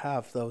have to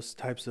have those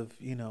types of,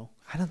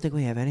 I don't think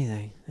we have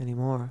anything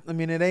anymore.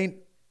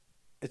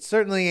 It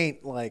certainly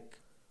ain't like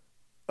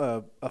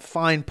a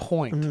fine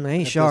point. It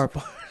ain't sharp.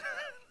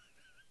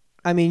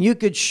 You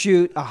could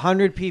shoot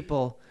 100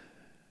 people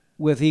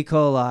with E.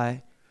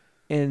 coli,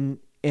 and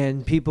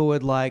people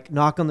would like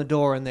knock on the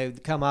door, and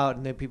they'd come out,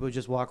 and then people would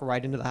just walk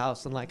right into the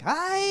house and like,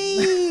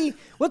 "Hi,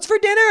 what's for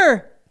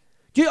dinner?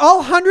 Do all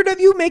 100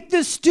 of you make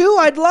this stew?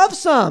 I'd love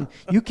some."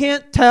 You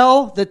can't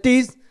tell that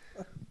these.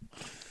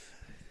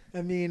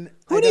 Who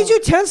needs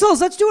utensils?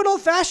 Let's do it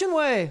old-fashioned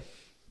way.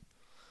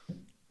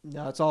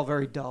 No, it's all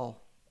very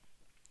dull.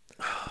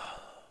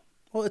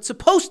 Well, it's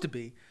supposed to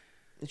be.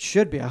 It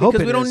should be. I hope it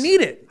is. Because we don't need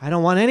it. I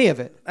don't want any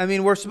of it.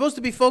 We're supposed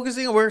to be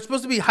we're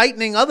supposed to be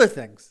heightening other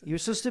things. You're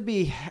supposed to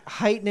be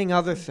heightening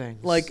other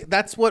things. Like,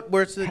 that's what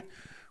we're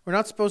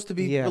not supposed to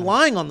be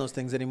relying on those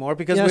things anymore,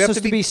 because we have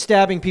supposed to be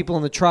stabbing people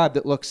in the tribe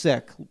that look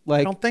sick. Like,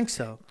 I don't think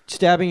so.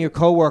 stabbing your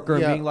coworker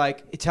Yeah. and being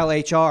like, tell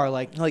HR,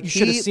 like you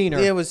should have seen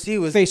her. He was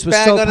Face was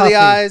bag so under puffy. the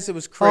eyes. It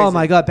was crazy. Oh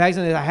my God, bags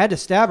in the I had to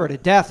stab her to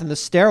death in the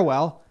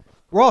stairwell.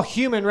 We're all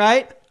human,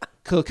 right?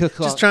 Cool.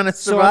 Just trying to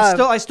So survive.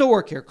 I still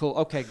work here. Cool.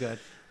 Okay, good.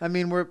 I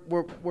mean, we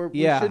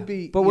should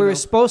be. But we were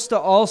supposed to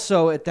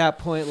also at that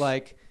point,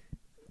 like,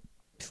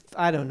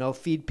 I don't know,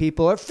 feed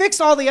people or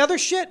fix all the other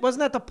shit. Wasn't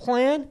that the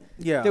plan?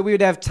 Yeah. That we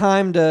would have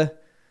time to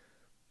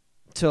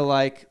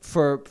like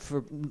for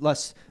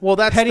less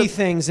that's petty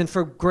things and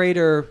for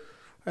greater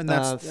and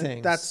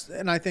things.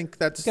 and I think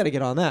that's Got to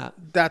get on that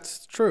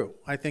that's true.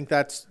 I think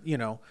that's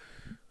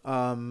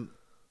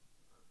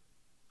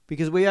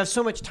because we have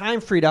so much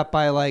time freed up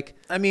by like.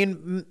 I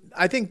mean,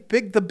 I think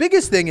the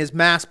biggest thing is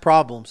mass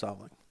problem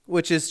solving,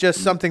 which is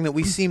just something that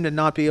we seem to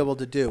not be able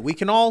to do. We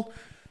can all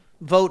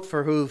vote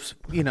for who's,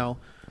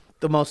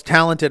 the most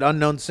talented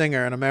unknown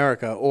singer in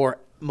America or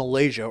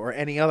Malaysia or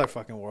any other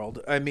fucking world.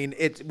 I mean,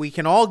 we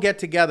can all get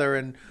together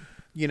and,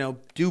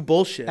 do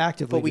bullshit.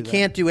 Actively but we do that.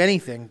 can't do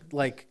anything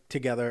like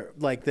together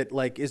like that,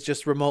 like is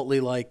just remotely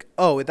like,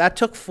 oh, that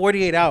took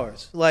 48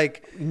 hours.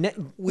 Like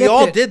we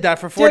all did that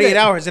for 48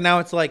 hours and now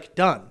it's like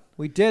done.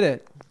 We did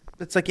it.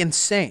 It's like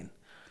insane.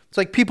 It's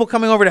like people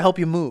coming over to help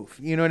you move.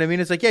 You know what I mean?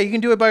 It's like, yeah, you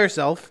can do it by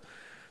yourself,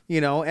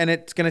 and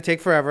it's going to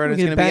take forever and We it's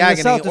can going to be bang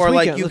this out agony. this Or like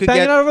weekend. you Let's could bang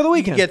get it out over the you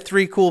weekend. could get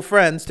 3 cool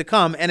friends to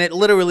come and it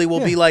literally will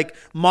be like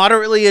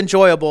moderately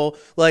enjoyable,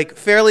 like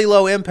fairly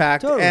low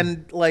impact Totally.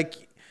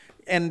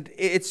 and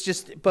it's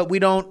just, but we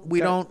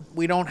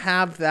don't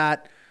have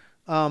that.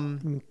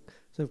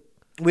 So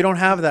We don't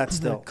have that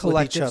still with each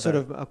collective other. sort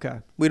of okay.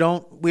 We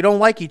don't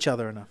like each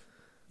other enough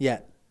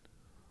yet.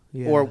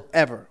 Yeah. Or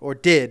ever, or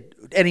did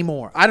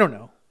anymore. I don't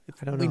know.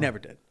 I don't We know. never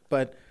did,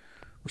 but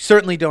we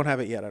certainly don't have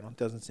it yet.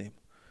 Doesn't seem.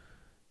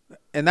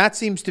 And that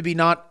seems to be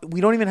not.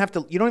 You don't even have to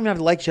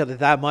like each other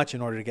that much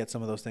in order to get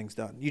some of those things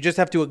done. You just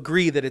have to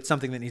agree that it's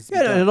something that needs to be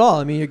Yeah, done. not at all.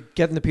 I mean, you're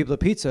getting the people the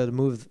pizza to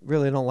move.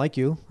 Really, I don't like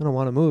you. I don't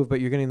want to move, but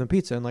you're getting them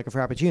pizza and like a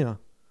frappuccino.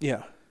 Yeah,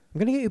 I'm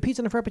gonna get you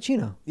pizza and a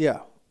frappuccino. yeah,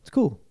 It's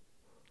cool.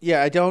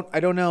 yeah. I don't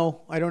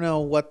know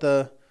what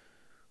the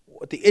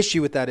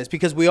issue with that is,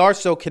 because we are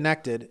so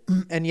connected,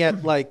 and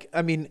yet, like,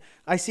 I mean,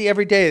 I see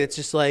every day it's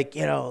just like,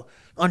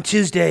 on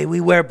Tuesday we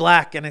wear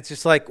black, and it's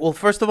just like, well,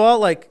 first of all,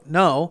 like,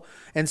 no,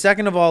 and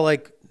second of all,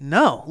 like,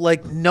 no,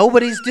 like,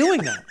 nobody's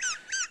doing that.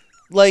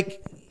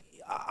 Like,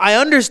 I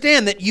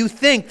understand that you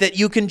think that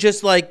you can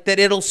just like that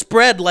it'll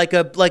spread like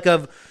a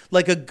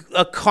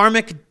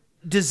karmic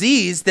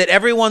disease, that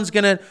everyone's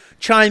gonna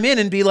chime in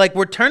and be like,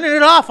 we're turning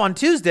it off on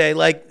Tuesday.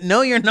 Like,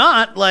 no, you're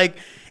not. Like,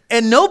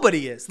 and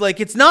nobody is.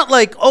 Like, it's not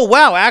like, oh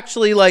wow,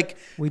 actually, like,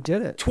 We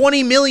did it.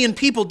 20 million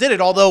people did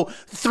it, although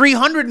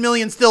 300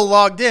 million still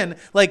logged in.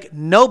 Like,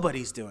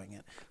 nobody's doing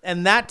it,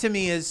 and that to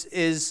me is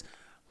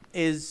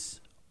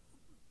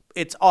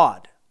it's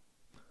odd,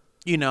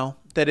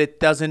 that it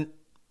doesn't.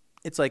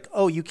 It's like,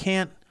 oh, you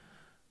can't.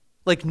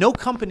 Like, no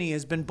company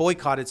has been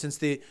boycotted since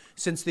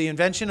the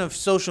invention of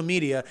social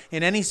media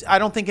I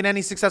don't think in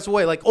any successful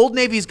way. Like, Old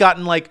Navy's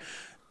gotten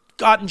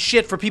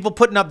shit for people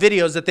putting up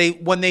videos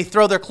that when they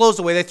throw their clothes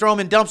away, they throw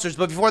them in dumpsters.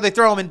 But before they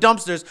throw them in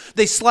dumpsters,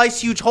 they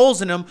slice huge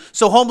holes in them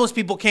so homeless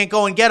people can't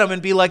go and get them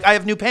and be like, I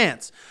have new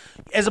pants.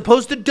 As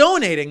opposed to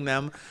donating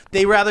them,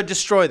 they rather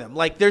destroy them.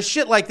 Like, there's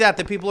shit like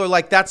that people are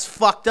like, that's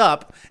fucked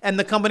up. And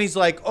the company's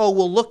like, oh,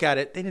 we'll look at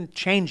it. They didn't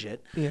change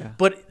it. Yeah.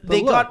 But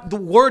look. the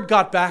word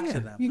got back to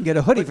them. You can get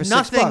a hoodie But for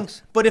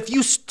 $6. But if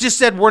you just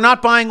said, we're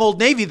not buying Old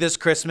Navy this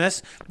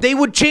Christmas, they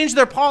would change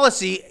their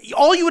policy.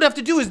 All you would have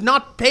to do is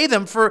not pay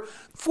them for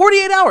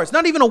 48 hours,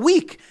 not even a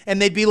week.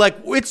 And they'd be like,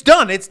 it's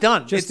done.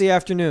 Just the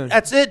afternoon.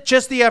 That's it.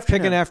 Just the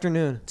afternoon. Pick an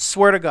afternoon.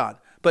 Swear to God.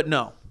 But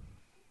no.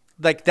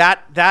 Like,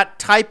 that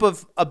type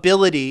of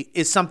ability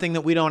is something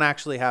that we don't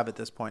actually have at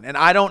this point. And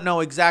I don't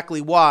know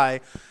exactly why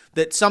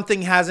that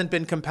something hasn't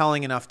been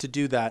compelling enough to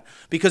do that.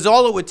 Because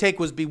all it would take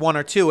was be one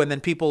or two, and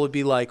then people would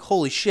be like,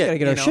 holy shit. Gotta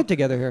get our shit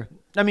together here.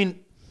 I mean,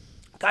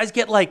 guys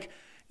get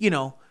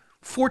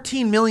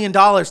 $14 million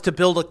to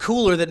build a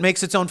cooler that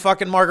makes its own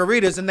fucking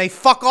margaritas, and they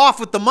fuck off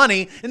with the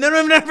money and they don't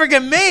even ever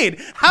get made.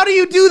 How do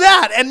you do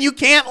that? And you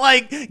can't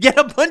get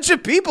a bunch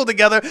of people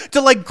together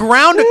to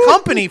ground a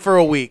company for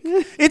a week.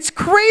 It's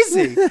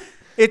crazy.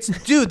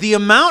 Dude, the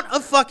amount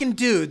of fucking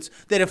dudes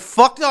that have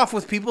fucked off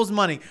with people's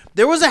money.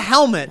 There was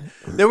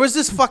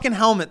this fucking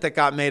helmet that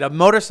got made, a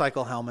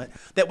motorcycle helmet,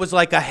 that was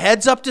like a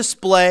heads-up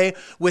display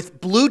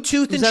with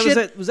Bluetooth and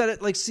shit. Was that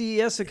at like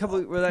CES a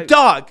couple?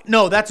 Dog.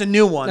 No, that's a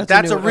new one.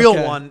 That's a a new one. real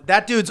Okay. one.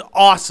 That dude's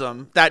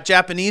awesome. That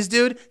Japanese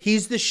dude,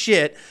 he's the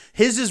shit.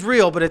 His is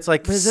real, but it's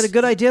like... But is it a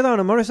good idea though on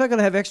a motorcycle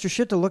to have extra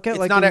shit to look at?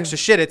 It's not extra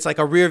shit. It's like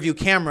a rear view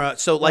camera.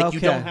 So you Okay.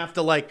 don't have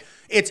to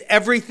it's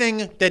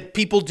everything that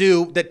people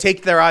do that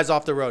take their eyes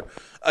off the road.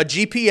 A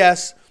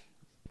GPS,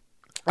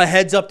 a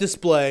heads up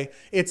display.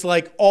 It's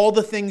like all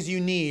the things you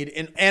need,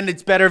 and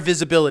it's better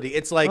visibility.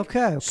 It's like,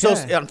 Okay. So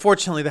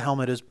unfortunately the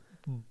helmet is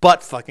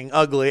butt fucking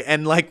ugly,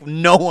 and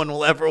no one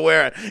will ever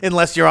wear it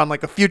unless you're on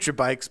a future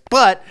bikes,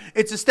 but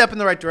it's a step in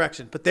the right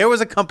direction. But there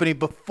was a company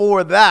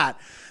before that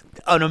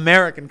an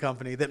American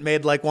company that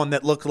made like one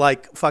that looked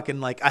like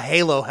fucking like a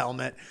Halo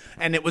helmet,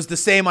 and it was the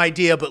same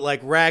idea but like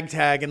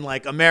ragtag and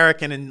like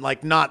American and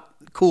like not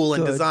cool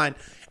in design.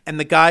 And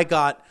the guy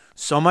got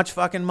so much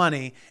fucking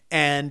money,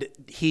 and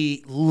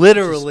he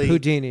literally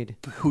Houdini'd.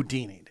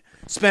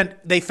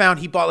 They found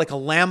he bought like a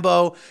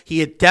Lambo. He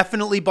had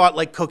definitely bought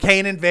like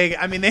cocaine in Vegas.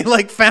 I mean, they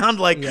like found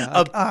like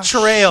a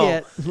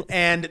trail. Shit.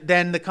 And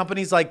then the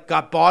company's like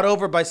got bought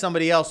over by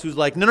somebody else who's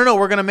like, no,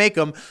 we're going to make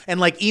them.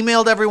 And like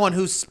emailed everyone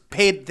who's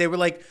paid. They were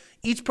like,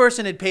 each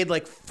person had paid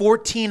like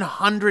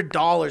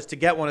 $1,400 to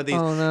get one of these.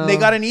 Oh, no. And they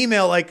got an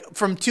email like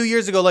from 2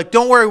 years ago, like,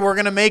 don't worry, we're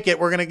going to make it.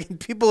 We're going to,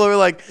 people are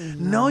like,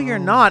 no, you're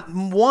not.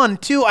 1,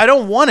 2, I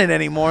don't want it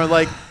anymore.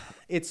 Like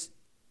it's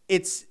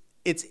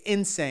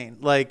insane.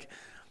 Like,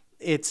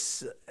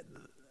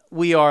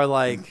 we are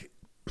like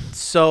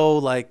so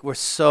like we're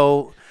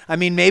so. I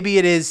mean, maybe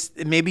it is.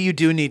 Maybe you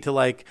do need to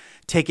like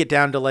take it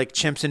down to like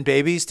chimps and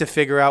babies to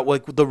figure out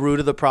what the root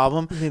of the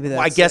problem. Maybe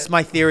that's I guess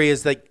my theory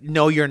is that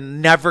no, you're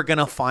never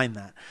gonna find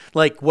that.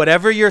 Like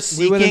whatever you're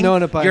seeking,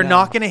 you're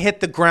not gonna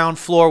hit the ground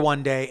floor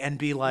one day and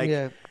be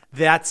like,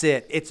 that's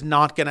it. It's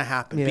not gonna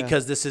happen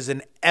because this is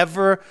an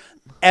ever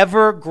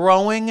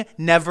growing,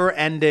 never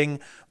ending,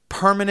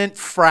 permanent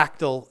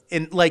fractal.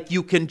 In like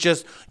you can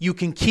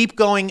keep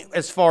going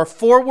as far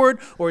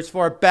forward or as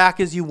far back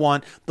as you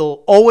want.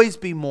 There'll always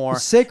be more.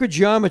 Sacred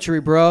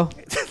geometry, bro.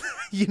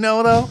 You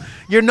know, though,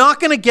 you're not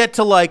gonna get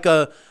to like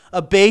a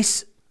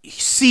base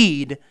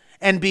seed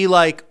and be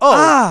like,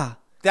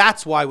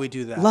 that's why we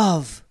do that.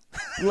 Love.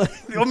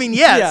 I mean,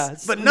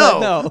 yes, but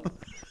no.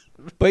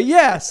 But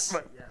yes.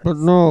 But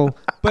no.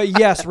 But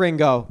yes,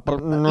 Ringo.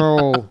 But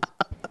no.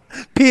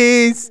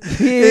 Peace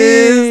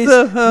is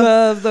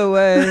the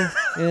way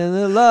in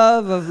the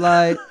love of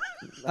light.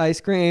 Ice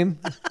cream.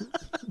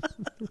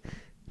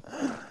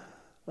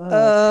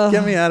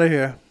 Get me out of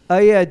here. Oh,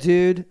 yeah,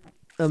 dude.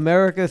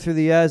 America through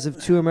the eyes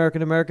of two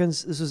American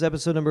Americans. This was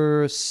episode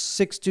number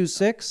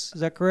 626.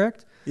 Is that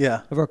correct?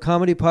 Yeah. Of our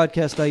comedy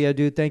podcast. Oh, yeah,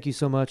 dude. Thank you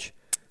so much.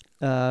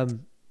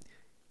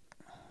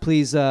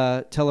 Please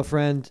tell a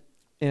friend,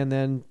 and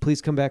then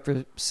please come back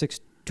for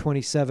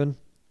 627.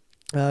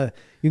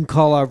 You can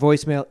call our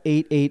voicemail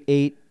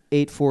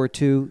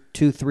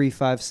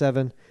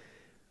 888-842-2357.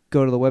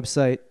 Go to the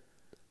website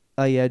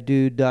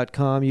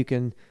yeahdude.com. You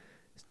can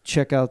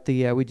check out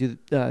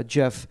the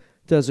Jeff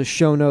does a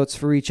show notes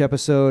for each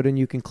episode, and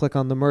you can click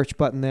on the merch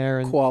button there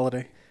and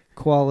quality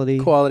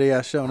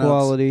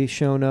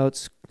show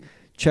notes.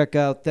 Check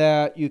out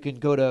that. You can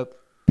go to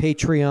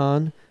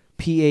Patreon,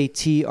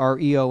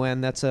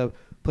 Patreon. That's a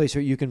place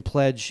where you can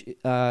pledge.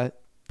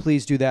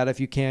 Please do that if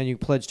you can. You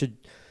pledge to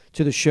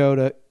the show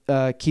to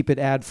keep it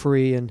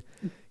ad-free and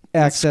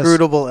access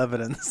inscrutable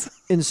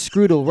evidence.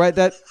 Inscrutable, right?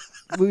 That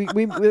we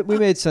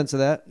made sense of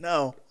that.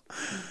 No,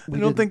 I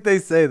don't think they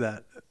say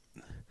that.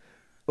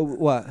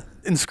 What?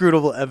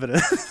 Inscrutable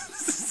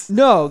evidence.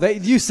 No,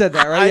 you said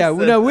that, right? Yeah,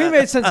 we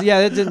made sense.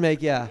 Yeah, that didn't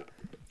make. Yeah,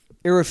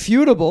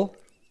 irrefutable.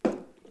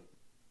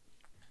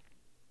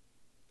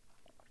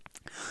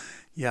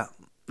 Yeah,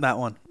 that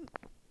one.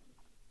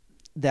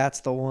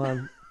 That's the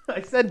one.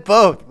 I said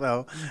both,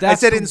 though. I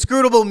said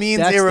inscrutable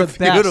means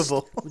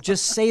irrefutable.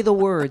 Just say the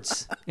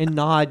words and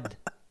nod.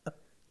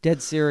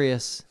 Dead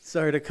serious.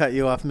 Sorry to cut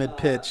you off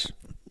mid-pitch,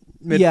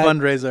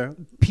 mid-fundraiser.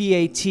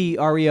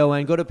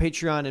 Patreon. Go to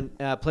Patreon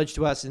and pledge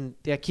to us, and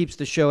that keeps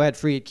the show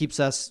ad-free. It keeps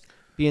us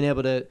being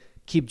able to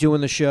keep doing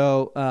the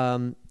show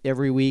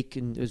every week,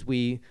 and as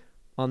we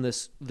on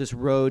this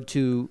road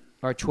to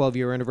our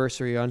 12-year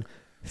anniversary on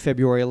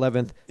February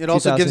 11th. It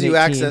also gives you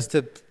access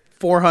to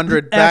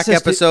 400 back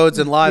episodes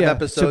and live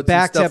episodes so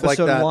back and stuff to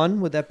episode like that.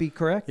 1, would that be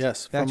correct?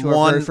 Yes, back from to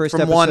our very first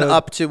from episode. 1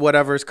 up to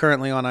whatever is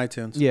currently on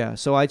iTunes. Yeah,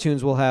 so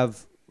iTunes will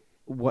have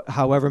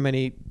however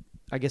many,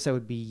 I guess that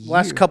would be years.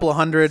 Last couple of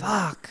hundred.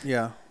 Fuck.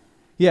 Yeah.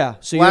 Yeah.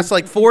 So last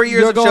like 4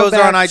 years of shows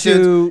are on iTunes.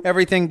 To,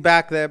 everything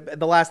back there.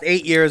 The last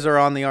 8 years are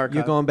on the archive.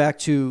 You're going back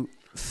to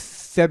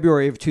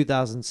February of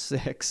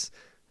 2006.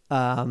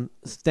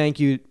 Thank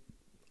you,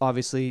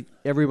 obviously,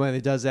 everybody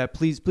that does that.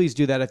 Please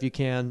do that if you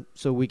can,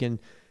 so we can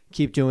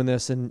keep doing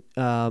this. And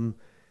come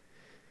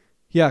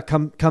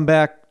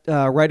back,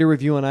 write a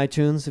review on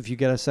iTunes if you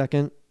get a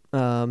second.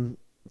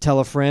 Tell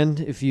a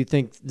friend if you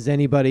think there's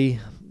anybody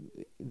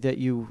that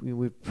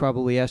we've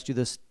probably asked you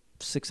this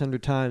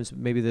 600 times.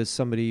 Maybe there's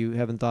somebody you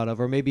haven't thought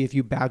of, or maybe if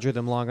you badger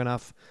them long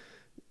enough,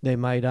 they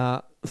might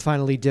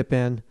finally dip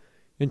in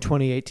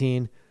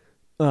 2018.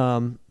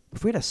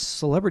 If we had a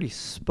celebrity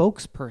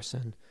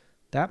spokesperson,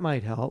 that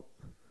might help.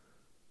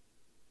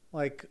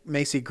 Like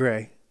Macy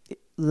Gray.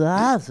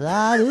 That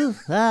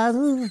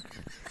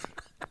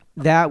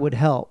would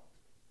help.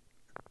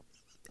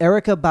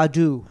 Erykah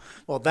Badu.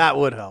 Well, that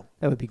would help.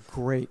 That would be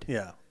great.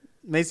 Yeah.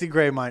 Macy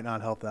Gray might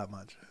not help that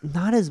much.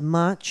 Not as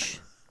much.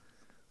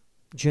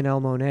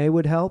 Janelle Monáe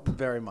would help.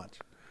 Very much.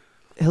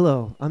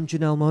 Hello, I'm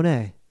Janelle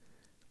Monáe.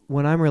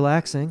 When I'm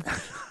relaxing,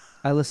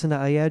 I listen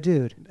to Yeah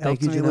Dude.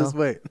 Thank you, Janelle. Lose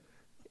weight.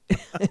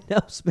 It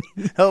helps me.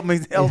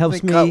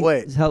 Helps me cut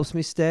weight. It helps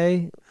me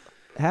stay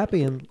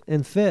happy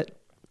and fit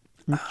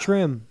and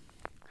trim.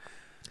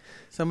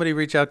 Somebody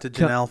reach out to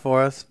Janelle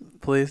for us,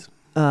 please.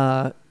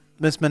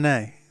 Miss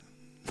Monet.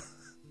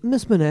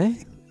 Miss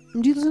Monet,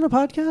 do you listen to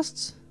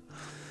podcasts?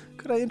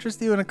 Could I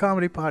interest you in a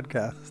comedy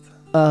podcast?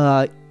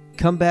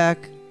 Come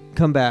back.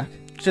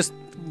 Just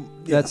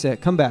That's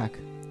it. Come back.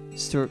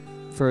 This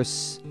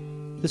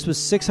was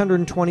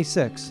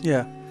 626.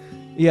 Yeah.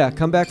 Yeah,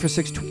 come back for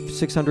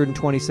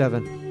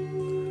 627.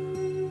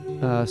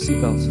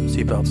 Seatbelts.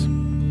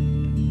 Seatbelts.